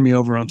screwing me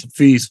over on some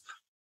fees.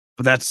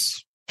 But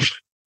that's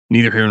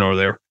neither here nor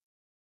there.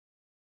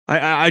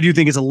 I do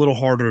think it's a little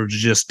harder to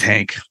just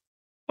tank,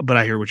 but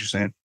I hear what you're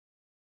saying.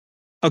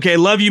 Okay,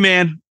 love you,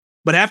 man,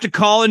 but have to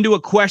call into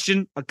a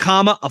question, a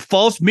comma, a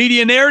false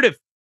media narrative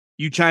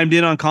you chimed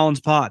in on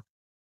Colin's pod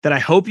that I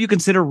hope you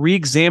consider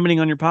re-examining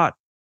on your pod.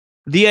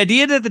 The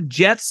idea that the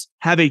Jets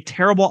have a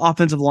terrible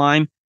offensive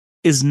line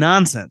is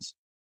nonsense.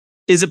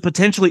 Is it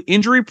potentially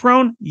injury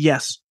prone?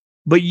 Yes.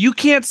 But you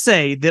can't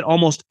say that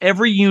almost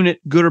every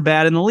unit, good or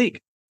bad, in the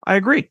league. I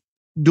agree.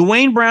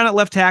 Dwayne Brown at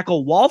left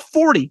tackle, while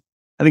 40,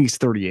 I think he's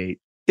 38,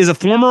 is a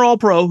former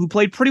All-Pro who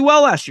played pretty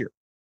well last year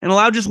and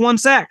allowed just one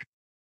sack.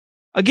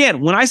 Again,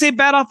 when I say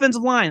bad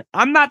offensive line,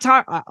 I'm not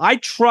talking.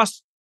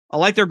 I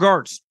like their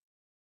guards.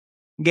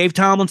 Gabe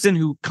Tomlinson,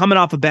 who coming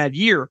off a bad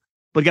year,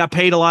 but got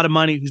paid a lot of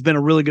money, who's been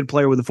a really good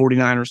player with the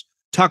 49ers.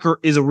 Tucker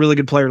is a really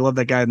good player. Love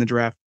that guy in the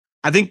draft.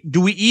 I think,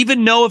 do we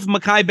even know if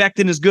Mekhi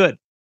Becton is good?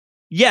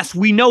 Yes,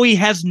 we know he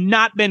has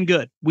not been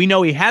good. We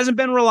know he hasn't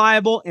been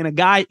reliable. And a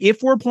guy,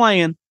 if we're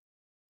playing,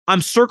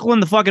 I'm circling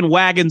the fucking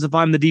wagons if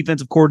I'm the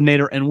defensive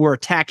coordinator and we're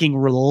attacking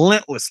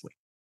relentlessly.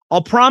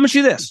 I'll promise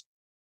you this.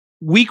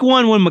 Week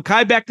one, when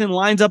Mekhi Becton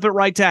lines up at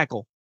right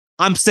tackle,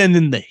 I'm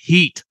sending the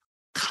heat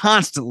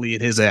constantly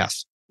at his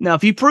ass. Now,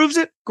 if he proves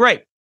it,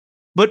 great.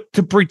 But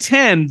to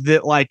pretend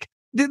that, like,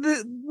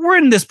 we're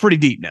in this pretty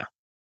deep now.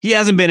 He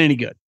hasn't been any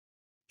good.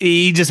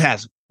 He just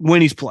hasn't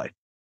when he's played.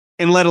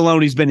 And let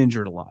alone he's been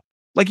injured a lot.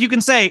 Like, you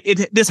can say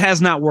this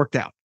has not worked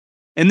out.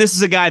 And this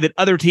is a guy that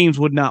other teams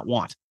would not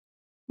want.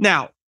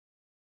 Now,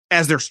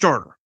 as their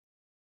starter,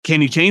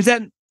 can he change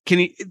that? Can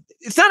he?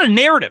 It's not a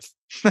narrative.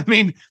 I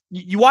mean,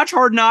 you watch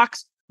Hard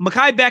Knocks,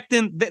 Mekhi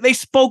Becton, they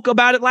spoke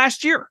about it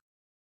last year.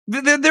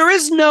 There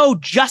is no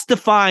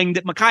justifying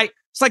that Mekhi,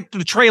 it's like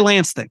the Trey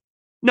Lance thing.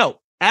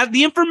 No, as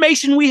the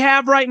information we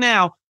have right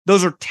now,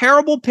 those are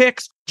terrible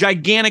picks,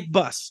 gigantic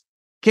busts.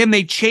 Can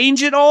they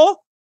change it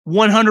all?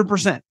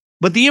 100%.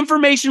 But the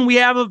information we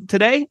have of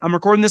today, I'm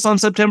recording this on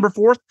September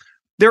 4th,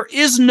 there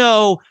is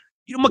no,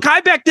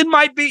 Mekhi Becton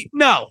might be,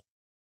 no.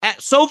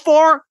 So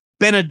far,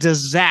 been a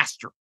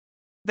disaster.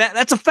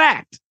 That's a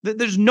fact.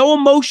 There's no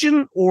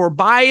emotion or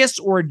bias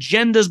or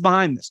agendas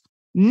behind this.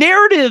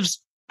 Narratives,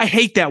 I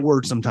hate that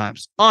word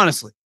sometimes,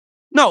 honestly.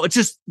 No, it's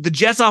just the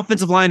Jets'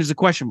 offensive line is a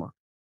question mark.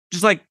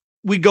 Just like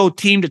we go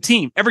team to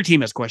team. Every team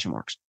has question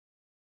marks.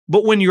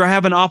 But when you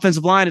have an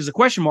offensive line as a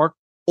question mark,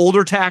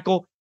 older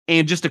tackle,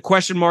 and just a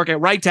question mark at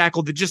right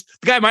tackle, the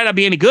guy might not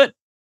be any good.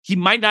 He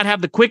might not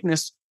have the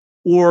quickness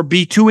or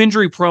be too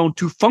injury prone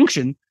to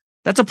function.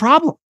 That's a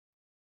problem.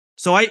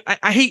 So I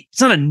hate,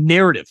 it's not a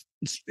narrative.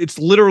 It's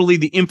literally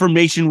the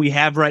information we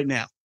have right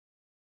now.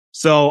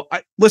 So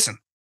listen,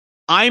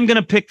 I'm going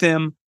to pick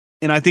them,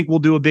 and I think we'll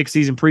do a big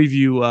season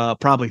preview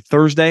probably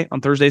Thursday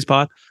on Thursday's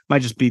pod.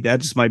 Might just be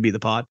the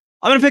pod.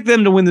 I'm going to pick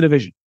them to win the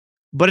division,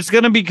 but it's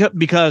going to be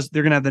because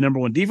they're going to have the number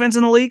one defense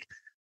in the league,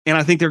 and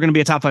I think they're going to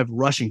be a top 5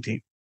 rushing team.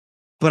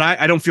 But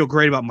I don't feel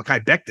great about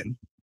Mekhi Becton.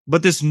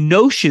 But this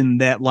notion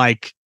that,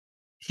 like,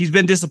 he's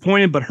been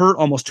disappointed but hurt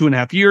almost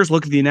 2.5 years.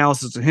 Look at the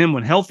analysis of him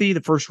when healthy,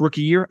 the first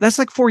rookie year. That's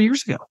like 4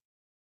 years ago.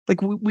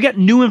 Like, we got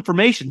new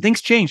information.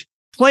 Things change.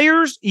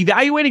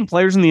 Evaluating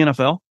players in the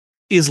NFL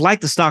is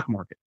like the stock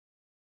market.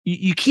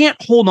 You can't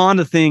hold on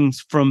to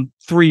things from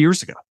 3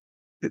 years ago.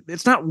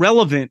 It's not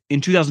relevant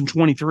in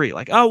 2023.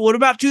 Like, oh, what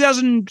about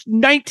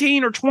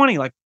 2019 or 20?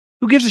 Like,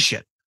 who gives a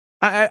shit?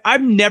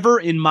 I'm never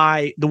in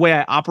the way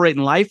I operate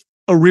in life,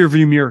 a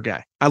rearview mirror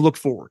guy. I look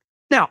forward.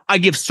 Now, I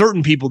give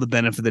certain people the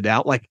benefit of the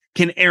doubt. Like,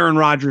 can Aaron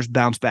Rodgers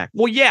bounce back?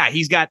 Well, yeah,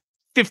 he's got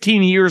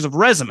 15 years of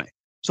resume.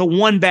 So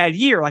one bad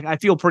year, like, I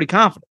feel pretty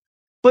confident.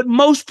 But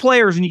most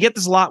players, and you get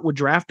this a lot with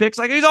draft picks,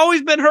 like, he's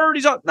always been hurt.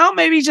 No,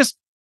 maybe he's just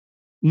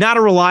not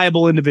a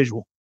reliable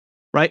individual,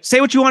 right?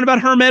 Say what you want about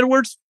Herm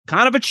Edwards,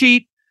 kind of a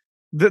cheat.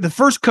 The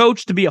first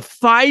coach to be a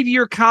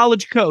 5-year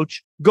college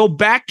coach, go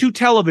back to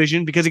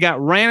television because he got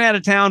ran out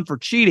of town for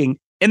cheating,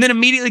 and then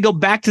immediately go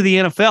back to the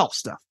NFL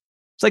stuff.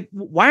 It's like,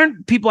 why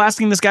aren't people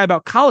asking this guy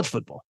about college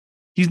football?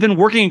 He's been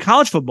working in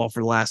college football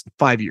for the last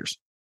 5 years.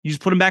 You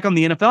just put him back on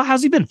the NFL?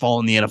 How's he been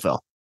following the NFL?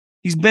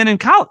 He's been in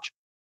college.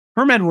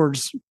 Herm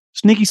Edwards,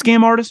 sneaky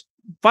scam artist.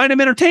 Find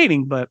him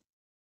entertaining, but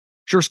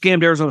sure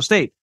scammed Arizona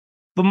State.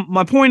 But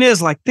my point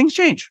is, like, things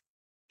change.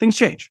 Things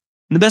change.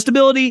 And the best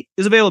ability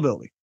is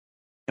availability.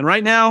 And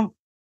right now,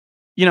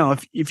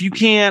 if you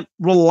can't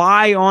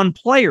rely on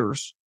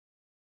players,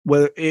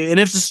 and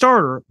if it's a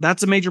starter,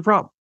 that's a major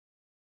problem.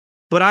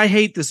 But I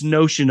hate this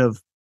notion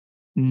of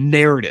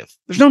narrative.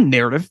 There's no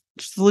narrative.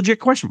 It's a legit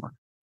question mark.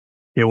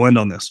 Okay, we'll end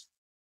on this.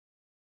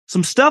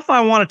 Some stuff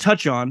I want to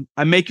touch on.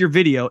 I make your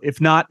video.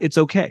 If not, it's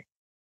okay.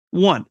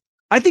 1,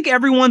 I think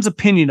everyone's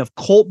opinion of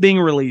Colt being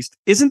released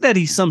isn't that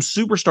he's some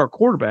superstar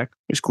quarterback.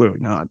 He's clearly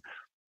not.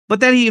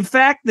 But that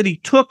he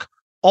took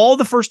all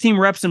the first team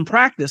reps in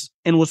practice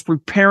and was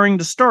preparing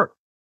to start.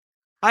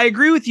 I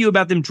agree with you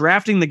about them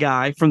drafting the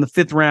guy from the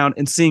 5th round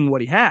and seeing what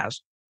he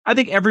has. I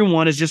think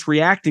everyone is just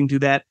reacting to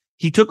that.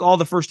 He took all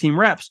the first team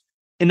reps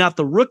and not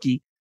the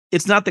rookie.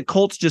 It's not that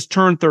Colts just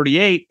turned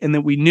 38 and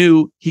that we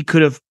knew he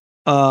could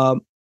have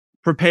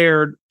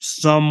prepared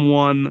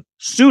someone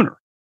sooner.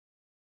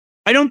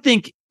 I don't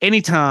think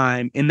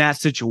anytime in that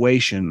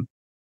situation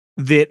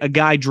that a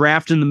guy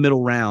drafted in the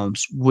middle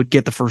rounds would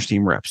get the first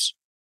team reps.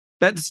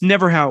 That's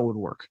never how it would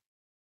work.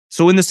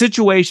 So in the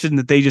situation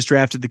that they just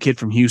drafted the kid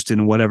from Houston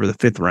in whatever, the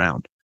 5th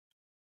round,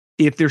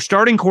 if their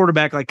starting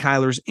quarterback like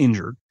Kyler's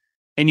injured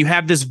and you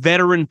have this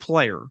veteran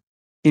player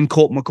in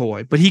Colt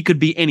McCoy, but he could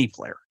be any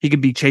player. He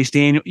could be Chase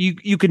Daniel.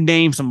 You could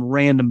name some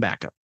random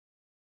backup.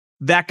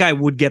 That guy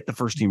would get the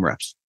first team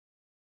reps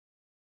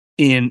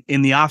in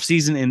the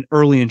offseason and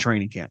early in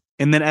training camp.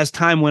 And then as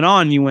time went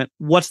on, you went,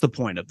 what's the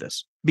point of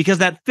this? Because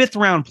that 5th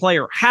round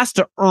player has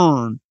to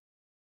earn.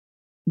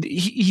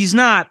 He's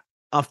not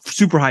a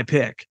super high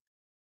pick.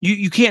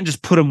 You can't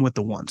just put him with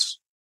the ones.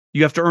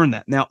 You have to earn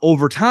that. Now,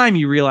 over time,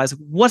 you realize,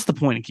 what's the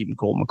point of keeping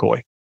Colt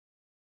McCoy?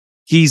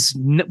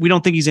 We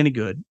don't think he's any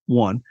good,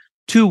 1.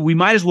 2, we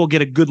might as well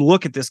get a good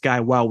look at this guy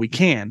while we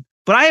can.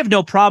 But I have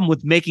no problem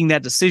with making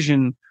that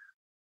decision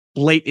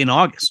late in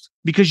August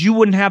because you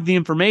wouldn't have the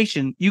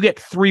information. You get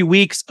 3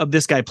 weeks of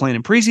this guy playing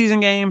in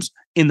preseason games,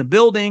 in the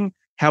building,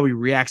 how he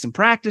reacts in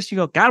practice. You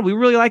go, God, we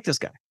really like this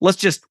guy.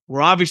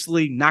 We're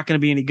obviously not going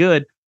to be any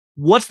good.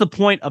 What's the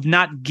point of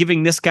not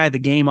giving this guy the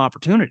game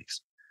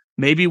opportunities?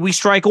 Maybe we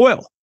strike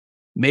oil.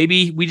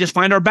 Maybe we just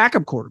find our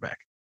backup quarterback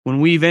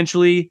when we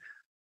eventually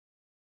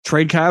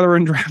trade Kyler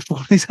and draft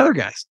one of these other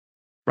guys,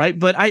 right?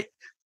 But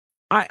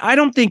I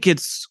don't think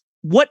it's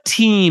what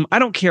team, I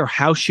don't care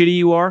how shitty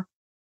you are,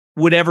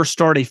 would ever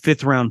start a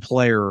 5th round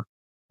player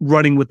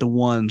running with the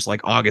ones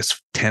like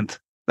August 10th.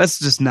 That's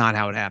just not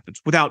how it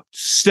happens without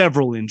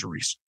several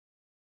injuries.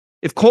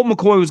 If Colt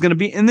McCoy was going to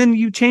be, and then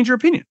you change your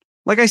opinion.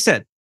 Like I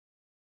said,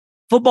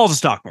 football's a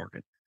stock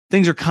market.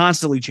 Things are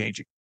constantly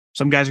changing.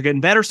 Some guys are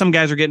getting better. Some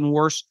guys are getting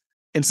worse.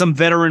 And some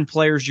veteran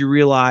players you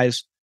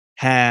realize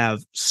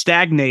have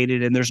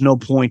stagnated and there's no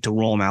point to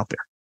roll them out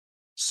there.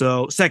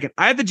 So 2nd,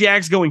 I have the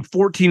Jags going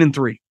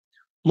 14-3.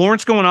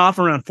 Lawrence going off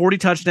around 40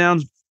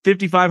 touchdowns,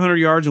 5,500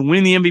 yards and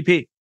winning the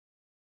MVP.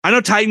 I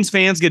know Titans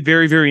fans get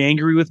very, very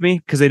angry with me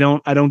because I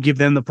don't give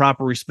them the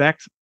proper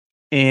respect.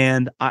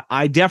 And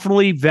I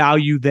definitely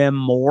value them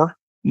more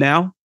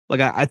now.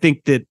 Like I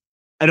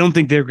don't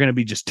think they're going to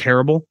be just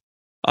terrible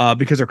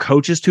because their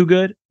coach is too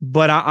good.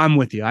 But I'm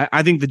with you.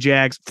 I think the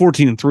Jags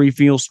 14-3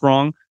 feels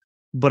strong,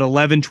 but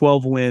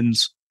 11-12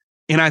 wins,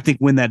 and I think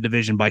win that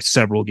division by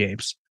several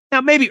games. Now,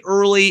 maybe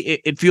early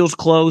it feels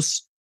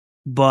close,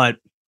 but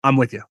I'm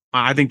with you.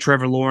 I think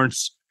Trevor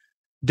Lawrence,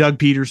 Doug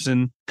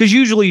Peterson, because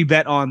usually you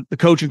bet on the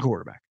coach and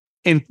quarterback.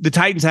 And the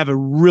Titans have a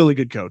really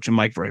good coach in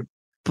Mike Vrabel.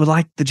 But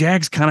like the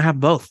Jags kind of have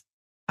both.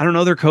 I don't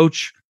know. Their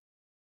coach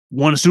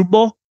won a Super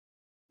Bowl,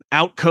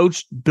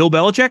 out-coached Bill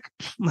Belichick.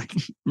 Like,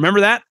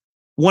 remember that?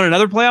 Won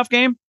another playoff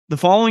game the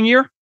following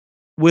year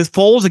with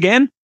Foles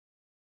again.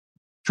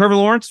 Trevor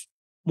Lawrence,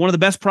 one of the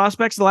best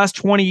prospects of the last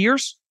 20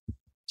 years.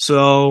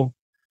 So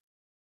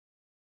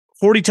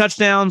 40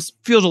 touchdowns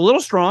feels a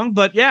little strong,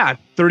 but yeah,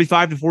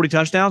 35 to 40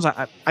 touchdowns.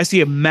 I see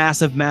a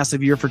massive,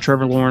 massive year for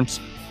Trevor Lawrence.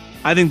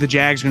 I think the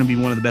Jags are going to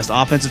be one of the best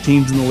offensive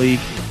teams in the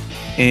league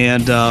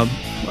and are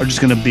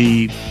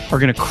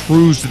going to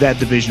cruise to that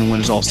division when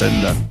it's all said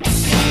and done.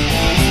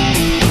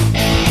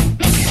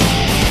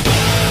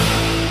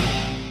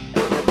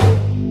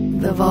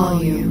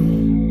 volume.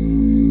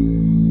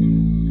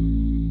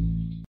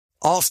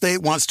 Allstate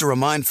wants to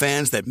remind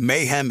fans that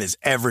mayhem is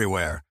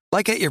everywhere,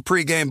 like at your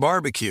pregame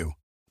barbecue.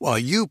 While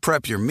you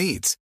prep your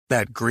meats,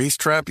 that grease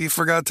trap you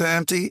forgot to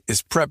empty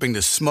is prepping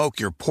to smoke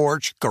your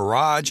porch,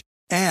 garage,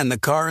 and the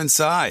car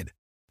inside.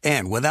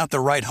 And without the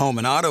right home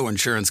and auto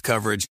insurance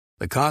coverage,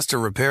 the cost to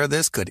repair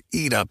this could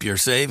eat up your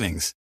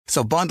savings.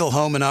 So bundle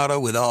home and auto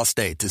with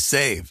Allstate to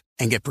save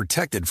and get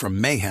protected from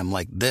mayhem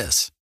like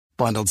this.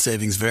 Bundled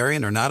savings vary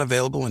and are not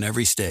available in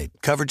every state.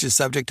 Coverage is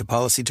subject to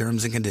policy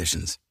terms and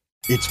conditions.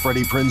 It's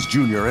Freddie Prinze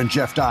Jr. and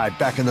Jeff Dye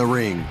back in the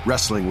ring.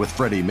 Wrestling with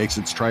Freddie makes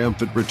its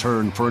triumphant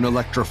return for an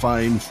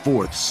electrifying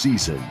 4th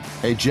season.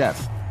 Hey,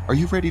 Jeff, are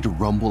you ready to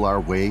rumble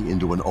our way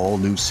into an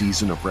all-new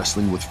season of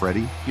Wrestling with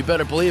Freddie? You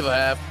better believe I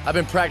have. I've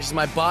been practicing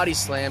my body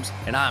slams,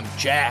 and I'm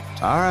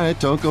jacked. All right,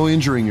 don't go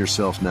injuring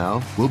yourself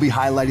now. We'll be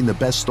highlighting the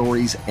best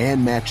stories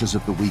and matches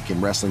of the week in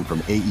wrestling from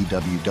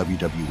AEW,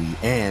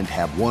 WWE, and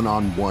have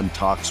one-on-one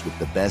talks with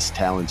the best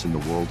talents in the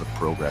world of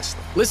pro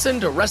wrestling. Listen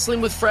to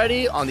Wrestling with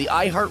Freddie on the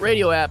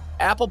iHeartRadio app,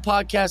 Apple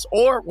Podcasts,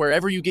 or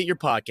wherever you get your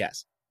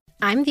podcasts.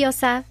 I'm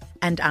Diosa.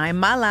 And I'm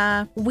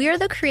Mala. We're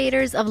the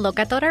creators of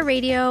Locatora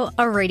Radio,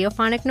 a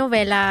radiophonic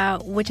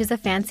novela, which is a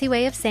fancy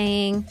way of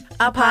saying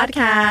a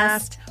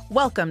podcast.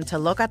 Welcome to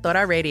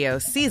Locatora Radio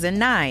Season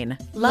 9.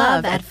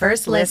 Love at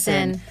First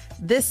Listen.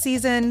 This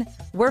season,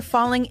 we're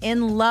falling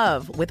in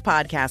love with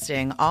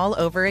podcasting all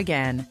over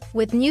again.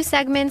 With new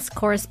segments,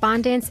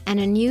 correspondence, and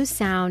a new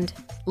sound.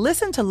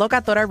 Listen to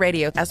Locatora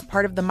Radio as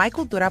part of the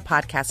Michael Dura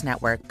Podcast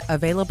Network.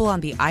 Available on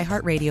the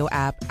iHeartRadio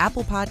app,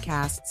 Apple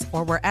Podcasts,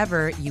 or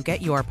wherever you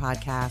get your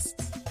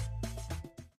podcasts.